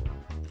 probably.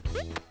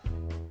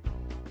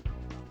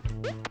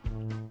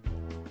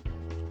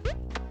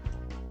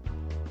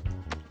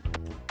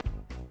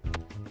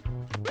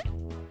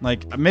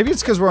 Like, maybe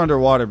it's because we're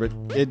underwater, but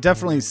it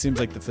definitely seems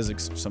like the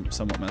physics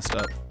somewhat messed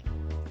up.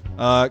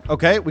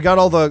 Okay, we got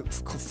all the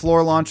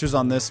floor launchers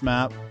on this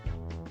map.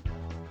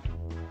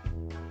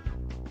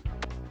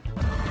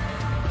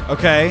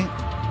 Okay.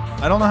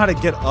 I don't know how to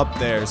get up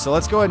there, so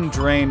let's go ahead and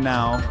drain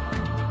now.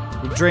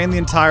 We've drained the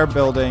entire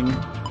building.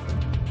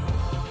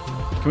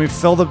 Can we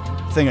fill the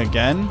thing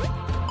again?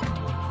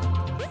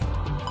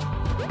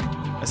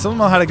 I still don't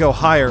know how to go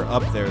higher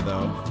up there,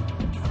 though.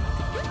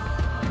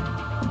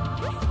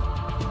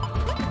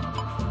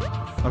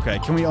 Okay,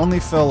 can we only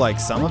fill, like,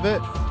 some of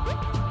it?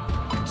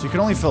 So you can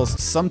only fill...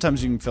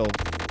 Sometimes you can fill...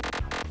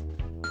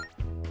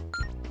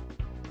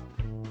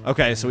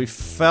 Okay, so we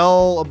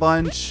fell a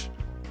bunch.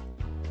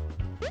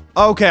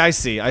 Okay, I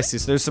see. I see.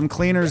 So there's some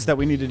cleaners that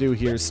we need to do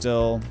here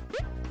still.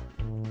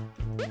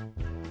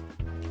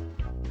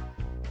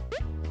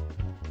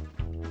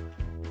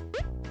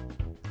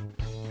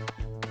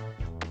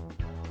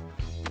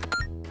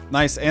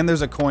 Nice. And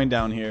there's a coin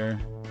down here.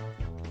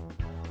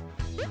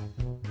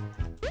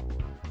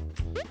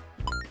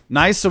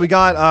 Nice. So we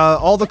got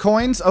all the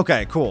coins.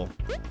 Okay, cool.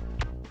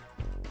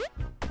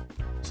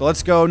 So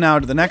let's go now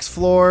to the next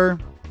floor.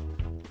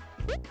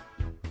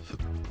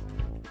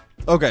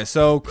 Okay,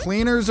 so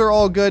cleaners are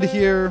all good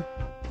here.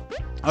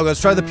 Okay,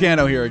 let's try the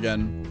piano here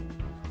again.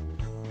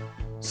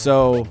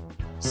 So,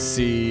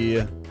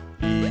 C,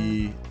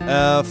 E,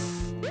 F.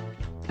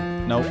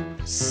 Nope.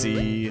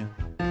 C.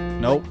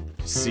 Nope.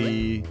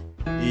 C,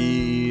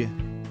 E,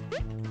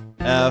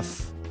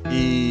 F,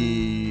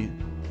 E,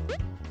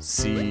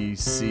 C,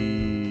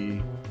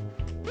 C,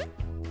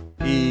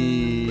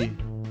 E,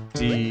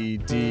 D,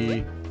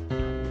 D.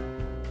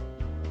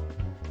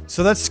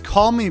 So let's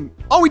call me...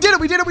 Oh, we did it!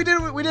 We did it! We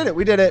did it! We did it!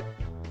 We did it!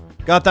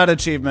 Got that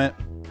achievement.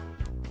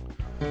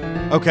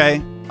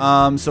 Okay.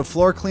 So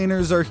floor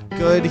cleaners are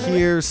good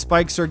here.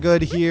 Spikes are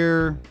good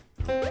here.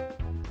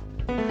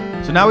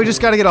 So now we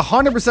just got to get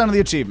 100% of the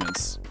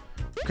achievements.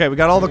 Okay, we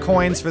got all the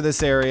coins for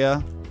this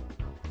area.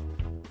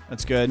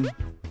 That's good.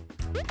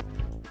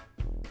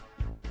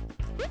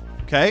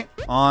 Okay,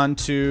 on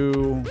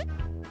to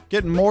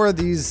getting more of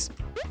these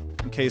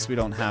in case we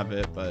don't have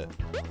it, but...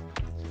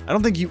 I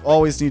don't think you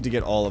always need to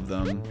get all of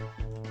them.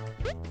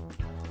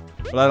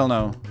 But I don't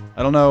know.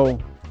 I don't know.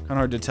 Kind of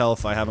hard to tell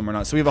if I have them or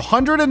not. So we have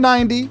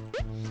 190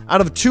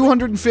 out of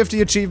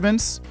 250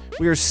 achievements.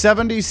 We are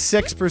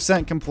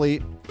 76%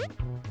 complete.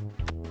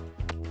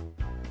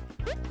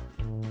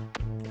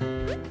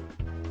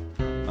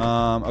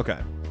 Okay.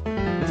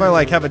 If I,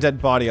 like, have a dead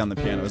body on the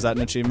piano, is that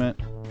an achievement?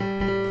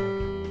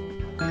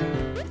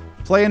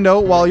 Play a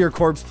note while your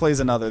corpse plays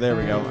another. There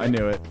we go. I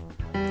knew it.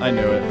 I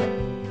knew it.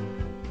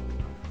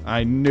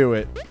 I knew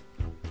it.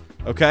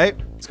 Okay,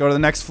 let's go to the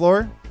next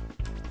floor.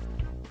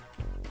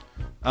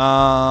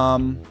 I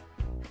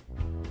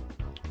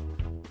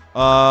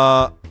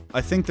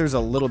think there's a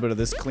little bit of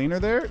this cleaner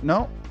there.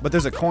 No, but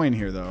there's a coin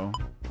here though.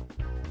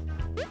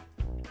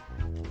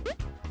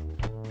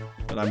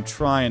 That I'm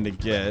trying to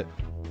get.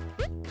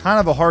 Kind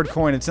of a hard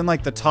coin. It's in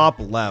like the top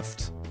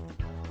left.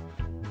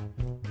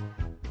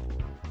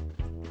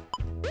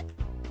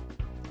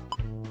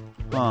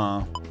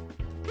 Huh.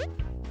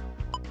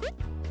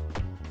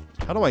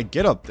 How do I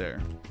get up there?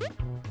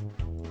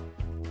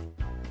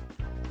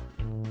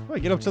 How do I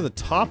get up to the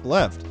top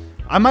left?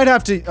 I might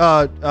have to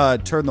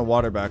turn the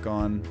water back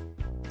on.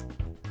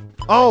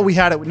 Oh, we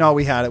had it. No,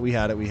 we had it. We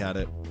had it. We had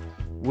it.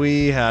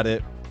 We had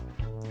it.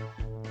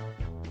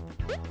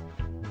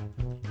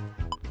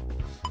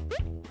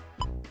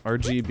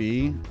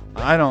 RGB?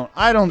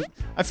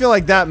 I feel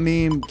like that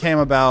meme came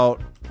about.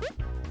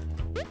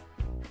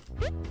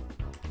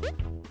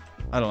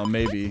 I don't know,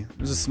 maybe.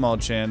 There's a small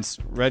chance.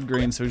 Red,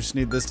 green, so we just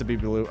need this to be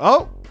blue.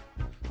 Oh!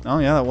 Oh,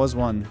 yeah, that was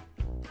one.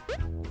 I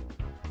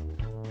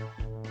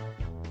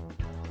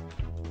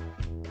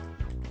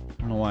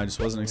don't know why, I just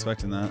wasn't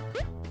expecting that.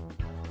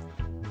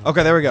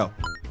 Okay, there we go.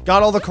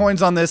 Got all the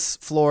coins on this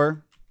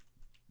floor.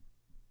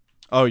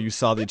 Oh, you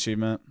saw the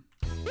achievement.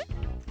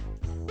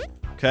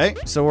 Okay,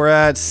 so we're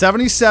at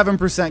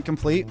 77%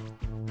 complete.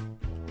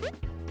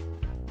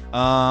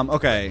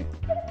 Okay.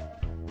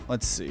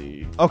 Let's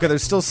see. Okay,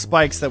 there's still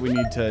spikes that we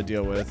need to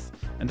deal with.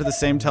 Enter the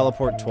same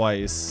teleport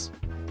twice.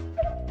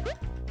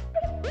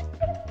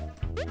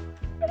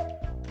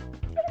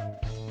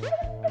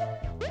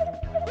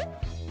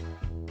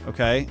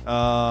 Okay,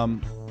 so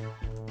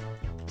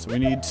we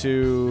need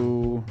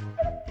to...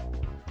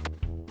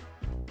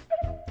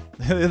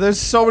 There's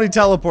so many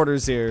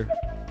teleporters here.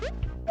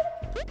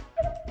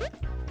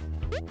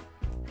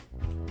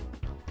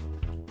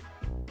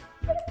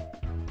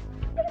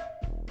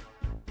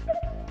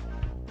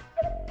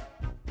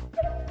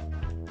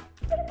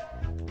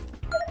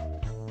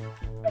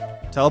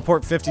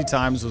 Teleport 50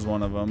 times was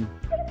one of them.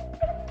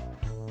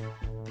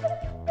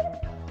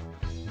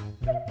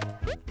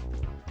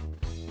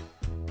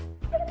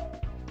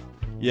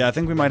 Yeah, I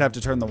think we might have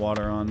to turn the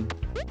water on.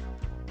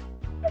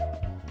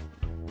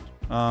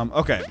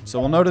 Okay, so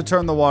we'll know to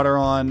turn the water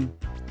on.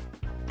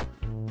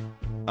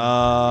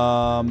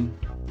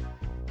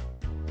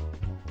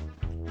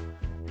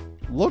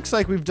 Looks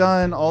like we've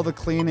done all the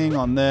cleaning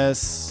on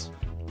this.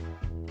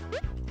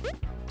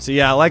 So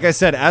yeah, like I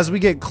said, as we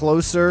get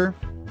closer...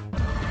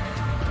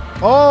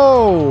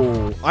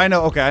 Oh! I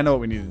know, okay, I know what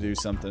we need to do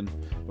something.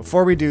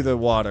 Before we do the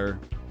water...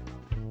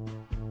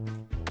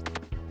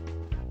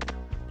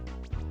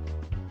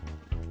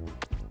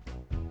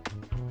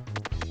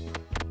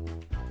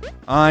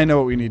 I know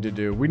what we need to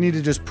do. We need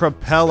to just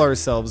propel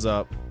ourselves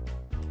up.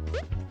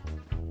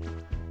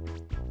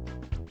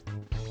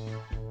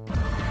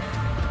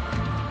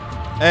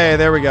 Hey,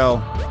 there we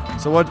go.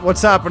 So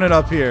what's happening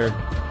up here?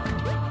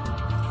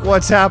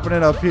 What's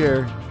happening up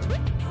here?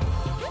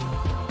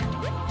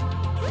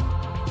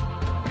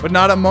 But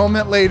not a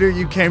moment later,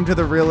 you came to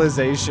the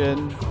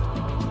realization.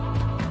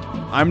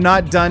 I'm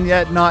not done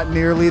yet, not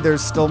nearly.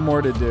 There's still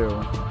more to do.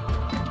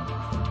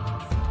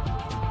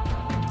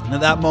 And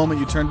at that moment,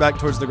 you turned back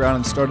towards the ground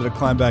and started to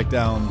climb back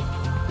down.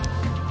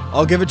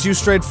 I'll give it to you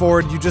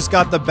straightforward. You just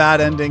got the bad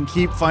ending.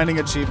 Keep finding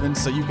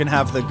achievements so you can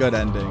have the good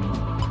ending.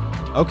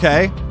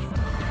 Okay.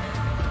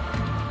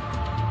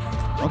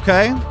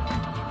 Okay.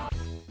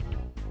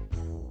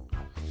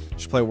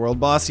 Should play World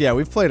Boss? Yeah,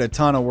 we've played a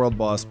ton of World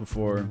Boss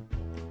before.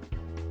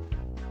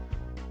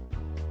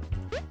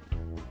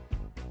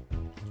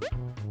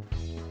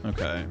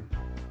 Okay.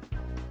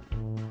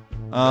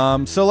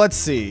 So let's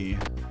see.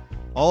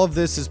 All of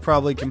this is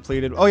probably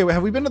completed. Oh, yeah,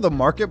 have we been to the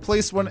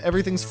marketplace when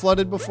everything's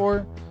flooded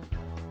before?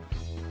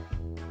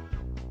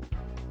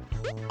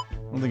 I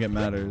don't think it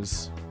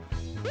matters.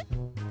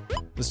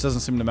 This doesn't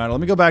seem to matter. Let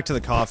me go back to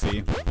the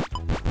coffee.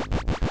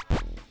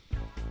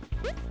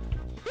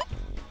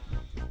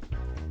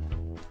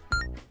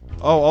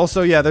 Oh,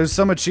 also, yeah, there's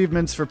some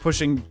achievements for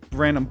pushing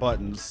random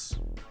buttons.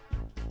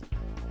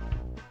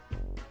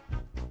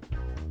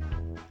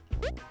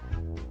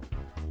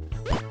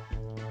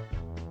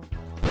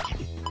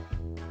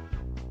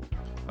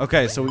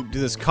 Okay, so we do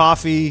this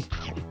coffee.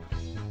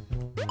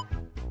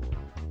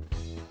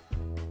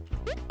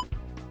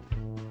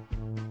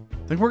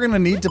 I think we're gonna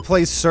need to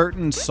play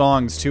certain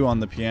songs too on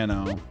the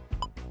piano.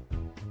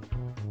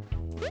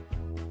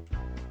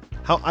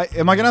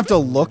 Am I gonna have to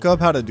look up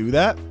how to do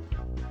that?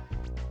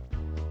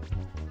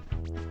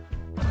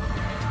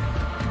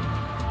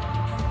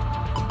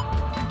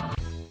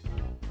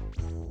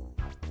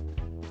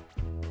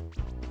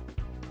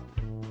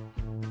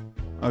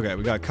 Okay,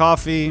 we got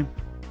coffee.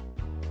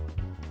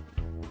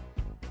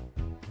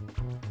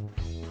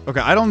 Okay,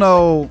 I don't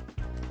know.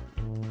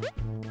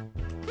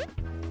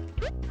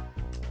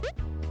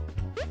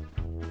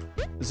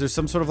 Is there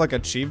some sort of like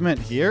achievement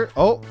here?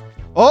 Oh,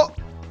 oh!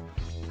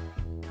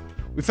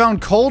 We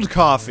found cold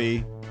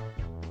coffee.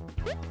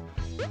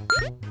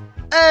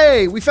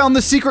 Hey, we found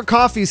the secret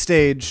coffee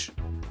stage.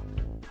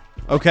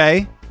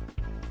 Okay.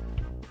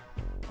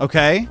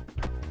 Okay.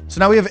 So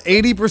now we have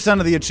 80%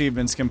 of the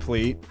achievements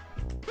complete.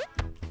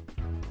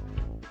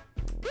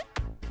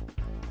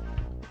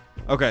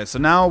 Okay, so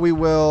now we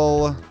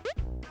will...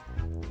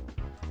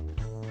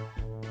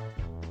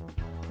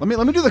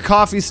 Let me do the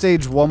coffee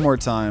stage one more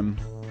time.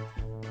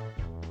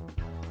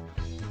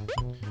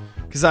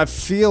 Because I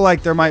feel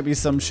like there might be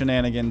some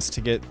shenanigans to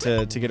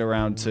get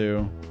around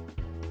to.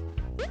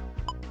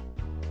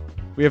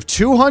 We have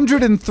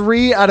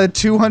 203 out of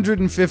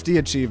 250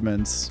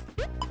 achievements.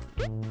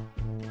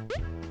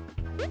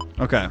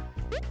 Okay.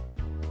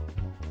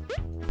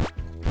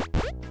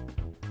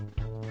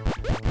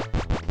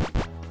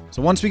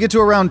 So once we get to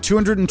around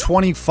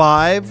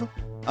 225,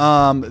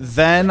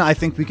 then I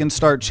think we can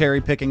start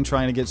cherry picking,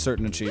 trying to get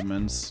certain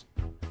achievements.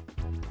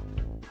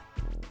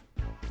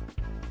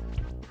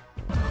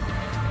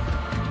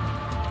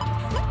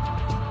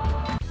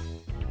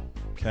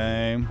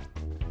 Okay.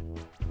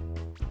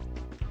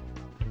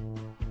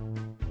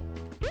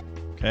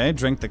 Okay,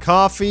 drink the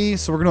coffee.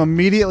 So we're going to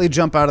immediately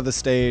jump out of the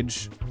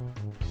stage.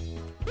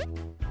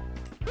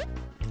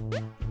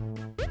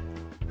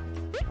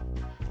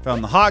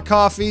 Found the hot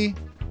coffee.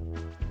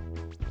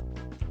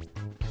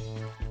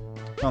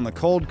 Found the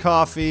cold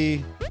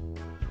coffee.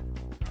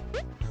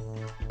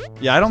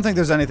 Yeah, I don't think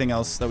there's anything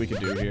else that we could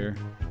do here.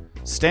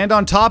 Stand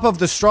on top of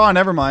the straw.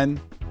 Never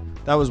mind.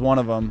 That was one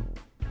of them.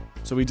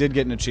 So we did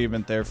get an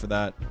achievement there for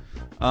that.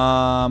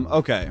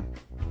 Okay.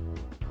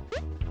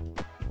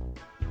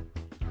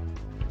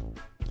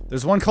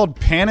 There's one called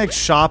Panic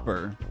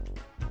Shopper.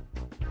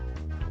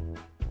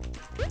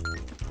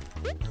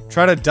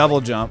 Try to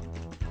double jump.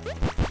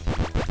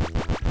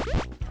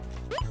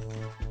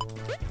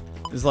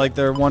 Is like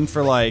there one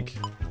for like...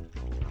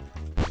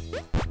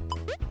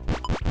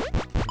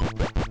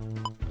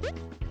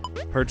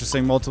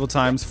 purchasing multiple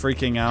times,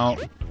 freaking out.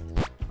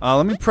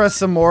 Let me press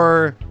some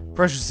more.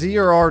 Press Z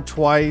or R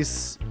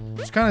twice.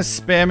 Just kind of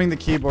spamming the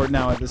keyboard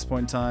now at this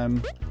point in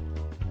time.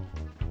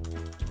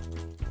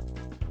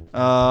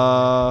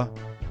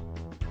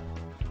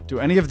 Do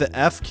any of the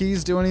F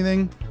keys do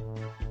anything?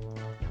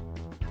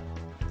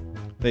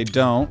 They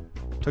don't.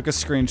 Took a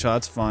screenshot.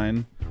 It's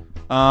fine.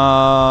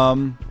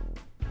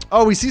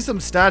 Oh, we see some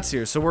stats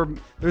here. So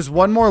there's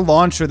one more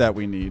launcher that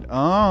we need.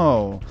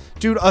 Oh,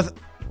 dude,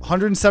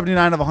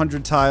 179 of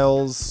 100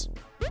 tiles.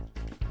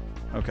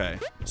 Okay,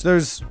 so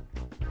it's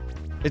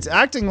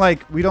acting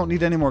like we don't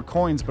need any more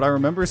coins, but I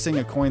remember seeing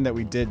a coin that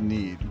we did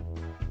need.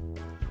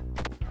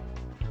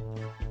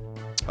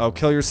 Oh,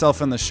 kill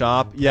yourself in the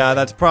shop. Yeah,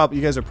 that's probably,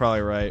 you guys are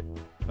probably right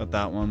about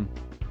that one.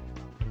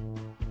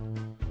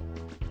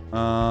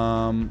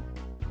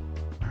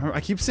 I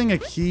keep seeing a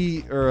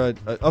key or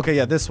okay,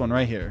 yeah, this one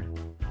right here.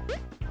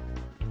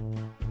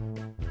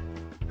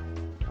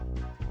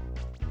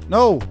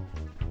 No.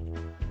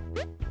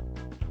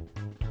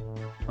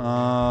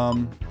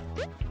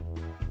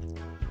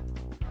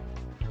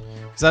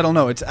 Because I don't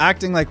know. It's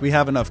acting like we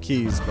have enough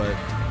keys, but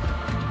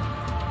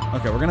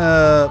okay, we're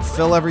gonna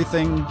fill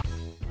everything.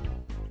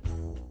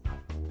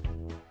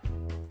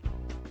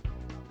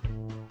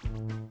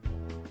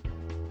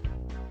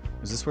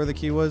 Is this where the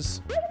key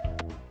was?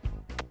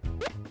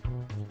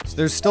 So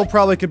there's still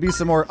probably could be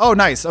some more. Oh,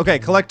 nice. Okay,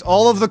 collect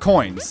all of the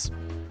coins.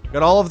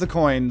 Got all of the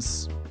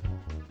coins.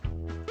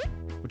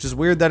 Which is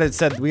weird that it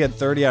said we had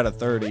 30 out of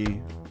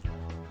 30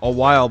 a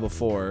while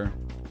before.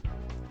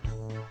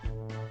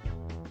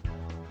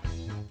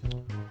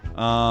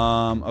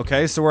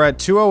 Okay, so we're at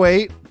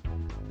 208.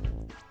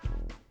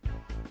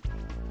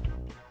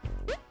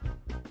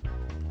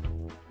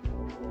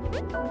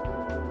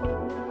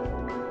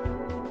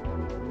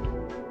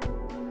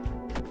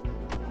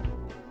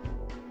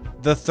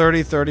 The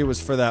 30-30 was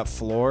for that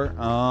floor?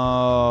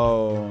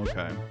 Oh,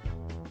 okay.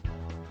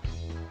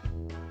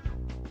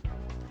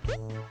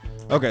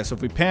 Okay, so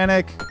if we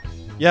panic,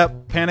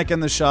 yep, panic in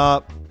the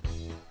shop.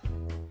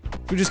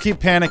 If we just keep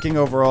panicking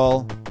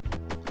overall,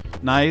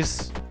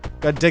 nice.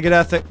 Got Mega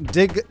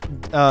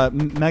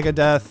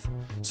Death.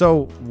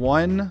 So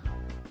 1.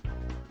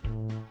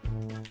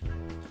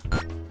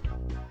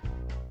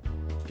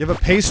 Give a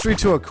pastry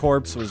to a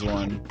corpse was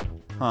 1.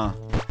 Huh.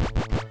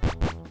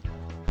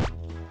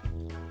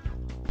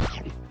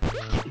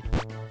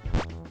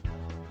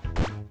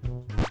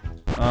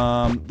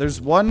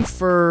 There's 1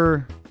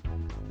 for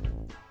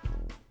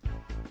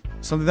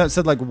something that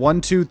said like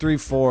 1, 2, 3,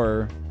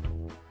 4.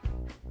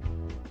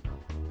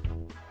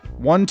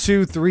 1,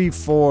 2, 3,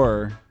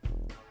 4.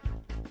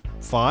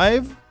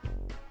 5?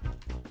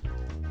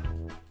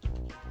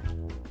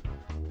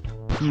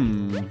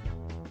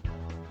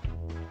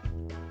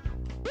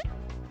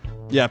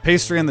 Yeah,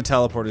 pastry and the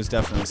teleport is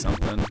definitely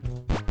something.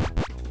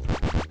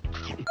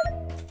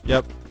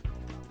 Yep.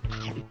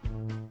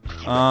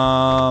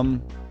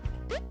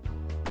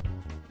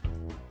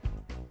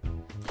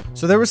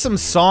 So there were some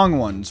song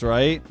ones,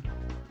 right?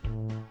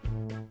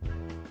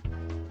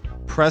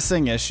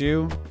 Pressing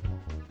issue.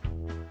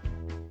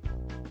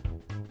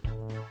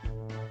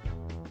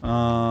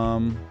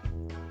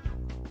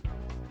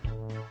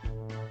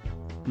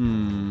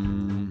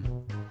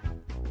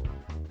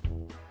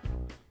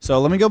 So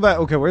let me go back.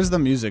 Okay, where's the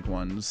music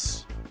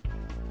ones?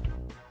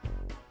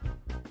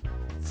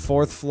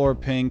 4th floor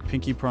pink,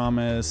 Pinky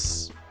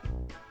Promise.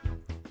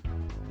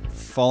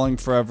 Falling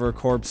Forever,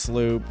 Corpse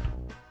Loop.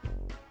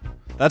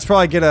 That's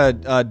probably get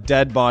a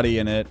dead body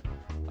in it.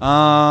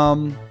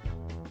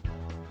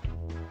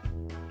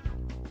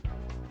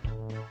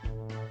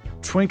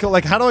 Twinkle,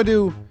 like how do I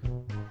do?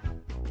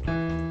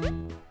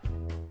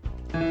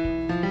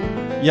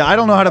 Yeah, I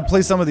don't know how to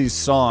play some of these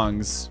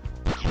songs.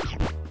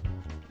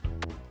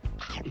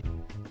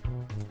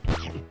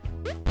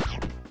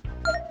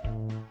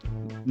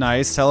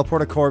 Nice,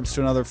 teleport a corpse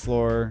to another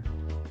floor.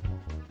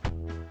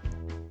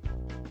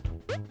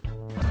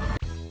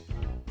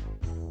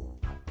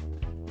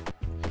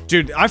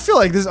 Dude, I feel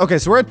like this... Okay,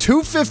 so we're at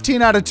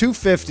 215 out of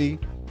 250.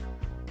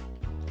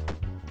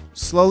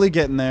 Slowly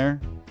getting there.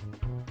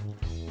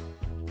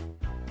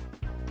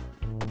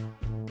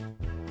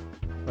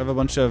 I have a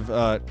bunch of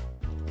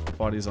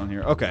bodies on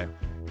here. Okay.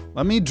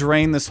 Let me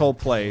drain this whole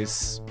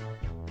place.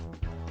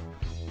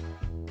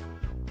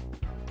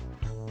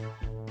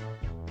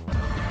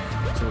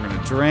 So we're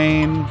gonna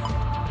drain.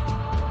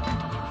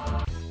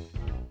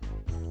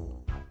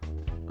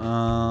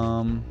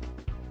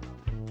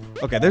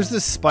 Okay, there's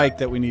this spike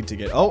that we need to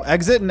get. Oh,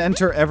 exit and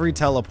enter every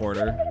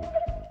teleporter.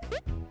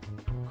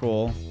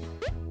 Cool.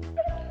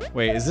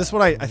 Wait, is this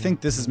what I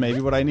think this is maybe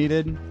what I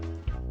needed?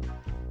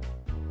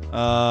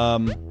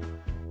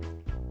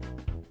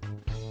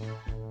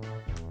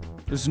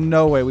 There's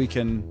no way we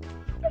can...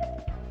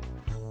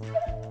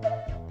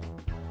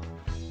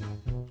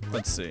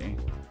 Let's see.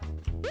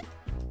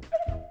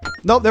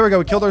 Nope, there we go.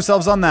 We killed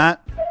ourselves on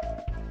that.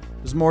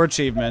 There's more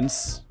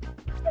achievements.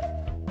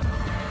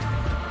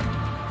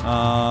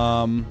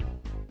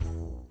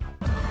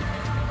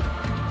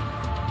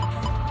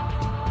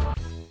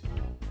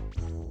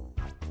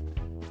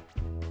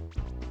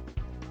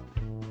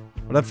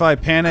 What if I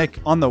panic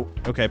on the...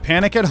 Okay,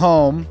 panic at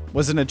home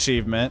was an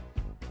achievement.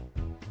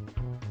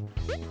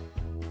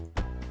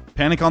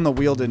 Panic on the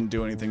wheel didn't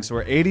do anything, so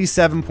we're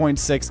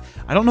 87.6.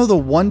 I don't know the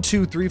 1,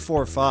 2, 3,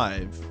 4,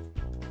 5.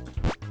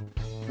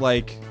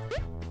 Like...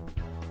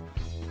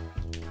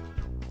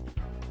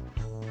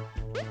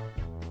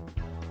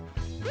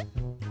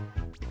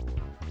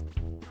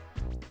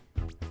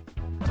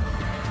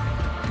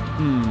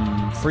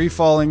 Free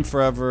falling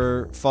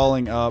forever,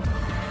 falling up.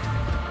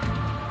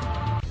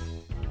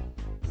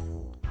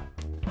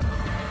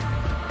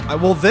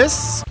 Will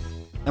this...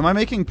 Am I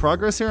making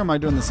progress here, or am I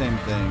doing the same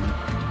thing?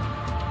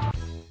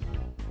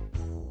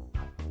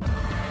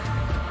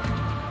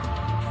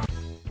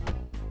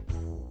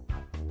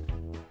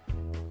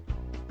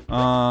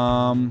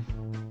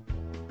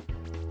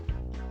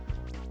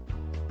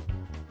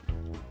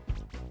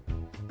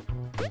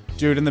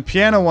 Dude, in the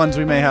piano ones,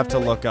 we may have to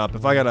look up.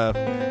 If I gotta...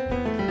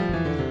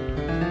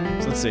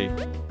 So let's see.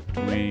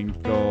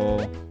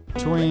 Twinkle,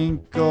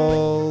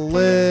 twinkle,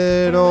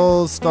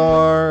 little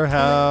star,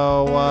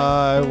 how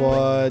I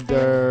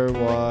wonder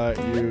what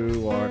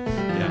you are.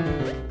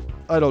 Yeah.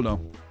 I don't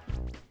know.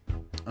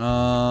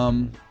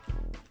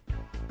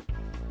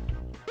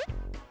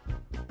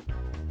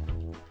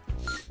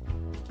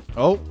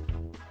 Oh.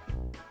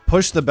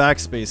 Push the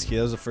backspace key.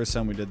 That was the first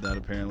time we did that,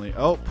 apparently.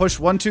 Oh, push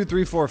 1, 2,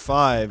 3, 4,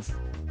 5.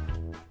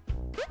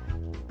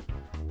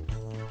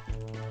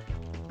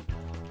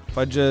 If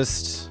I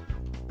just...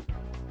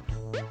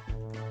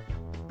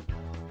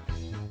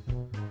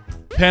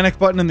 Panic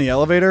button in the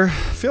elevator. I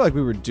feel like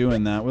we were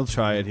doing that. We'll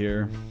try it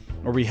here.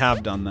 Or we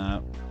have done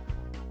that.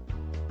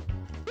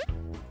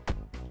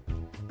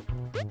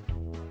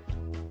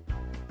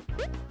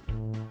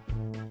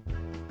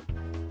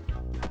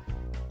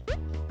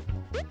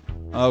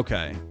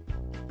 Okay.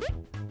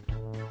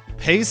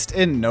 Paste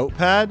in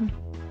Notepad?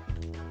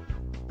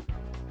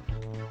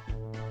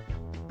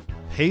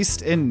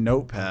 Paste in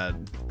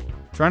Notepad.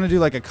 Trying to do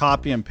like a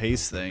copy and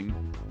paste thing.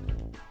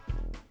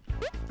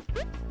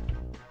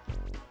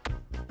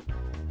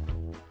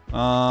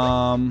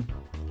 Yeah,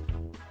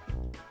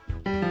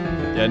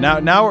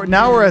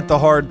 now we're at the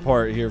hard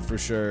part here for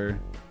sure.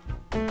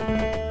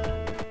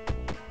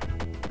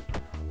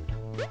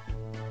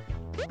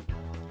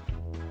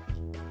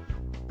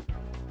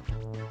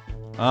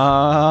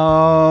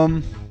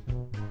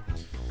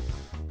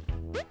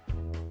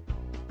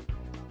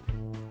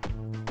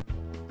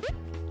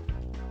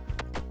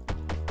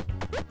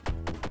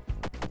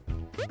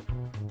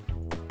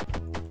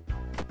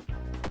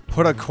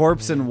 Put a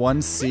corpse in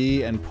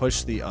 1C and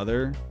push the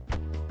other.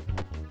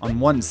 On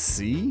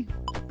 1C?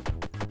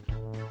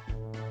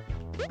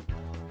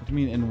 What do you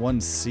mean in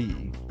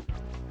 1C?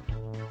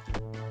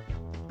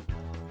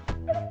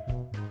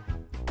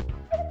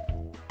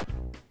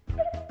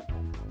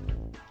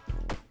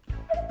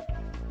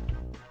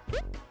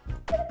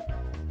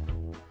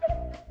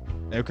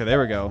 Okay,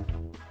 there we go.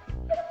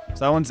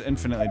 So that one's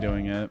infinitely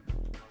doing it.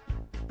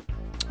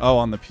 Oh,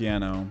 on the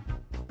piano.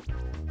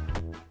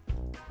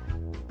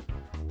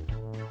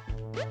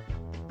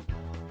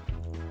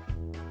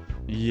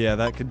 Yeah,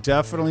 that could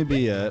definitely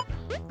be it.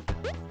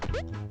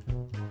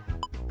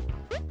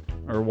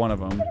 Or one of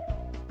them.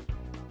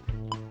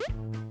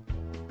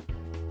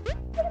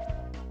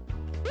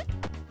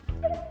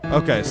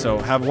 Okay, so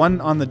have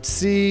one on the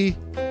C.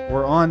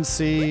 We're on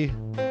C.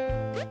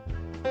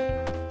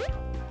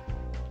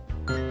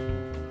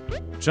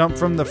 Jump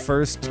from the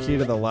first key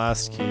to the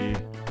last key.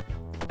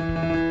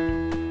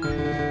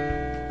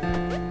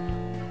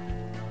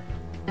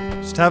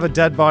 Just have a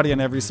dead body on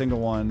every single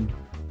one.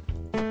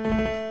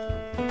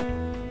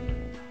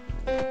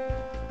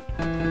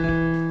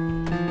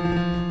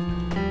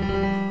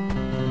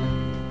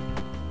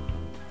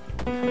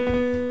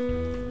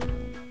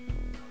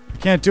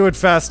 Can't do it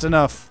fast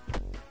enough.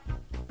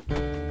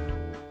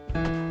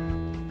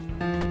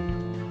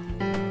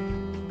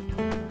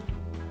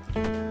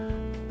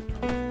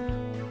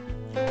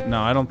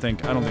 No, I don't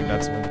think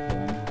that's one.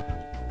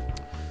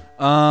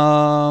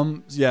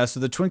 Yeah, so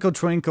the Twinkle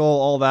Twinkle,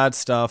 all that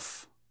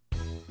stuff.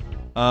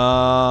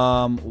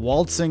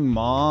 Waltzing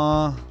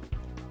Ma.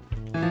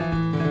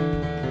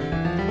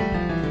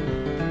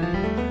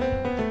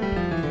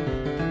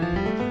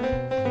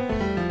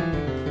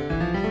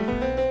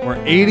 We're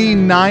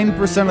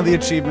 89% of the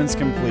achievements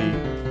complete.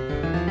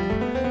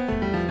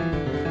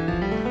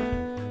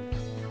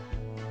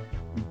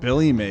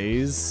 Billy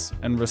Mays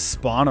and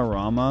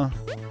Respawnorama.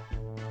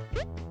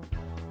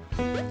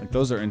 Like,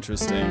 those are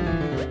interesting.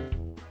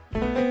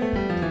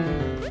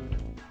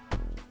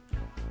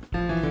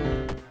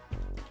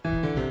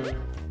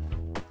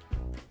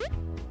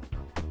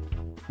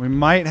 We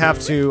might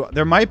have to...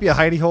 There might be a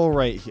hidey hole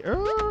right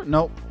here.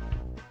 Nope.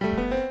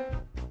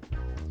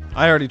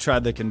 I already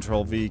tried the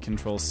Control V,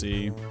 Control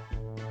C.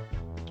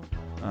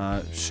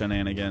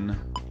 Shenanigan.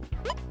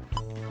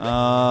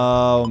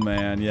 Oh,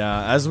 man,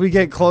 yeah. As we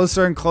get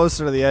closer and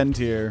closer to the end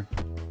here,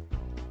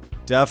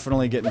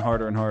 definitely getting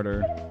harder and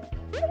harder.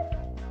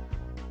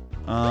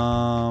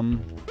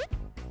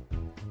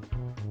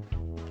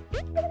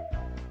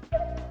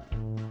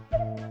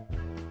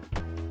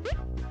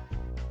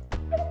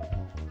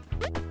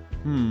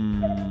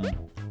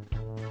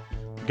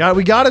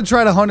 We gotta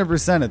try to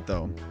 100% it,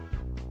 though.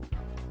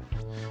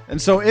 And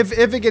so if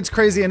it gets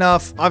crazy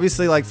enough,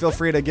 obviously, like, feel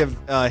free to give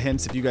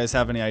hints if you guys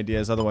have any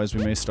ideas. Otherwise,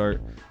 we may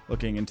start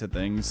looking into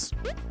things.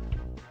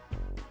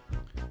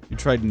 You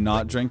tried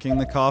not drinking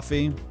the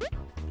coffee?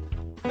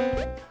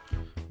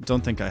 It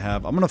don't think I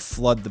have. I'm gonna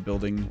flood the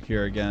building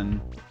here again.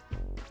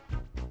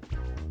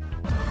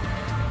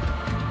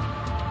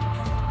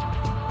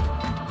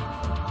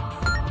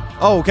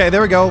 Oh, okay,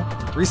 there we go.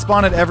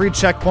 Respawn at every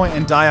checkpoint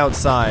and die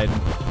outside.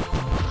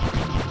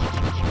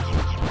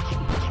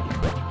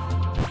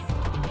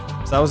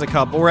 So that was a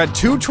couple. We're at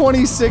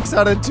 226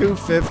 out of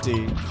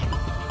 250.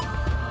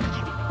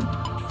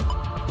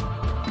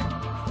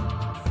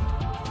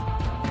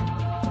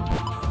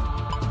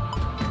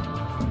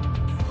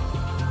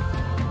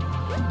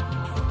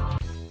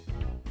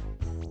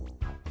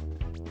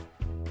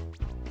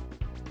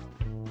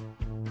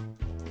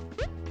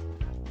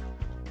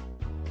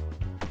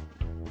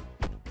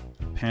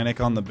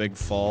 Panic on the big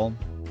fall.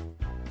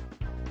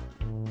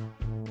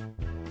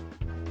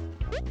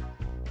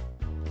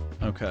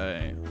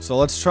 Okay, so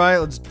let's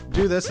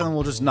do this and then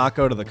we'll just not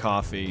go to the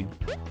coffee.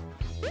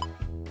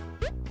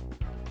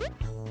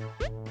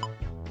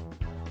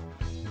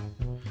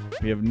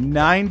 We have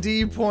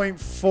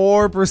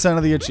 90.4%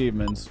 of the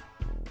achievements.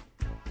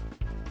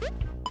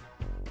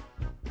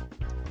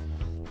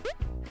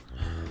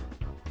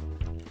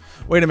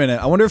 Wait a minute,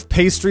 I wonder if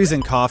pastries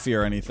and coffee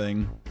are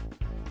anything.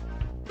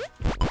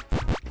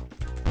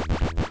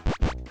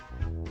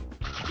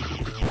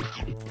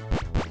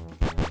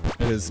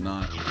 It is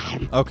not.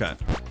 Okay.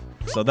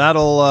 So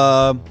that'll,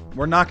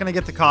 we're not gonna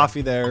get the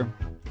coffee there.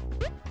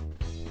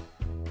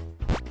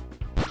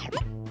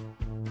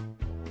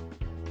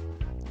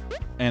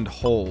 And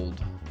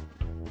hold.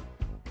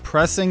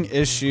 Pressing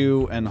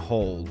issue and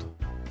hold.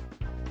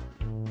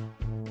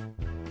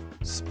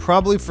 It's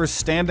probably for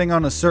standing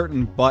on a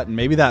certain button.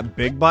 Maybe that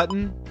big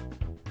button?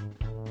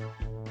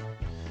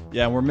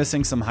 Yeah, we're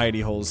missing some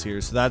hidey holes here.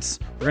 So that's,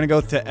 we're gonna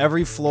go to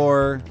every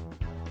floor.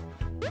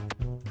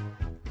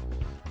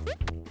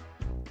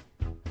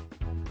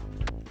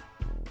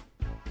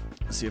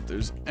 See if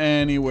there's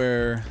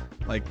anywhere,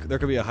 like there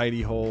could be a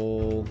hidey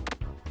hole.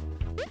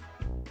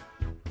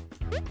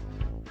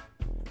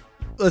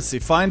 Let's see,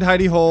 find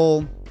hidey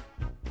hole.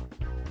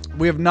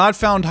 We have not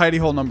found hidey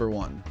hole number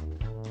 1.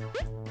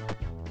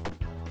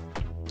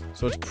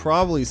 So it's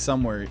probably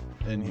somewhere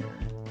in here.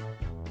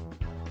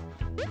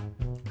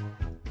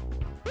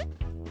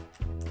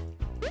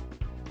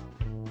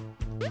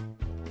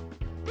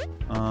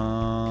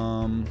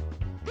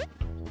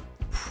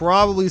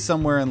 Probably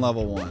somewhere in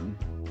level 1.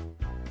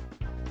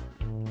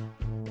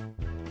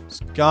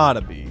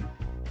 Gotta be.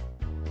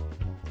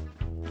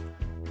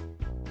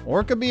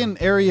 Or it could be in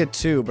area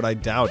 2, but I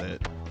doubt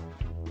it.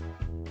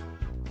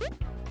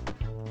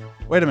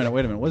 Wait a minute,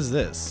 what is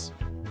this?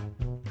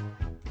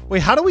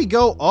 Wait, how do we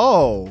go?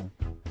 Oh.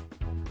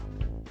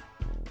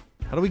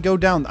 How do we go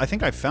down? I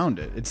think I found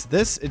it. It's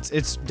this,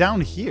 it's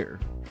down here.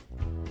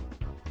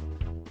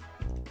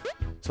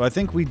 So I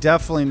think we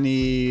definitely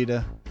need...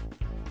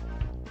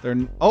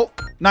 Oh,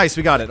 nice,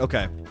 we got it,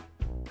 okay.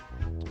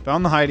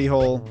 Found the hidey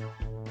hole.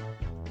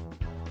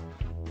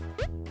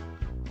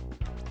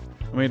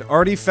 We'd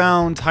already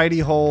found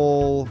hidey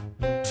hole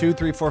 2,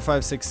 3, 4,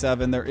 5, 6,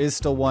 7. There is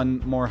still one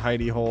more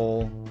hidey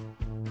hole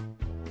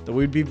that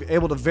we'd be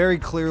able to very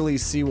clearly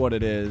see what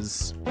it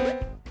is.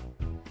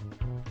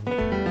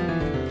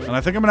 And I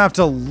think I'm gonna have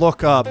to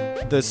look up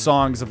the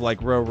songs of like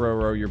row, row,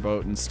 row your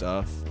boat and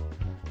stuff.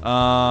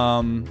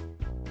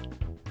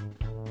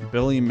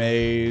 Billy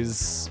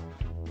Mays.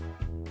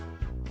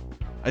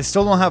 I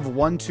still don't have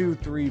 1, 2,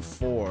 3,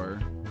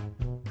 4.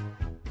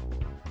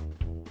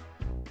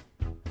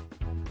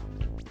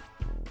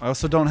 I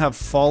also don't have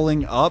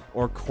Falling Up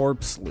or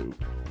Corpse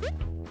Loop.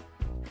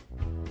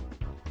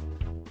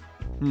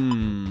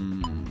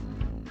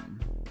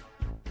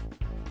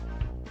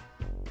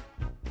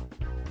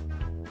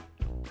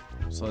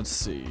 So let's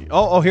see.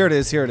 Oh, here it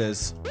is, here it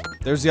is.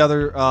 There's the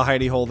other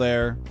hidey hole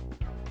there.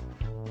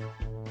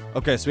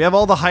 Okay, so we have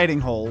all the hiding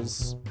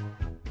holes.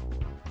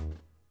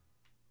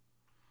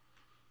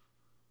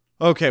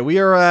 Okay, we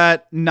are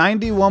at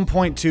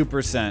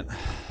 91.2%.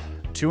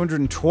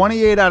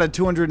 228 out of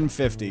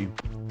 250.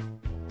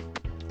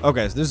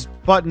 Okay, so there's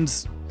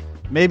buttons.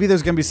 Maybe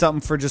there's gonna be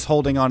something for just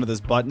holding onto this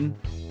button.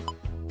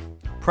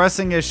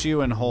 Pressing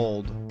issue and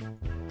hold.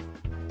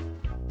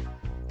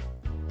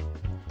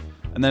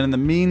 And then in the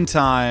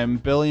meantime,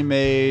 Billy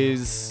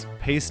Mays,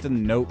 paste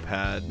in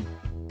notepad.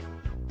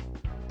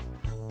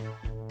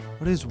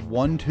 What is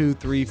 1, 2,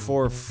 3,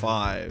 4,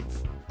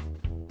 5?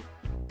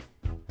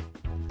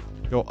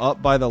 Go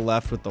up by the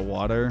left with the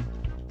water.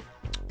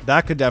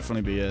 That could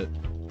definitely be it.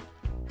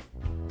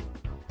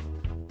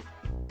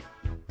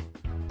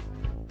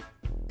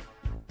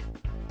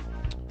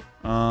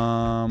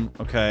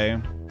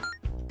 Okay.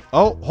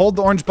 Oh, hold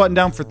the orange button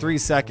down for 3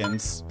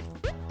 seconds.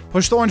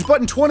 Push the orange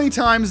button 20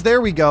 times.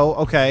 There we go.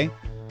 Okay.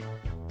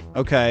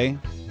 Okay.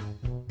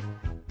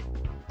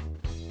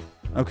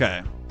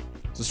 Okay.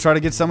 Let's try to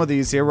get some of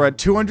these here. We're at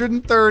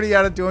 230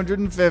 out of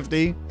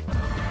 250.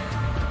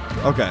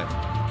 Okay.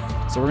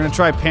 So we're going to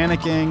try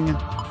panicking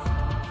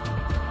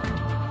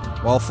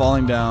while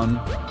falling down.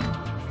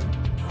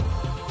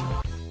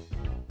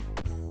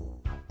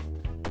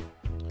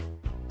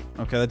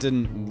 Okay, that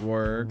didn't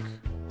work.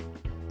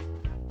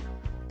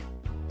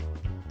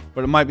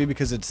 but it might be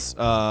because it's,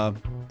 okay,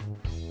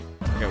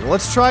 well,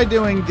 let's try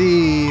doing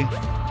the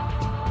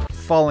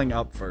falling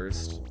up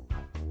first.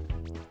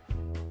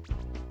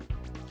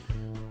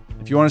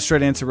 If you want a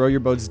straight answer, row your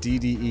boats D,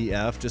 D, E,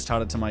 F. Just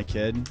taught it to my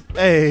kid.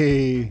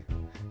 Hey,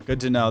 good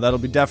to know. That'll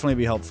definitely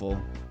be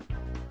helpful.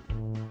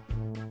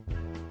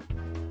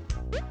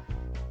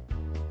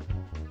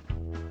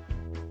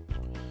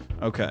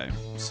 Okay,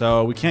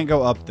 so we can't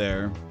go up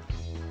there.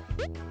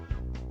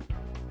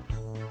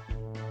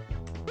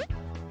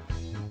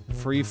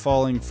 Free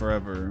falling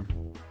forever.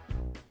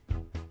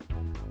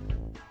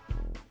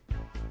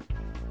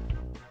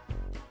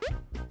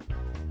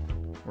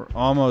 We're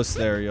almost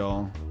there,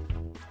 y'all.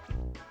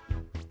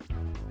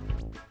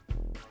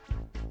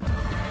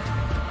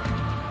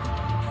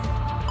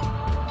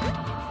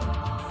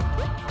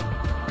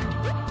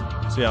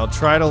 So yeah, I'll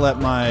try to let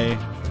my...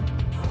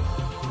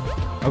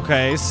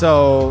 Okay,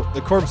 so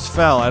the corpse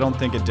fell. I don't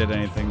think it did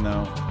anything,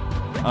 though.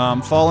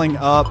 Falling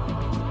up.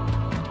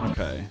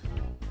 Okay.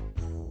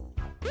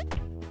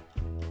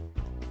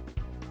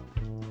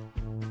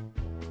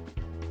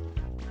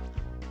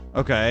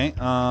 Okay,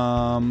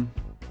 so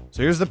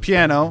here's the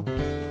piano.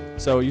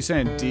 So you're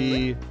saying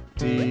D,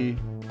 D,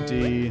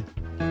 D,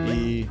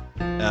 E,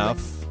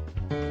 F.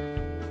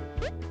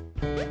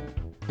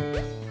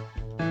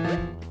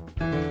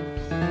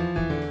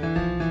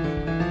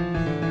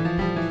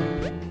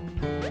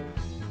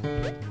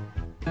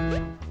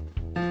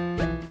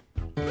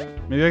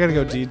 Maybe I gotta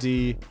go D,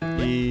 D,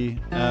 E,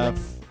 F,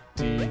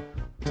 D,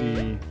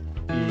 D,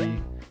 E,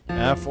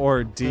 F,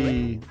 or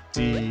D,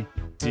 D,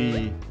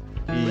 D,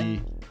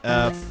 E,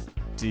 F,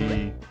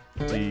 D,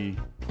 D,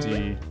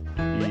 D,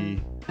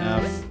 E,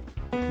 F.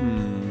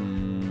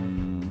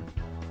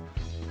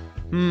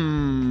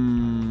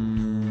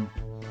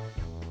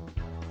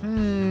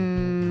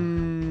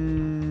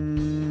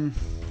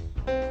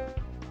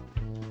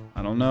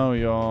 I don't know,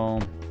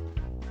 y'all.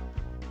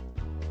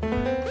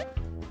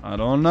 I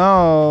don't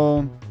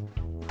know.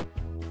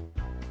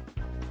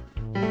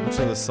 Which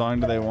of the song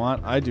do they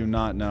want? I do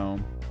not know.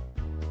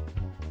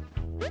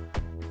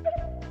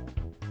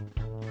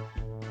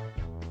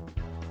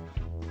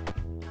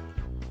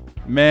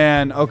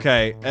 Man,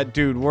 okay.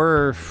 Dude,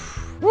 we're...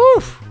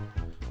 Woo!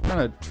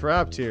 Kind of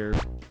trapped here.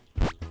 Dude,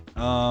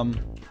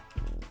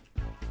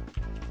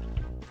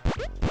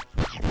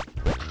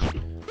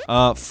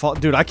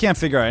 I can't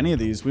figure out any of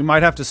these. We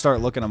might have to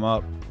start looking them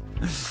up.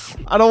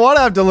 I don't want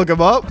to have to look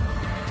them up.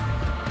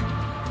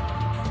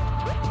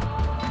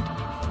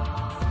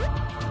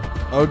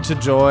 Ode to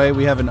Joy.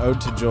 We have an Ode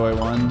to Joy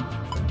one.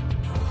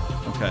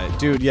 Okay,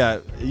 dude, yeah.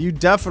 You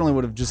definitely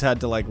would have just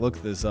had to, like,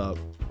 look this up.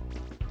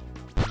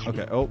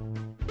 Okay, oh.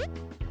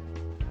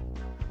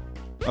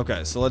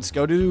 Okay, so let's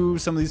go do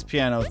some of these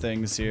piano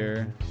things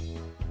here.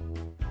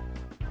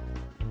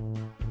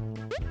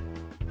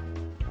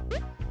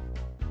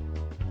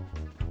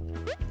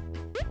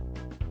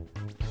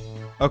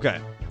 Okay.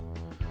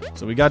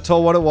 So we got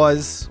told what it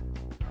was.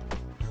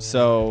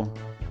 So,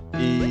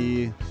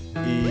 E,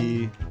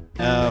 E,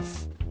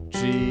 F,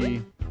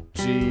 G,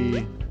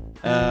 G,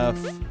 F,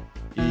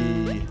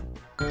 E,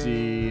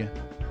 D,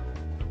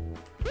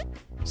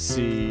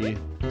 C,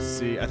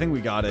 C. I think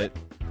we got it.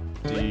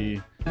 D,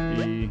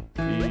 E,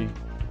 E.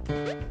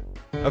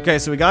 Okay,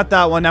 so we got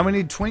that one. Now we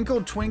need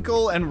Twinkle,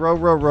 Twinkle, and Row,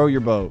 Row, Row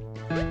Your Boat.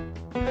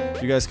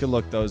 You guys could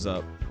look those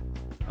up.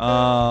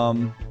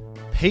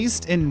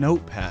 Paste in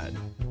Notepad.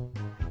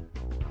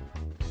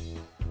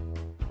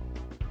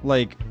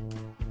 Like...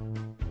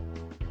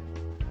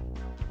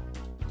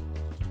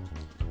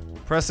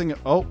 pressing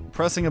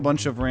a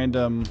bunch of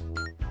random...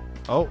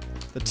 Oh,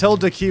 the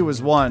tilde key was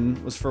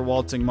for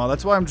waltzing ma.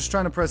 That's why I'm just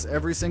trying to press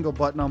every single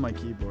button on my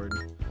keyboard.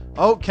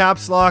 Oh,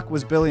 caps lock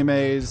was Billy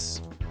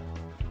Mays.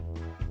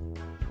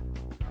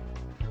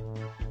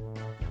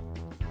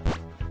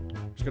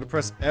 Just gonna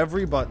press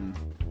every button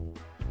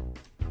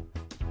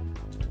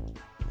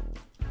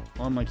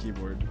on my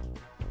keyboard.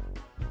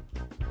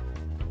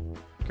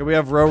 Can we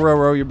have row, row,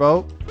 row your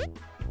boat?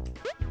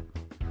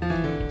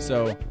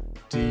 So,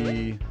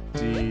 D,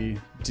 D,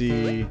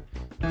 D,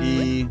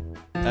 E,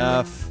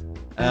 F,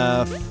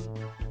 F,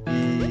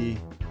 E,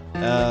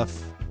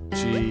 F,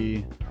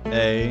 G,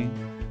 A.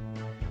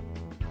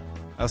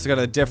 I also got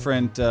a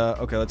different,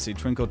 okay, let's see.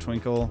 Twinkle,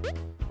 Twinkle,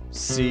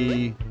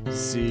 C,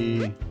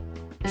 C,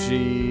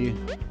 G,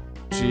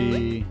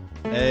 G,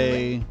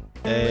 A,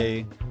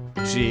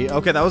 G.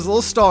 Okay, that was a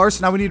little star,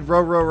 so now we need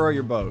row, row, row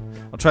your boat.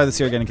 I'll try this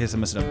here again in case I'm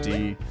messing up.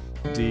 D,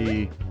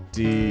 D,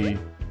 D,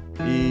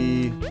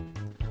 E,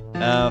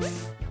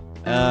 F,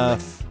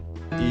 F,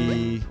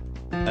 E,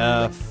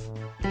 F,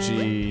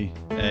 G,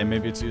 A.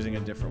 Maybe it's using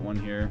a different one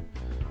here.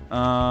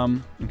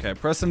 Okay,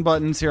 pressing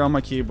buttons here on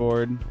my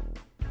keyboard.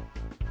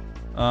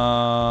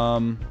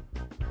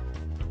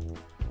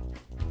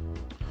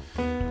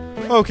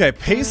 Okay,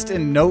 paste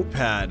in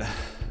Notepad.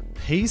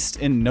 Paste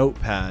in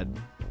Notepad.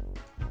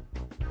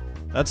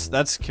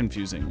 That's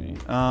confusing me.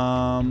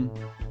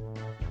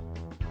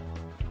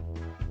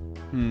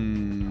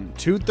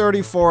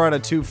 234 out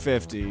of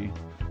 250.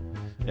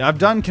 Yeah, I've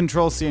done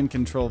Control C and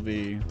Control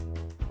V.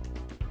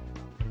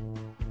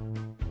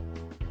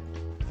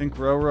 think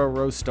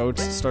row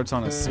starts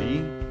on a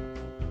C.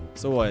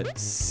 So what?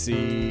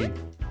 C,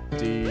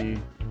 D,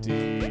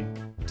 D,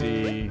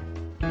 D,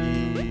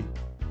 E,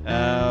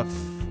 F,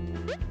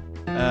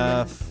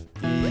 F,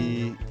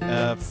 E,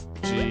 F,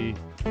 G,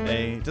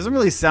 A. It doesn't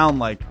really sound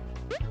like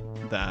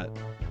that.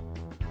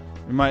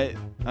 It might,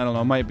 I don't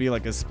know, it might be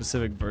like a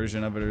specific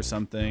version of it or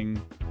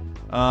something.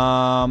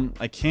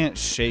 I can't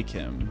shake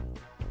him.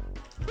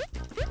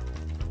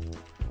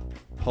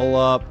 Pull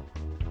up.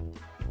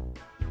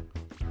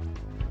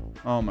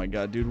 Oh my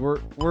god, dude, we're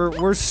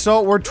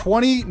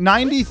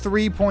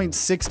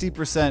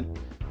 93.60%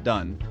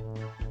 done.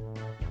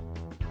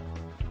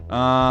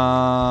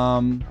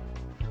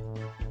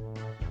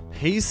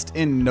 Paste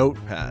in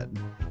Notepad.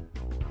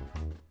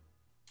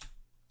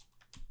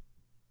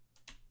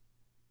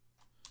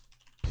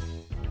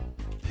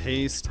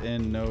 Paste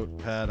in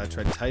Notepad. I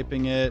tried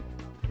typing it.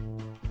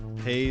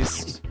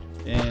 Paste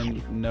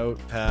in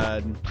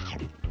Notepad.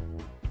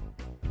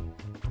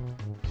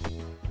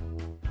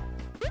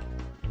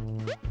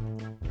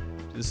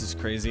 This is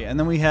crazy. And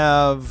then we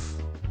have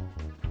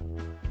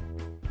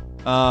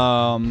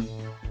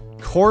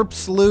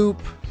corpse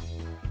loop.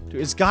 Dude,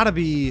 it's gotta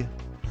be.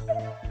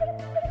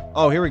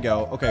 Oh, here we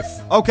go. Okay.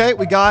 Okay,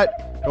 we got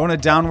going a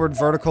downward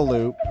vertical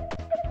loop.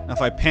 Now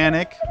if I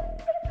panic.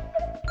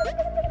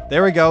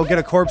 There we go. Get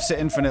a corpse to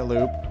infinite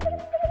loop.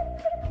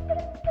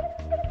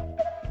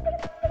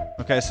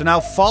 Okay, so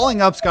now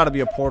falling up's gotta be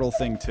a portal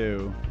thing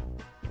too.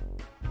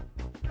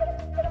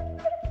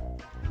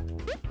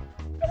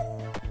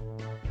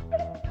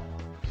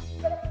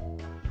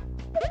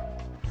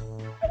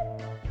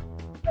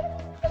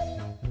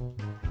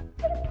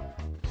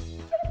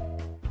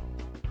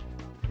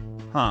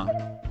 Huh.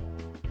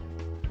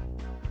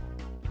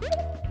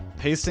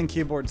 Pasting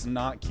keyboard's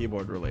not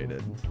keyboard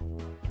related.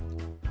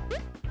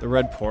 The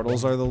red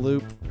portals are the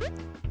loop.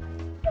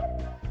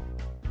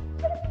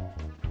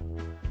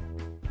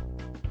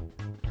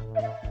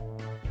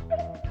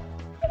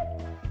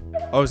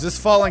 Oh, is this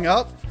falling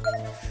up?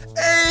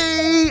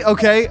 Hey!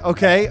 Okay,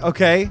 okay,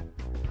 okay.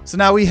 So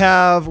now we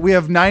have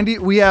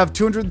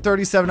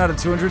 237 out of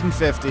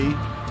 250.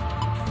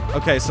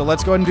 Okay, so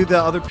let's go ahead and do the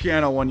other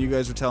piano one you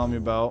guys were telling me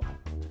about.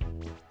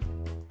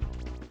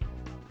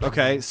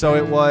 Okay, so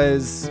it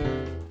was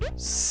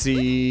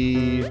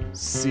C,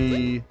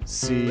 C,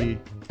 C,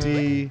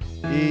 D,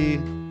 E.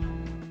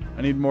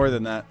 I need more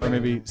than that. Or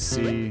maybe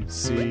C,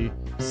 C,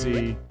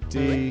 C,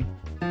 D.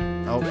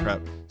 Oh,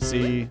 crap.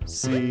 C,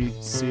 C,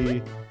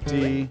 C,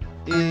 D,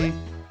 E,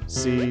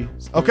 C.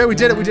 Okay, we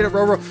did it. We did it.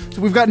 Row, row.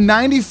 So we've got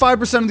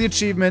 95% of the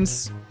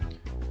achievements.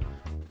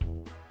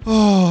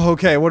 Oh,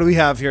 okay. What do we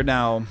have here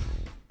now?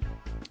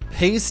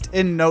 Paste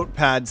in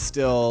Notepad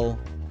still.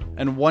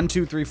 And 1,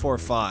 2, 3, 4,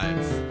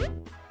 5.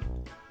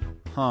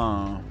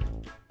 Huh.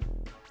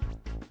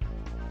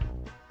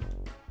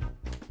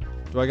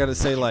 Do I gotta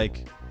say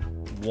like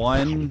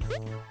 1?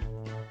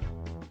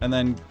 And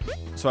then,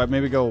 so I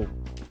maybe go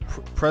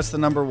press the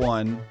number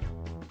 1,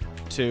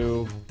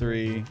 2,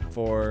 3,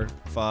 4,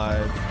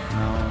 5. No,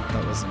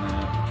 that wasn't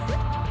it.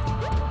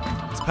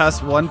 It's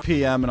past 1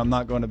 p.m. and I'm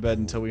not going to bed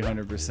until we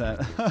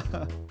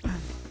 100%.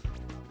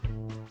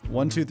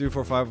 1, 2, 3,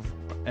 4, 5,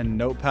 and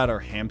Notepad are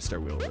hamster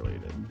wheel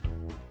related.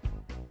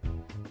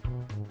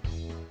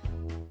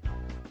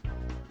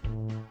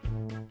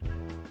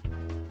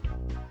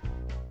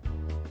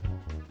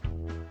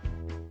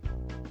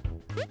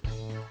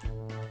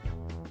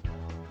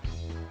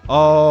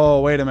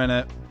 Oh, wait a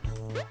minute.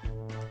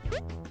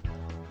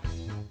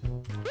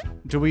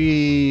 Do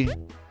we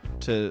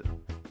to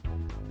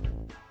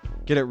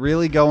get it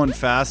really going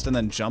fast and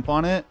then jump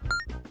on it?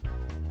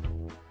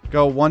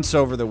 Go once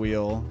over the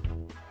wheel.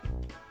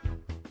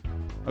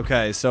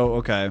 Okay, so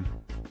okay.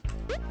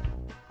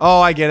 Oh,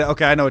 I get it.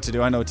 Okay, I know what to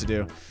do. I know what to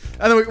do.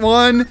 And then we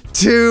 1,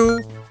 2,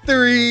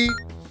 3,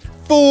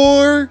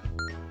 4.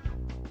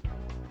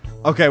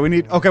 Okay, we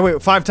need. Okay, wait.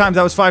 5 times.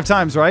 That was 5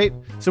 times, right?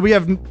 So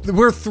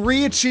we're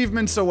 3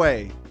 achievements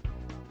away.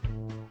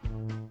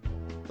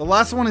 The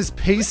last one is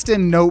paste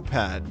in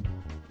Notepad.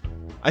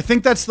 I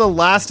think that's the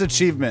last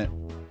achievement.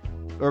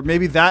 Or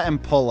maybe that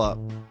and pull up.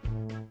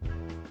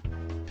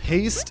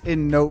 Paste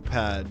in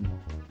Notepad.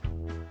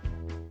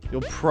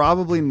 You'll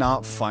probably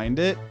not find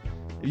it.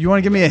 If you want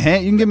to give me a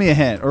hint, you can give me a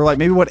hint. Or like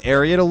maybe what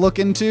area to look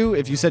into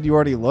if you said you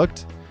already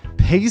looked.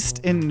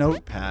 Paste in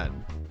Notepad.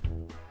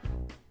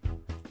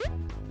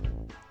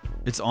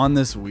 It's on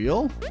this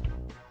wheel?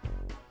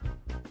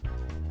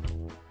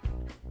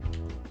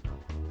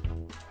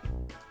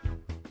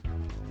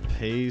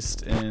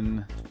 Paste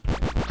in.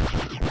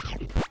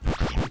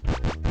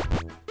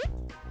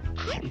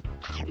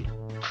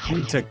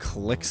 Need to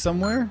click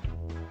somewhere?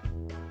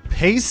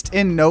 Paste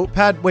in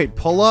Notepad? Wait,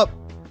 pull up?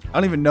 I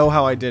don't even know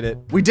how I did it.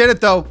 We did it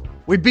though.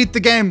 We beat the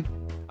game.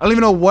 I don't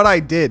even know what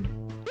I did.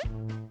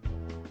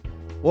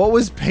 What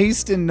was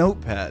paste in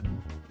Notepad?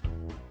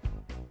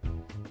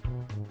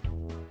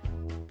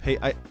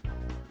 I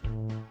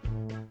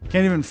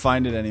can't even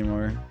find it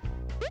anymore.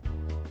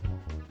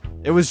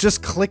 It was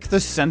just click the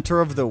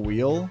center of the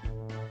wheel.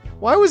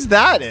 Why was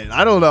that it?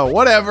 I don't know.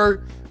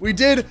 Whatever. We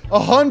did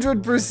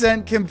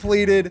 100%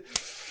 completed.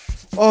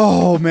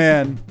 Oh,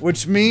 man.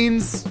 Which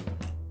means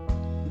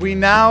we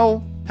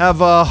now have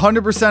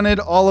 100%ed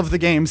all of the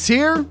games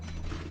here,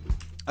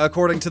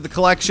 according to the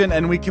collection,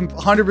 and we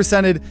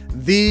 100%ed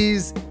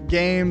these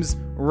games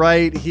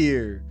right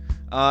here.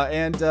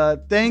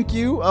 Thank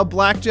you,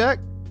 Blackjack.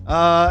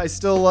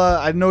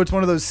 I know it's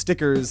one of those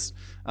stickers.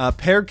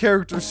 Pair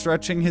character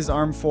stretching his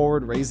arm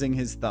forward, raising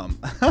his thumb.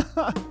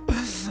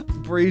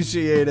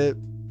 Appreciate it.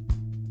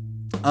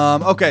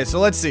 Okay, so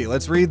let's see.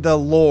 Let's read the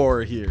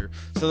lore here.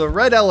 So the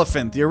Red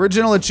Elephant, the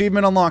original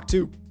achievement unlocked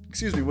 2,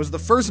 was the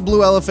first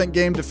Blue Elephant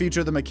game to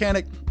feature the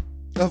mechanic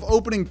of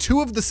opening 2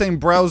 of the same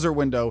browser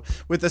window,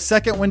 with the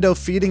second window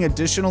feeding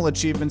additional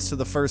achievements to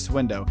the first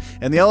window.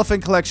 In the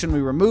Elephant Collection, we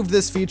removed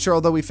this feature,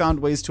 although we found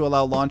ways to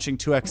allow launching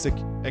 2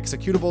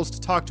 executables to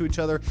talk to each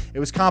other. It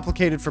was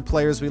complicated for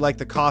players. We liked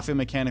the coffee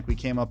mechanic. We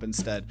came up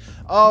instead.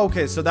 Oh,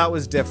 okay, so that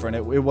was different.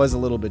 It was a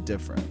little bit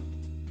different.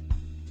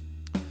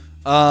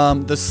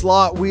 The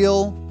slot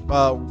wheel,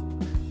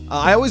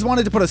 I always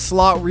wanted to put a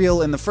slot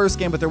reel in the first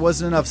game, but there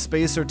wasn't enough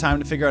space or time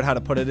to figure out how to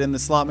put it in. The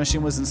slot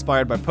machine was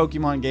inspired by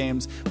Pokemon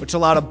games, which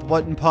allowed a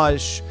button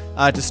push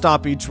to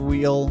stop each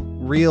reel.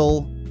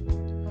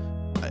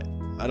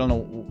 I don't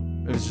know.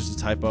 It was just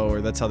a typo, or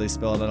that's how they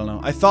spell it. I don't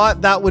know. I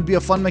thought that would be a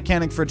fun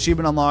mechanic for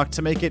Achievement Unlocked.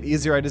 To make it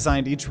easier, I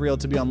designed each reel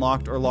to be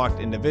unlocked or locked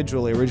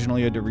individually.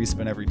 Originally, you had to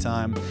respin every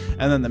time.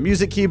 And then the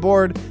music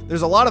keyboard.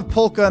 There's a lot of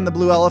polka in the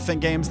Blue Elephant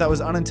games. That was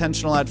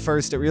unintentional at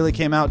first. It really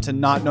came out to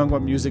not knowing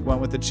what music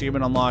went with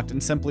Achievement Unlocked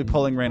and simply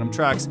pulling random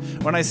tracks.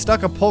 When I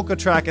stuck a polka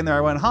track in there,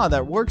 I went, huh,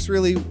 that works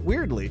really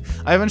weirdly.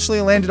 I eventually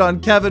landed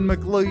on Kevin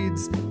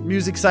McLeod's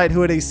music site,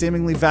 who had a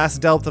seemingly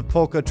vast depth of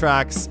polka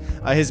tracks.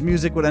 His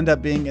music would end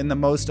up being in the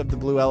most of the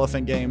Blue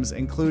Elephant games,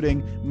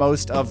 including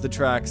most of the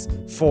tracks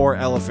for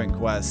Elephant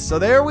Quest. So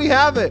there we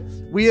have it.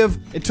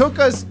 It took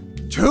us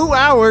 2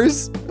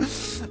 hours,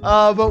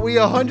 but we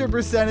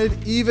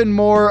 100%ed even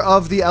more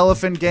of the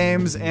Elephant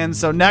games. And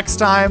so next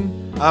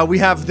time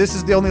this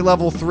is the only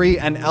level 3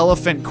 and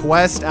Elephant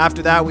Quest.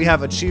 After that, we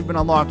have Achievement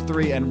Unlocked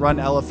 3 and Run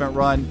Elephant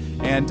Run.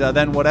 And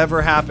then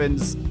whatever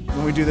happens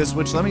when we do this,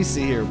 which let me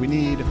see here, we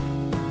need,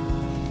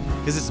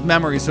 because it's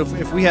memory. So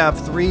if we have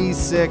 3,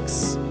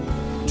 6,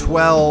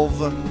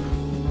 12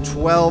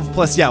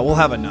 plus, yeah, we'll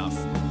have enough.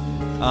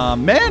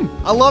 Man,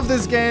 I love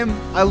this game.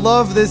 I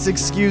love this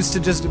excuse to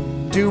just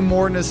do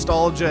more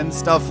nostalgia and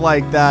stuff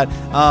like that.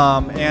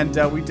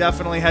 We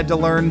definitely had to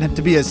learn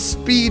to be a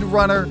speed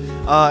runner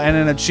and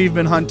an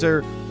achievement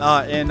hunter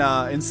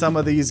in some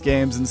of these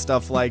games and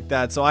stuff like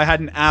that. So I had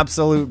an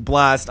absolute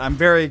blast. I'm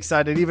very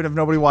excited. Even if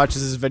nobody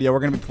watches this video, we're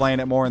going to be playing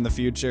it more in the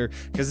future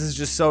because this is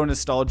just so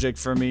nostalgic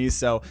for me.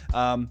 So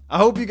I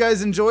hope you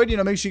guys enjoyed.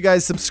 Make sure you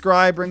guys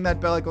subscribe, ring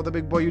that bell like all the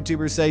big boy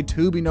YouTubers say,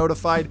 to be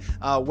notified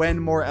when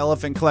more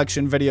Elephant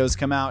Collection videos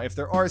come out. If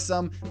there are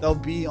some, they'll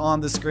be on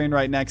the screen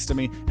right next to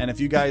me. And if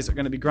you guys are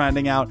going to be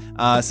grinding out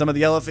some of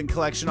the Elephant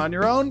Collection on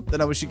your own,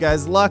 then I wish you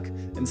guys luck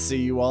and see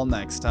you all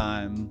next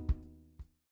time.